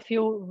 I have a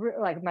few,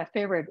 like my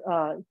favorite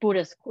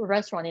Buddhist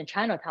restaurant in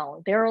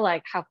Chinatown. They're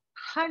like have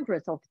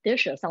hundreds of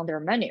dishes on their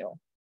menu.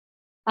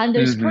 And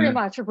there's pretty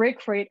much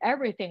recreate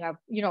everything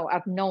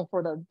I've known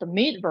for the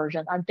meat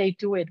version, and they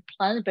do it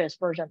plant-based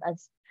version. And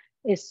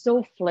it's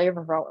so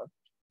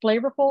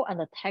flavorful, and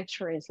the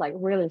texture is like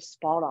really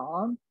spot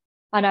on.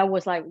 And I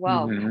was like,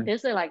 wow,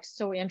 this is like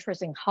so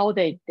interesting how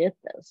they did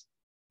this.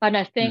 And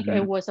I think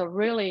it was a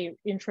really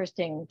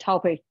interesting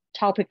topic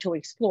to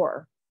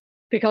explore,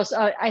 because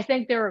I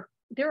think there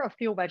are a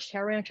few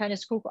vegetarian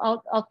Chinese cook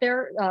out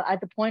there at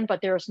the point, but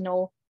there's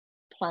no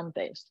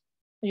plant-based,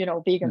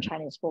 vegan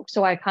Chinese food.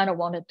 So I kind of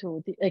wanted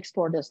to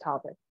explore this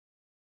topic.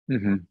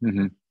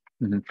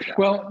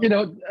 Well,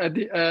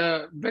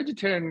 the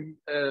vegetarian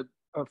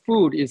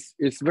food is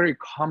very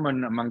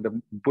common among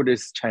the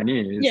Buddhist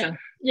Chinese. Yeah.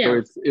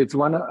 So it's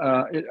one.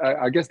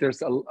 I guess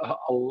there's a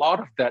lot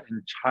of that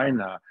in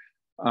China.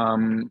 Are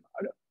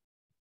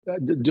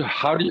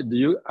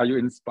you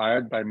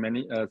inspired by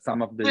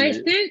some of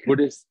the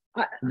Buddhist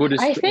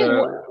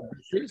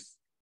dishes?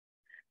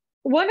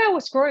 When I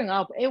was growing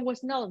up, it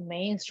was not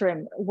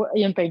mainstream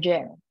in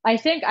Beijing. I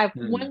think I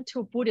went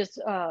to Buddhist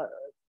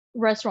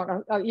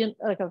restaurant in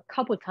like a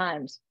couple of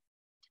times,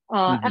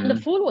 and the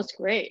food was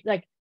great.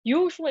 Like,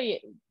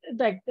 usually,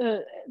 like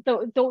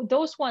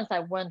those ones I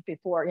went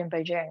before in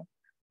Beijing,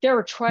 they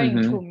were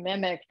trying to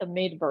mimic the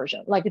meat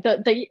version. Like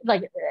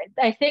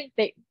I think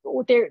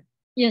they're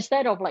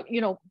instead of like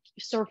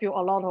serve you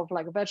a lot of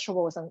like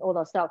vegetables and all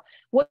that stuff,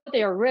 what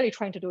they are really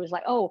trying to do is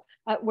like,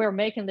 we're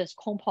making this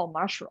kung pao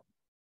mushroom,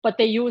 but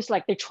they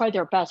try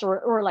their best,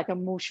 or like a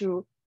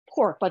mushu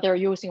pork, but they're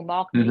using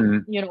mock meat.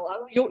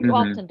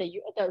 Often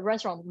the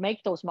restaurant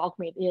make those mock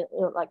meat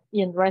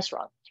in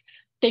restaurant.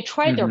 They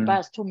try their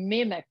best to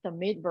mimic the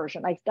meat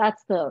version. Like,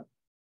 that's the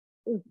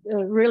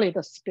really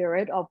the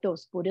spirit of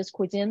those Buddhist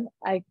cuisine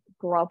I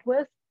grew up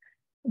with.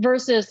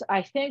 Versus,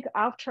 I think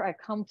after I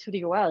come to the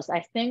US, I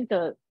think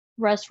the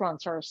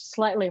restaurants are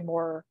slightly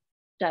more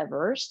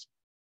diverse,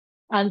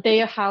 and they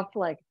have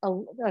like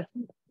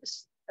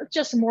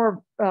just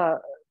more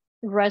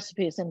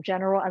recipes in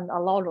general, and a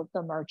lot of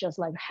them are just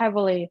like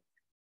heavily,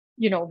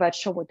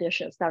 vegetable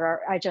dishes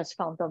I just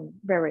found them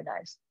very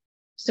nice.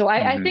 So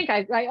I think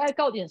I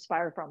got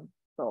inspired from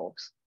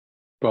those.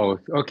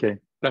 Both. Okay,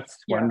 that's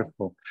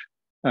wonderful.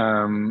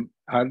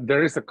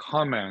 There is a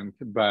comment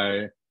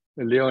by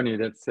Leonie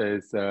that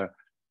says,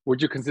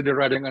 would you consider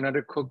writing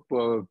another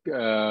cookbook,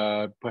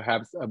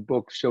 perhaps a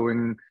book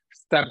showing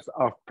steps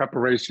of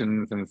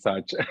preparations and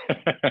such?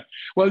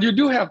 Well, you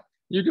do have.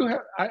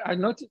 I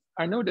know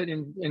that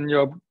in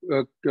your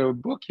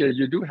book here,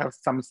 you do have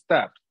some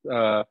steps.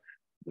 Would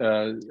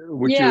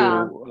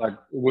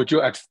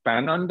you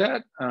expand on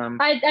that?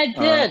 I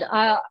did.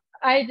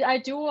 I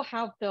do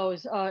have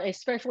those,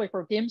 especially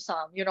for dim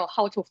sum.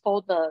 How to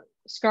fold the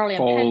scallion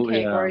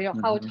pancake, or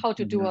how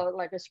to do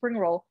a spring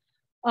roll.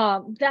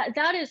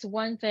 That is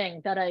one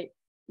thing that I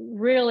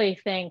really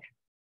think.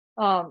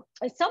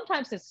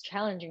 Sometimes it's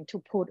challenging to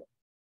put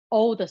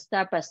all the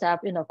step by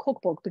step in a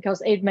cookbook,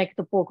 because it makes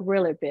the book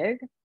really big.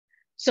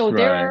 So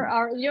there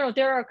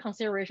are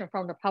consideration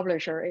from the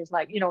publisher is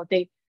like,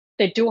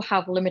 they do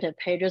have limited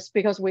pages,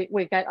 because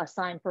we get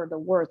assigned for the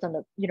words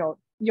and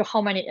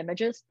how many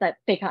images that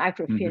they can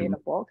actually fit in a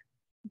book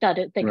that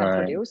they can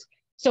produce.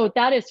 So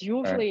that is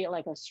usually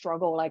like a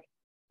struggle. Like,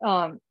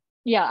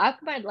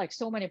 I've met like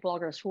so many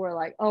bloggers who are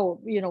like,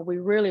 we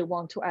really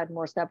want to add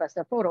more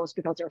step-by-step photos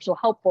because they're so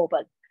helpful,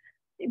 but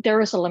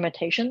there is a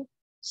limitation.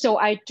 So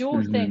I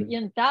do think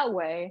in that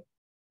way,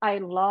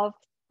 I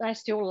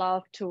still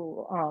love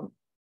to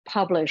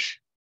publish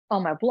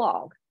on my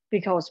blog.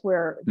 because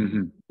we're,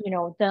 Mm-hmm. you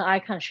know, then I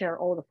can share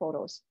all the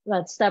photos,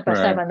 like step by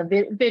step, and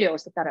the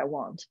videos that I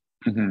want.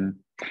 Mm-hmm.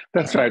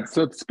 That's right.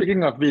 So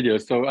speaking of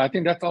videos, so I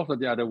think that's also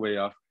the other way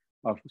of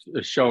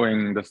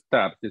showing the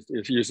steps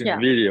is using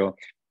video,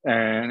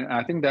 and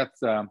I think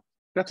that's a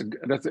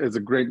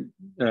great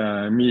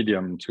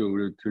medium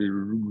to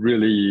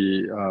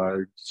really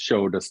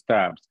show the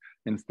steps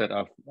instead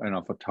of, you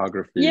know,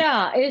 photography.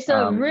 Yeah, it's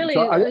a really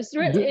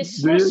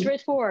it's so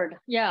straightforward.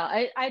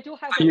 Yeah, I do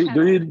have a channel.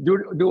 Do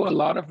you do a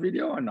lot of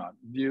video or not?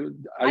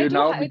 I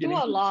do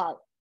a lot.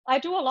 I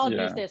do a lot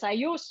these days. I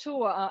used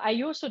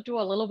to do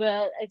a little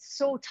bit. It's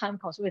so time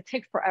consuming. It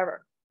takes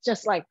forever.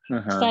 Just like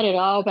set it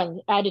up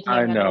and editing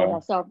and all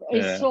that stuff.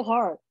 It's so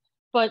hard.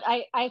 But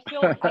I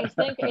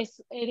think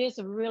it is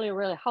really,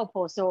 really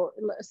helpful. So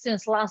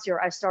since last year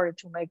I started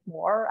to make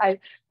more.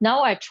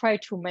 Now I try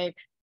to make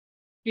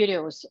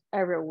videos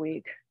every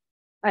week,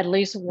 at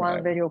least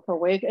one video per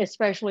week,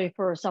 especially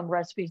for some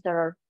recipes that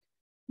are,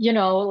 you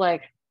know,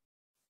 like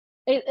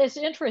it's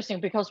interesting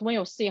because when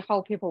you see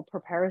how people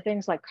prepare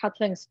things, like cut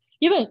things,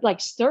 even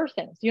like stir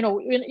things, you know,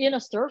 in a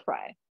stir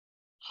fry,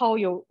 how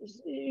you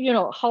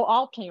know, how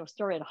often you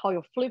stir it, how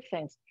you flip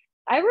things.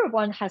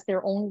 Everyone has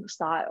their own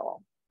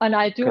style. And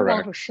I do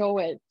want to show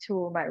it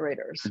to my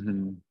readers.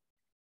 Mm-hmm.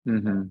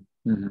 Mm-hmm.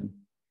 Mm-hmm.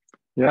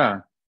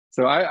 Yeah.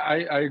 So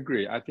I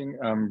agree. I think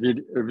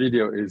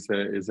video is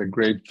a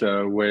great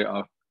way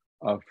of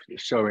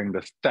showing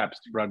the steps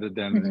rather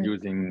than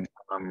using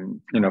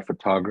you know,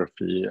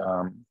 photography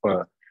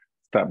for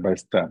step by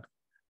step.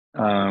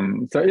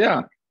 So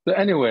yeah. So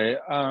anyway,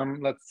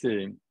 let's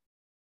see.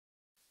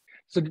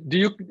 So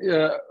do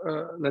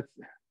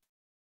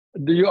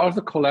you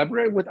also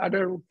collaborate with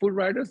other food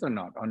writers or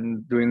not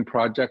on doing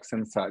projects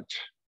and such?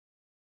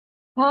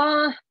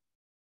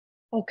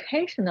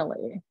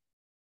 Occasionally.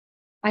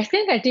 I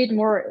think I did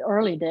more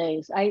early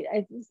days.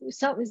 I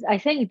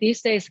think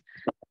these days,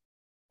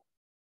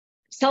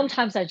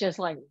 sometimes I just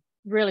like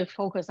really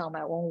focus on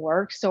my own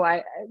work. So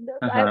I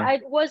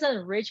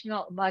wasn't reaching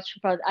out much,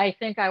 but I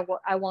think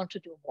I want to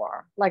do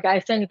more. Like,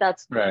 I think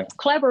that's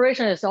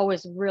collaboration is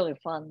always really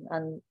fun.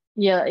 And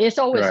yeah, it's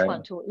always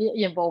fun to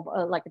involve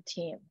like a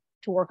team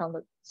to work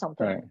on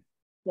something.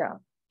 Yeah.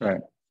 Right.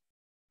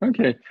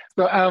 Okay.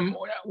 So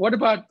what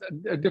about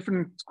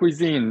different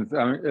cuisines?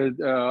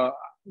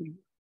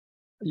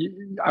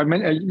 I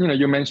mean, you know,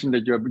 you mentioned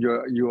that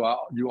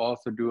you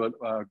also do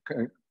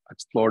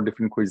explore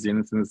different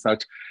cuisines and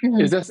such.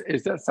 Is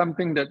that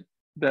something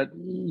that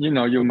you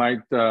know, you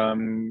might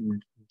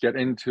get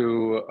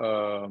into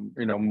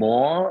you know,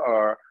 more,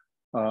 or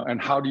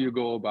and how do you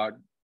go about,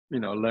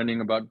 you know,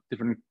 learning about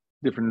different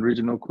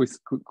regional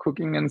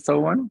cooking and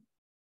so on?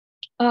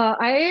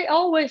 I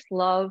always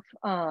love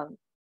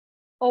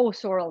all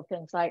sort of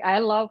things. Like, I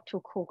love to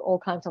cook all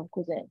kinds of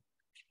cuisine.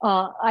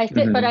 I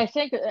think, but I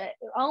think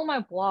on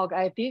my blog,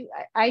 I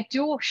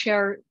do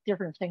share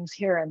different things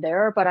here and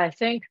there. But I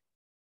think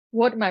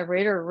what my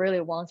reader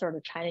really wants are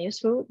the Chinese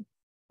food,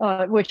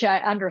 which I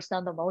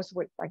understand the most,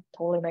 which like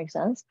totally makes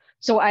sense.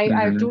 So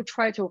I do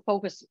try to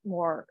focus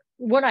more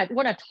when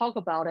I talk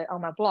about it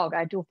on my blog.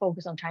 I do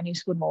focus on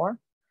Chinese food more.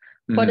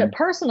 But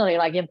personally,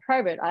 like in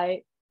private,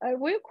 I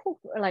will cook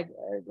like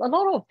a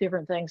lot of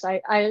different things.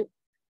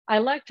 I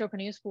like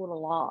Japanese food a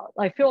lot.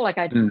 I feel like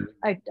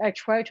I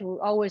try to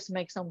always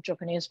make some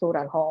Japanese food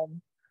at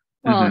home.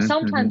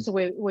 Sometimes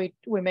we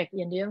make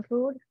Indian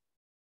food.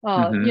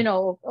 You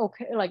know,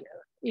 like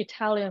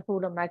Italian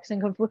food or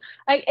Mexican food.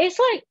 It's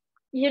like,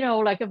 you know,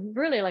 like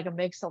really like a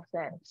mix of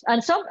things.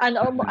 And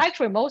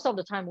actually most of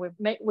the time we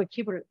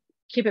keep it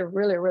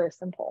really, really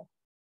simple.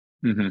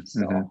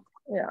 So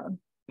yeah.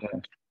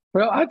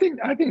 Well, I think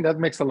that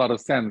makes a lot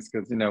of sense,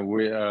 because you know,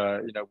 we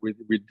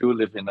do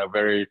live in a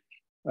very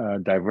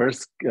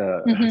diverse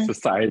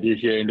society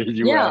here in the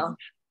US,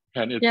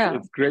 and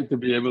it's great to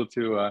be able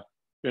to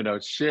you know,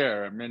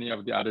 share many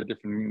of the other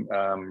different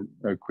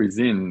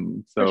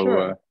cuisine.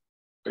 So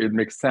it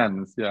makes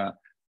sense. Yeah.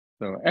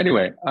 So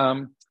anyway,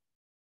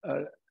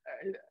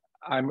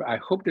 I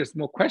hope there's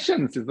more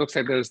questions. It looks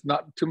like there's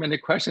not too many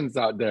questions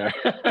out there.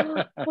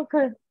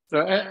 Okay.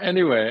 So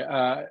anyway,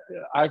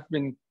 I've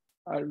been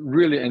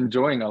really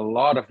enjoying a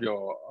lot of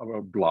your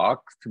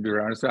blogs, to be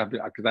honest,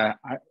 because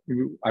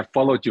I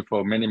followed you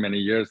for many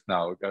years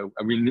now.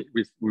 We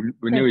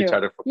knew each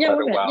other for quite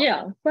a while.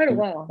 Yeah, quite a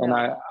while. And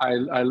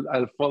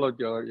I followed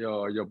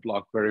your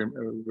blog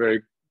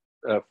very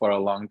for a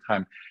long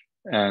time.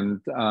 And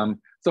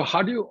so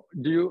how do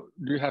you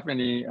have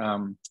any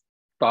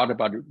thought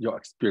about your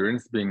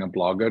experience being a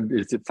blogger?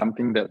 Is it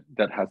something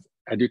that has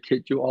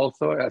educated you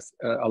also as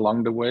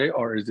along the way,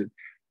 or is it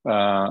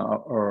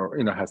or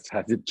you know, has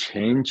it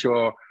changed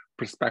your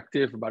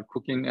perspective about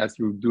cooking as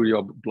you do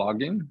your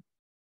blogging?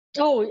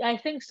 Oh, I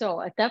think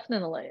so.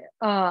 Definitely.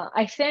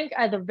 I think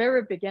at the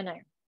very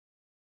beginning,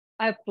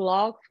 I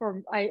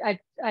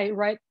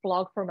write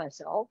blog for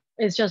myself.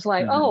 It's just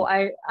like, oh,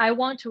 I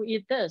want to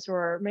eat this,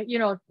 or you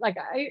know, like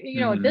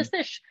this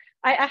dish.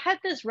 I had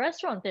this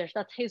restaurant dish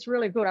that tastes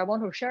really good. I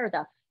want to share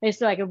that. It's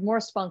like more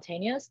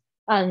spontaneous,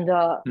 and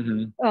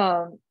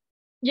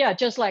yeah,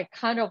 just like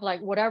kind of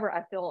like whatever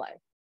I feel like.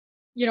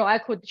 You know, I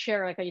could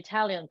share like an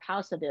Italian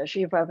pasta dish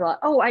if I like,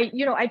 oh,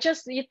 I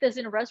just eat this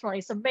in a restaurant.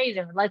 It's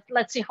amazing.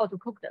 Let's see how to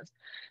cook this.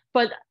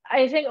 But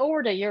I think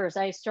over the years,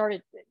 I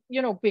started,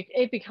 you know,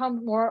 it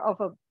become more of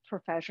a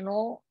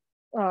professional,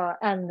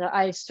 and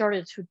I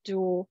started to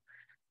do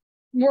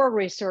more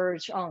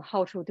research on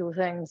how to do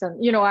things.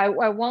 And, you know,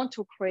 I want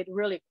to create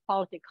really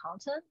quality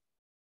content.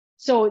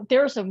 So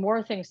there's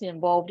more things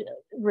involved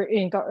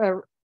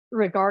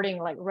regarding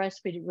like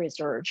recipe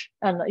research.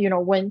 And, you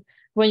know, when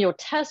you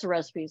test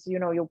recipes, you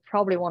know, you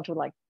probably want to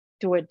like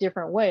do it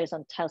different ways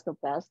and test the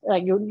best.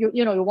 Like you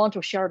know, you want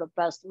to share the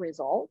best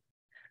result.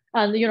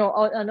 And, you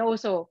know, and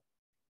also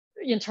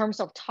in terms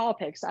of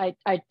topics, I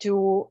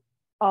do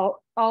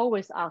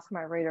always ask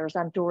my readers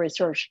and do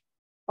research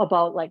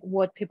about like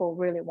what people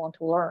really want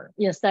to learn,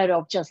 instead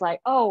of just like,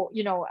 oh,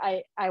 you know,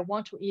 I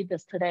want to eat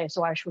this today,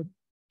 so I should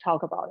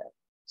talk about it.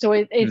 So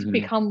it's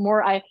become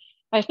more, I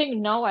think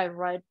now I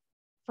write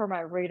for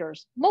my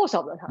readers most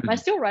of the time. I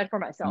still write for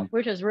myself,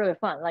 which is really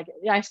fun. Like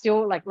I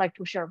still like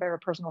to share very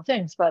personal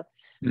things, but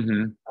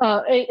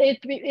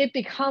it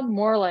become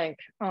more like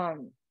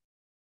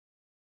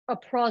a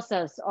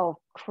process of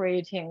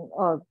creating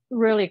a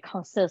really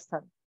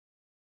consistent,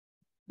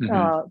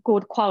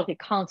 good quality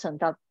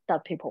content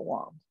that people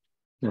want.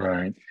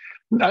 Right.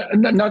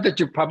 Now that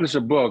you publish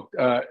a book,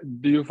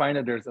 do you find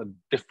that there's a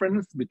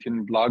difference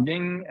between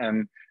blogging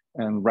and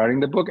writing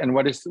the book? And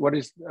what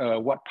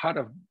part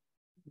of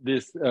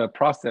this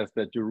process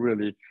that you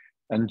really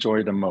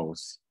enjoy the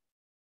most?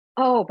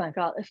 Oh my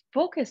God, this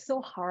book is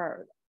so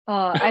hard.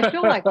 I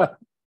feel like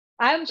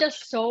I'm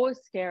just so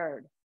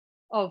scared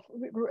of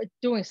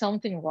doing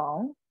something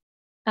wrong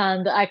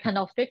and I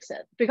cannot fix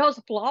it, because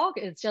blog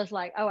is just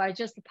like, oh, I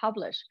just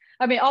publish.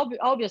 I mean,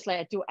 obviously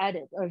I do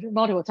edit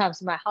multiple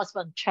times. My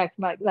husband checked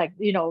my, like,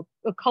 you know,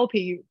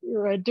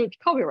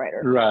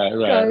 copywriter.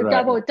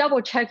 Right.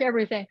 Double check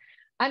everything.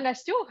 And I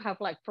still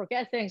have like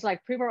forget things.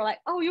 Like people are like,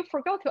 oh, you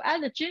forgot to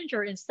add the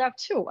ginger in step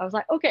 2. I was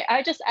like, okay,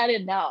 I just add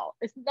it now.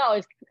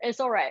 It's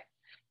all right.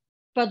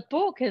 But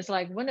book is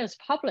like, when it's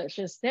published,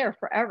 it's there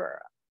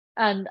forever.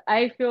 And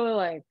I feel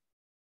like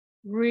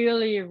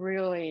really,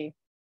 really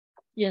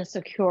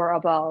insecure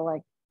about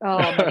like, oh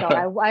my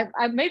God,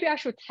 I maybe I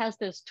should test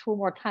this 2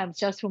 more times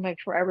just to make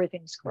sure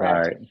everything's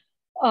correct.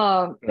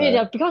 Right.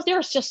 Yeah, because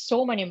there's just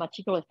so many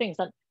meticulous things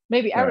that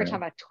maybe every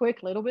time I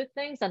tweak little bit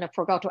things and I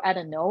forgot to add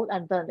a note,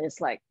 and then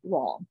it's like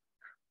wrong.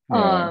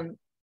 But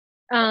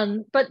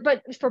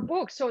for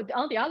books, so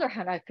on the other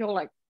hand, I feel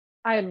like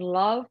I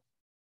love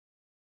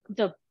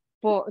the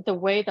book, the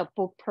way the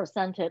book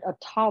presented a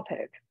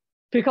topic,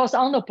 because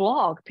on the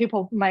blog,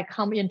 people might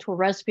come into a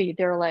recipe,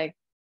 they're like,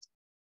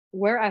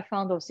 where I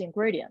found those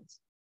ingredients,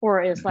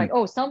 or it's like,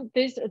 oh,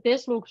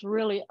 this looks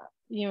really,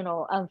 you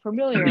know,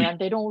 unfamiliar, and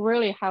they don't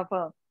really have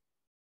a,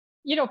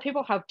 you know,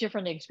 people have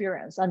different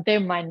experience and they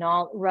might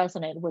not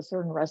resonate with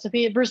certain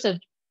recipe. Versus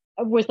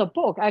with a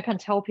book, I can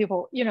tell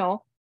people, you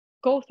know,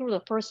 go through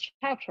the first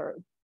chapter,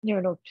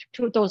 you know,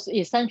 to those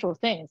essential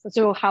things.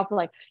 So you have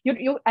like,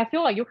 I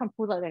feel like you can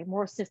put like a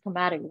more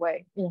systematic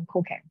way in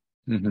cooking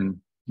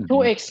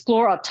to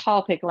explore a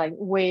topic like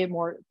way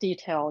more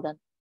detailed. And,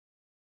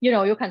 you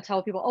know, you can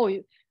tell people, oh,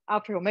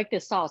 after you make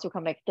this sauce, you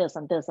can make this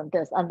and this and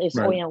this, and it's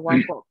all in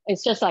one book.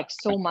 It's just like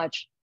so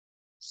much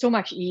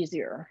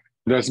easier.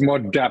 There's more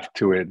depth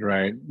to it,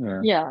 right?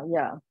 Yeah.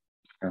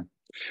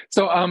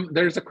 So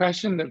there's a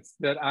question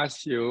that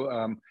asks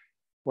you,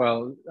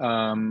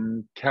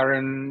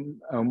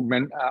 Karen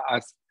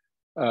asked,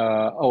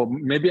 oh,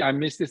 maybe I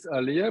missed this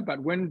earlier, but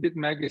when did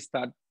Maggie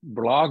start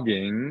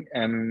blogging,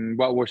 and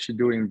what was she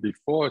doing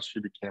before she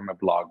became a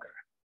blogger?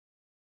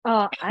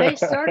 I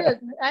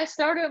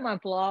started my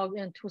blog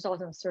in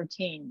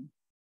 2013,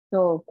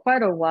 so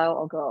quite a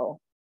while ago.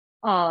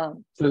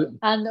 And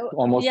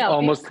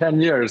almost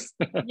 10 years.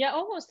 Yeah,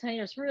 almost 10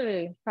 years,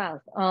 really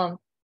fast.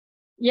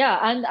 Yeah,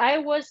 and I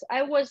was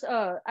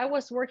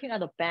working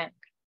at a bank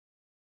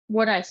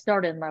when I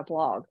started my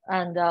blog,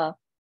 and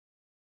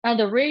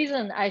the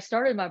reason I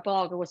started my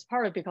blog was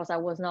partly because I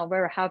was not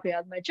very happy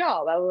at my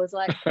job. I was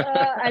like,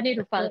 I need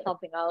to find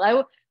something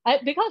else.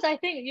 Because I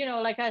think, you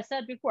know, like I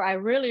said before, I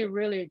really,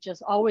 really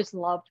just always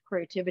loved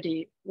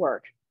creativity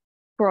work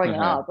growing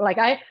up. Like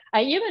I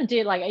even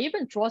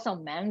draw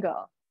some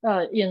manga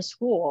in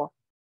school.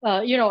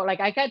 You know, like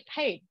I get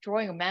paid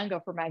drawing a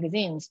manga for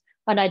magazines,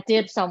 and I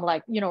did some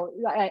like, you know,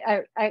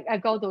 I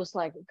got those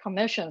like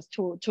commissions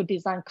to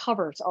design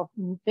covers of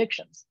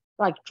fictions,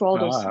 like draw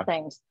those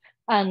things.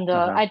 And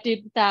I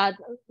did that.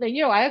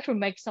 You know, I actually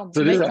make some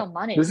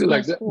money. This is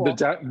like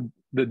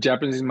the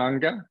Japanese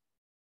manga.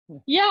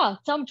 Yeah,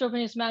 some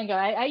Japanese manga.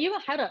 I even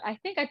had I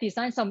think I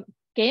designed some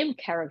game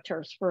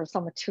characters for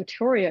some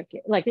tutorial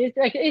game. Like it's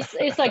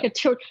like a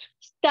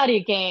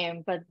study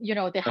game, but you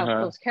know, they have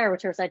those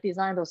characters. I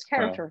designed those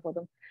characters for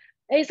them.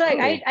 It's like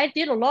I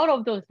did a lot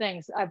of those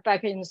things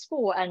back in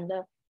school, and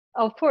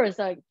of course,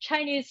 like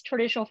Chinese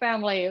traditional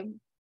family,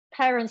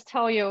 parents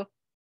tell you,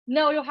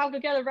 no, you have to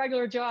get a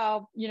regular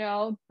job. You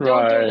know,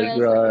 don't do this.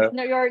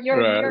 No,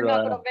 you're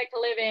not gonna make a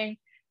living.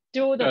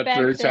 do the That's back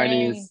very thing.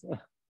 Chinese.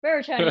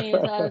 Very Chinese.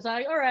 I was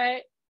like, all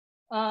right.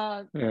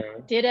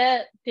 Did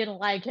it, didn't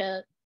like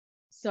it.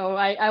 So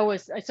I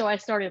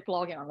started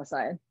blogging on the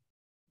side.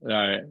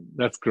 Right,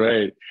 that's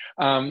great.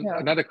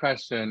 Another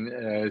question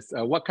is,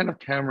 what kind of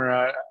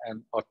camera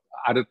and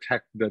other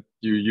tech that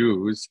you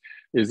use?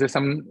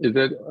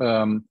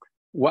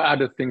 What are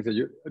the things that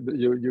you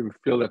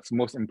feel that's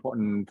most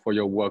important for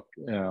your work?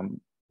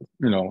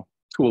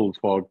 Tools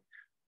for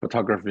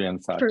photography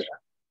and such.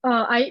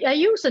 I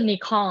use a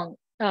Nikon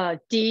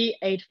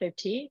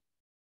D850.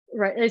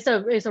 Right, it's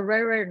a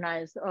very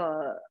nice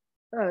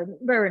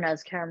very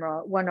nice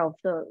camera, one of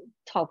the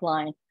top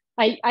line.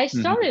 I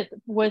started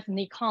with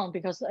Nikon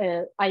because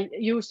I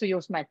used to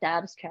use my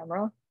dad's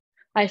camera.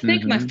 I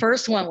think my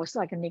first one was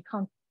like a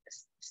Nikon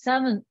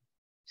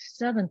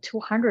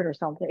 7200 or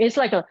something. It's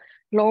like a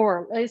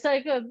lower, it's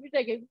like a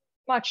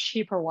much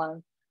cheaper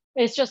one.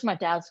 It's just my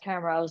dad's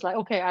camera. I was like,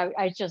 okay,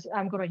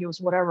 I'm gonna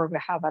use whatever we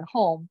have at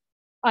home.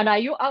 And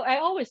I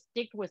always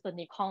stick with the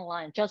Nikon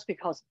line just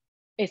because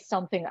it's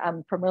something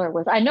I'm familiar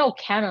with. I know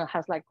Canon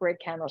has like great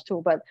cameras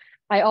too, but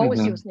I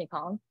always use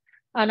Nikon.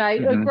 And I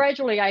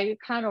gradually, I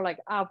kind of like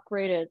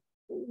upgraded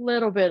a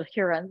little bit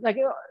here and like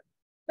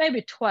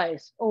maybe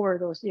twice over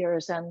those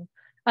years. And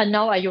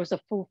now I use a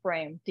full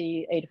frame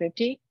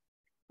D850.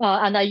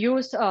 And I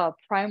use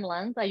prime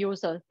lens. I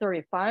use a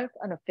 35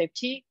 and a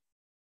 50.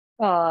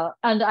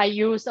 And I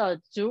use a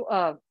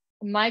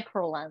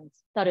micro lens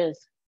that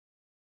is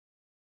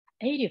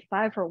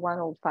 85 or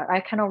 105.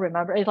 I cannot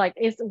remember.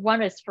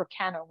 One is for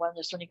Canon, one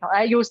is for Nikon.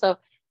 I use the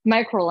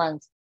micro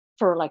lens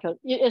for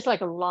it's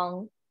like a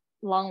long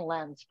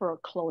lens for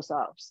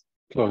close-ups.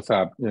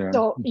 Close-up, yeah.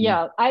 So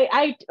yeah,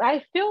 I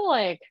feel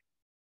like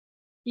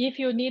if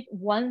you need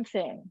one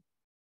thing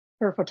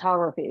for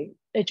photography,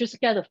 it just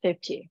get a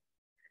 50.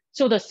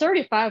 So the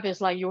 35 is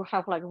like you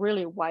have like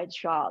really wide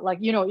shot, like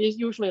it's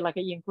usually like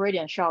an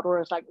ingredient shot, or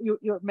it's like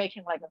you're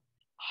making like a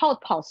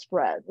hot pot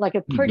spread, like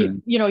a pretty,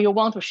 you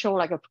want to show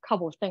like a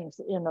couple of things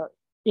in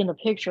the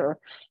picture,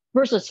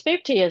 versus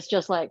 50 is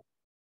just like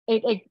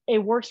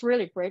it works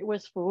really great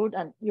with food,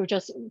 and you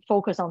just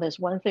focus on this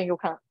one thing. You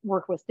can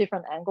work with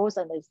different angles,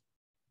 and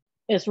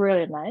it's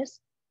really nice.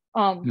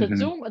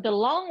 The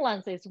long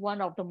lens is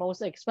one of the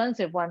most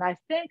expensive one. I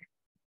think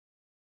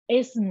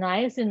it's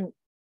nice in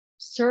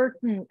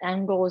certain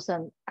angles,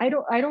 and I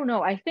don't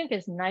know. I think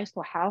it's nice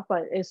to have,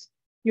 but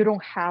you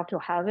don't have to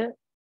have it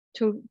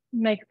to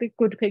make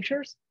good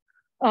pictures.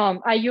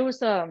 I do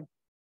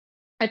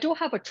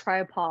have a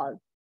tripod,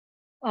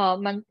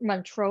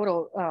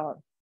 Manfrotto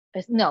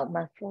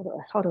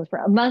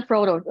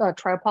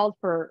tripod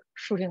for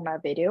shooting my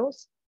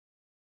videos.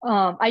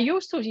 I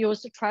used to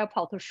use the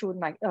tripod to shoot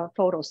my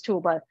photos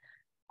too, but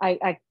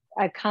I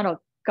kind of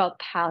got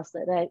past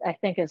it. I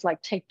think it's like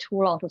take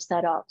too long to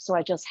set up, so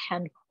I just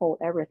hand hold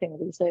everything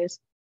these days.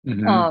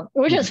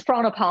 Which is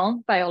frowned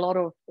upon by a lot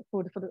of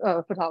food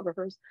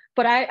photographers.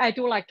 But I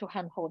do like to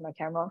hand hold my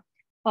camera.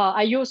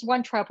 I use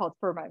one tripod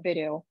for my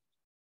video.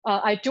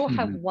 I do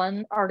have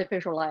one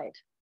artificial light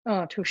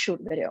to shoot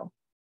video.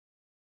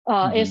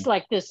 It's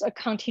like this a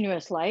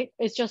continuous light.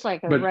 It's just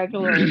like a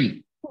regular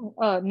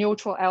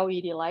neutral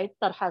LED light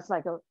that has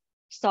like a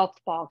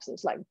soft box.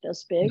 It's like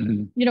this big.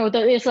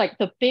 It's like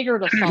the bigger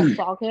the soft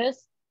box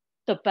is,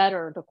 the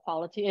better the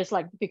quality is,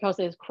 like because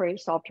it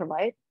creates softer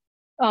light.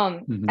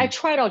 I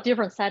tried out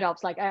different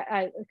setups. Like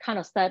I kind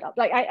of set up,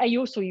 like I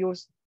used to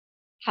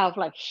have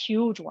like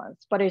huge ones,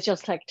 but it's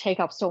just like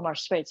take up so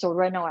much space. So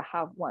right now I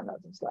have one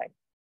that's like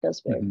this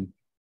big.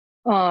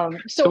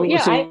 So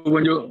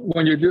when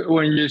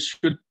you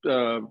shoot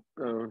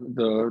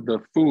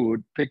the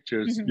food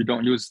pictures, you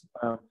don't use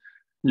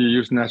you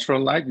use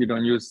natural light. You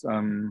don't use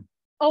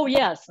oh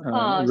yes,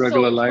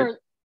 regular light.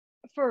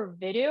 For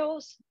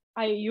videos,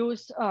 I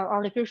use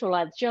artificial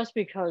light just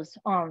because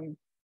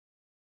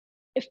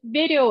if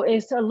video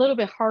is a little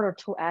bit harder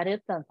to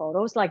edit than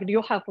photos, like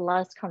you have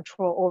less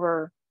control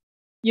over,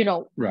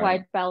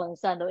 white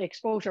balance and the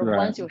exposure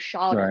once you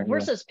shot it.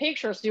 Versus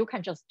pictures, you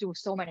can just do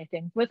so many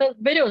things. With the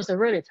videos, are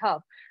really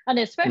tough. And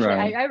especially,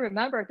 I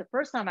remember the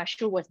first time I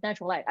shoot with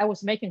natural light, I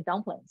was making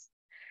dumplings.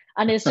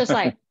 And it's just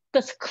like,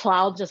 this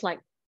cloud just like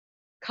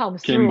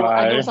comes through.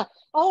 And it was like,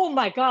 oh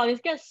my God,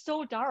 it gets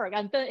so dark.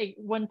 And then it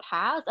went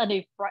past and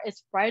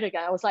it's bright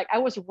again. I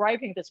was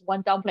wiping this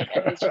one dumpling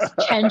and it just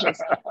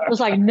changes. I was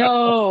like,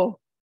 no,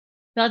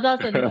 that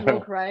doesn't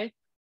look right.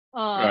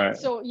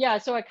 So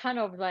I kind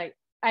of like,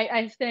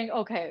 I think,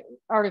 okay,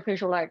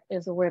 artificial light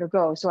is the way to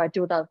go. So I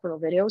do that for the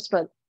videos,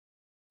 but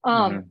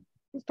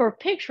for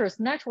pictures,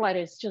 natural light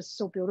is just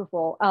so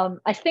beautiful.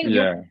 I think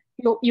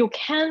you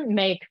can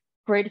make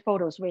great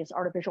photos with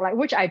artificial light,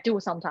 which I do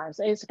sometimes,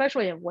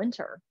 especially in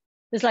winter.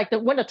 It's like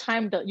when the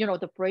time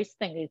the braise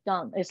thing is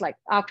done, it's like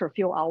after a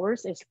few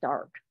hours, it's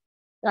dark.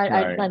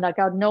 And I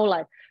got no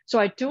light. So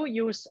I do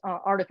use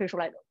artificial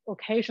light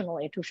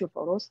occasionally to shoot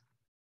photos.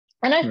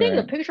 And I think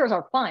the pictures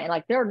are fine.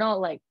 Like they're not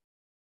like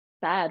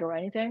bad or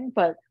anything,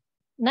 but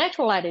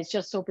natural light is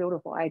just so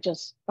beautiful. I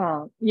just,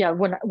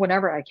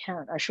 whenever I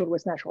can, I shoot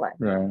with natural light.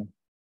 Right,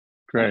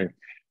 great.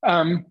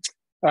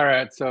 All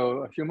right, so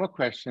a few more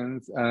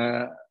questions.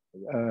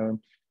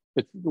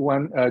 It's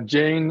one,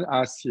 Jane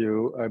asks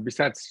you,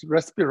 besides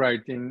recipe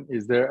writing,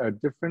 is there a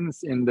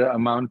difference in the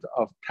amount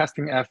of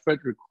testing effort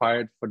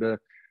required for the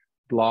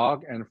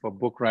blog and for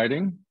book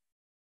writing?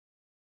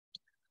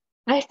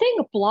 I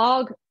think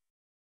blog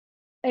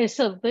is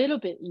a little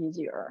bit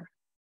easier.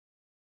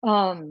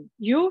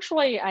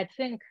 Usually I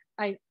think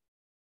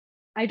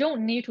I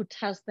don't need to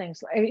test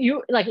things.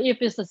 Like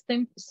if it's a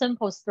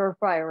simple stir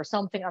fry or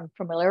something I'm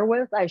familiar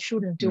with, I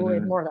shouldn't do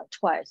it more than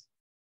twice,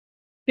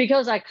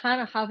 because I kind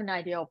of have an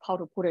idea of how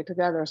to put it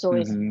together. So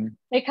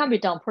it can be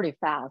done pretty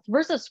fast.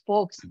 Versus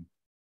books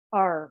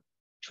are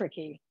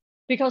tricky,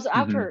 because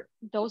after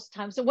those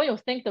times, when you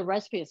think the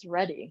recipe is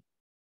ready,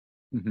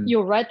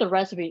 you write the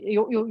recipe,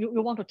 you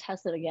want to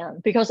test it again,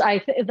 because I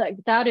think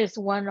that is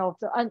one of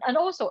the, and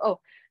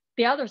also,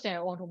 the other thing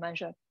I want to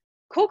mention,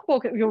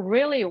 cookbook, you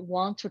really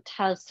want to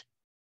test,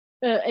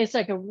 it's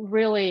like a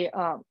really,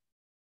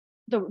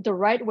 the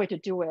right way to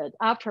do it.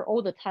 After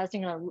all the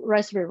testing and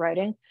recipe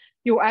writing,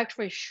 you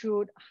actually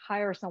should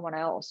hire someone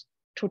else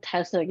to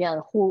test it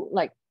again, who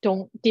like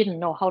didn't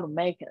know how to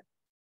make it.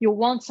 You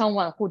want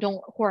someone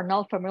who are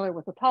not familiar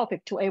with the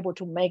topic to able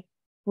to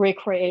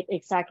recreate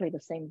exactly the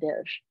same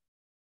dish.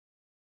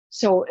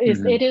 So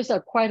it is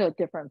quite a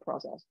different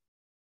process.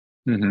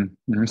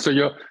 So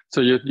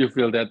you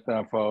feel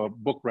that for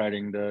book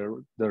writing,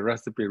 the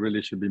recipe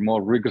really should be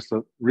more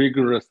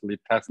rigorously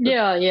tested.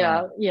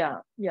 Rather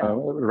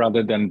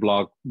than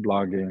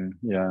blogging.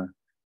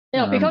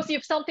 Yeah, because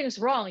if something's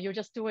wrong, you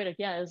just do it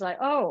again. It's like,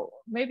 oh,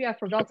 maybe I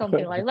forgot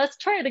something. Like, let's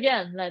try it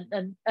again,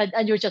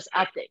 and you just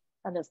update,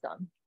 and it's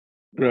done.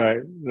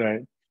 Right.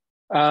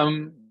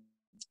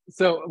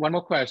 So one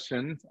more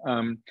question.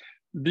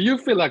 Do you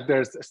feel like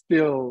there's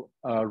still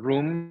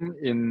room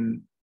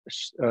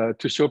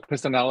to show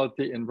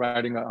personality in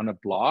writing on a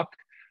blog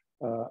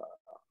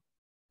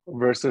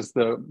versus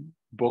the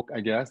book, I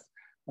guess?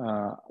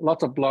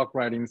 Lots of blog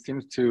writing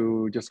seems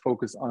to just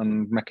focus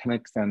on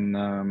mechanics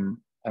and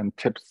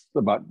tips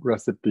about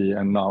recipe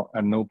and no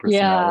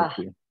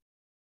personality. Yeah,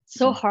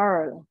 so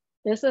hard.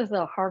 This is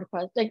a hard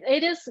question. Like,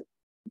 it is.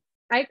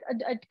 I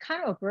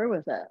kind of agree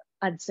with it,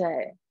 I'd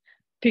say,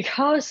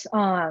 because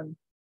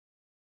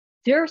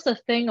there's a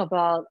thing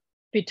about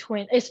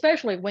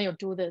especially when you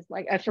do this,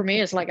 like for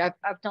me, it's like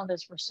I've done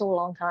this for so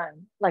long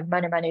time, like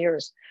many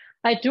years.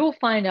 I do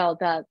find out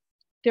that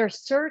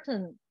there's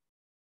certain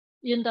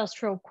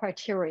industrial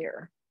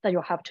criteria that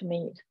you have to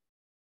meet.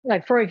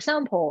 Like, for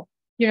example,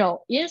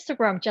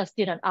 Instagram just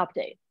did an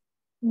update.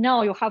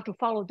 Now you have to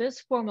follow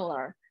this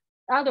formula.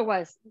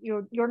 Otherwise,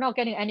 you're not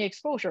getting any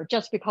exposure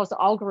just because the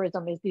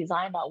algorithm is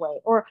designed that way.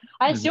 Or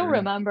I still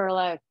remember,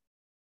 like,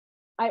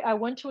 I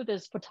went to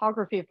this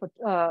photography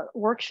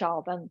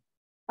workshop, and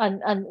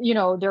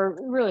they're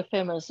really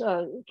famous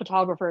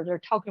photographers. They're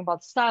talking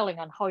about styling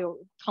and how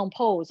you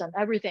compose and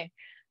everything.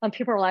 And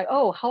people are like,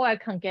 oh, how I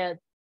can get,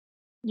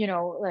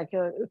 like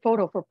a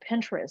photo for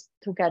Pinterest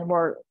to get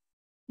more,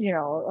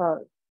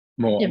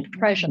 more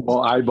impressions,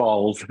 more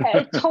eyeballs.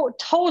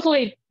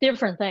 Totally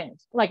different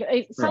things. Like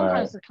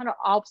sometimes it's kind of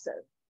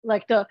opposite.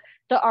 Like the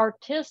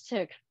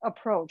artistic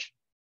approach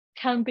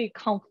can be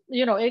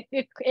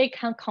it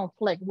can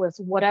conflict with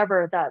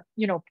whatever that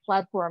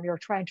platform you're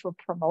trying to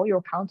promote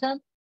your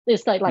content.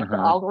 It's like the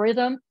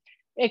algorithm.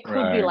 It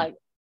could be like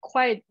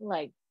quite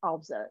like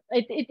opposite.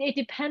 It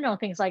depends on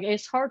things. Like,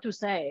 it's hard to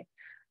say.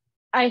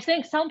 I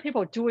think some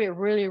people do it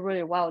really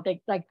well.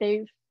 They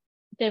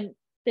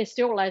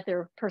still let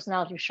their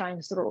personality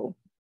shine through.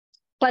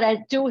 But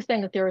I do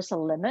think that there is a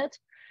limit,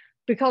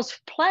 because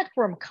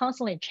platform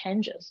constantly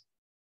changes.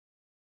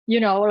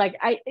 Like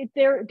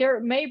there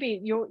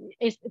maybe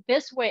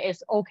this way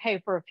is okay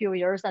for a few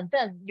years, and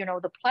then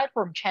the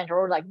platform changed,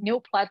 or like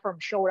new platform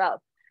showed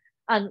up,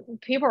 and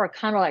people are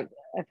kind of like,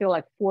 I feel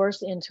like,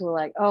 forced into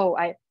like, oh,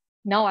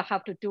 now I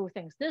have to do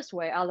things this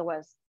way,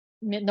 otherwise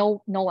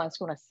no one's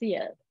gonna see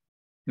it.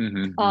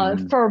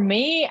 For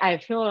me, I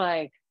feel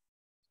like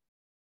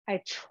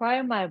I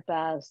try my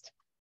best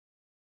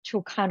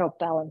to kind of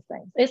balance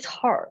things. It's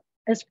hard.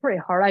 It's pretty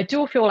hard. I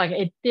do feel like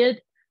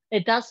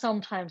it does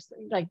sometimes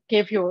like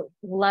give you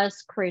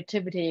less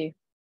creativity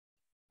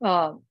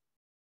of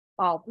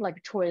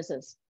like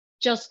choices.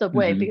 Just the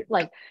way,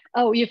 like,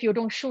 oh, if you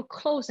don't shoot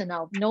close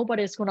enough,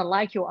 nobody's gonna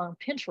like you on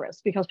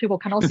Pinterest because people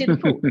cannot see the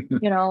food.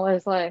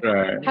 It's like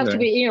have to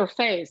be in your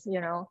face.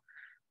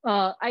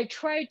 I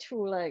try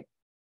to like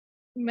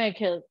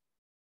make it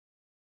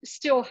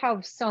still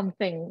have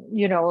something,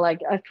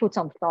 like I put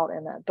some thought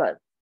in it, but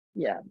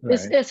yeah,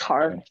 it's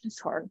hard. It's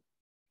hard.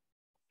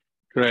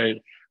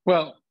 Great.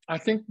 Well, I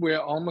think we're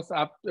almost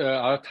up.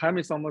 Our time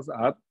is almost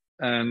up,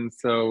 and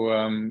so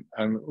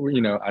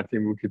I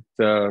think we could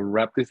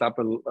wrap this up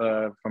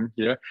from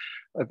here.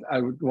 I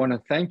would want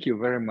to thank you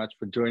very much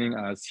for joining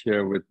us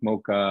here with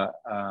MOCA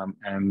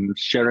and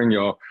sharing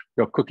your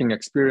cooking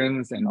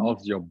experience and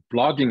also your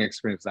blogging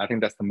experience. I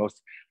think that's the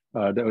most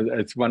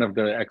it's one of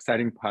the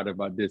exciting part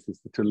about this is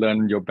to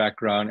learn your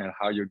background and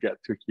how you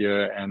get to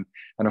here, and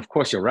of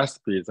course your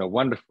recipes are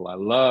wonderful.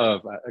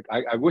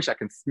 I wish I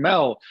can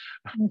smell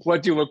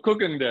what you were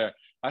cooking there.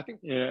 I think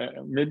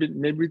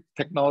maybe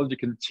technology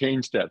can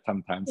change that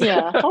sometimes.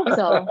 Yeah, hope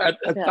so. at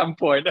some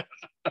point.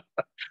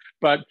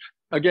 But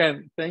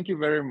again, thank you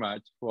very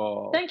much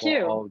for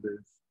all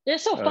this.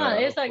 It's so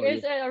fun. It's like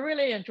I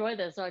really enjoy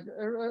this.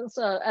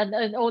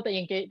 And all the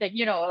engage,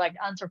 like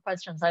answer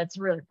questions. It's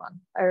really fun.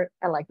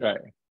 I like it. Right.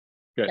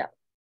 Good. Yeah.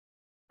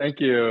 Thank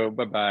you.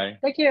 Bye-bye.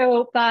 Thank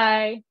you.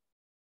 Bye.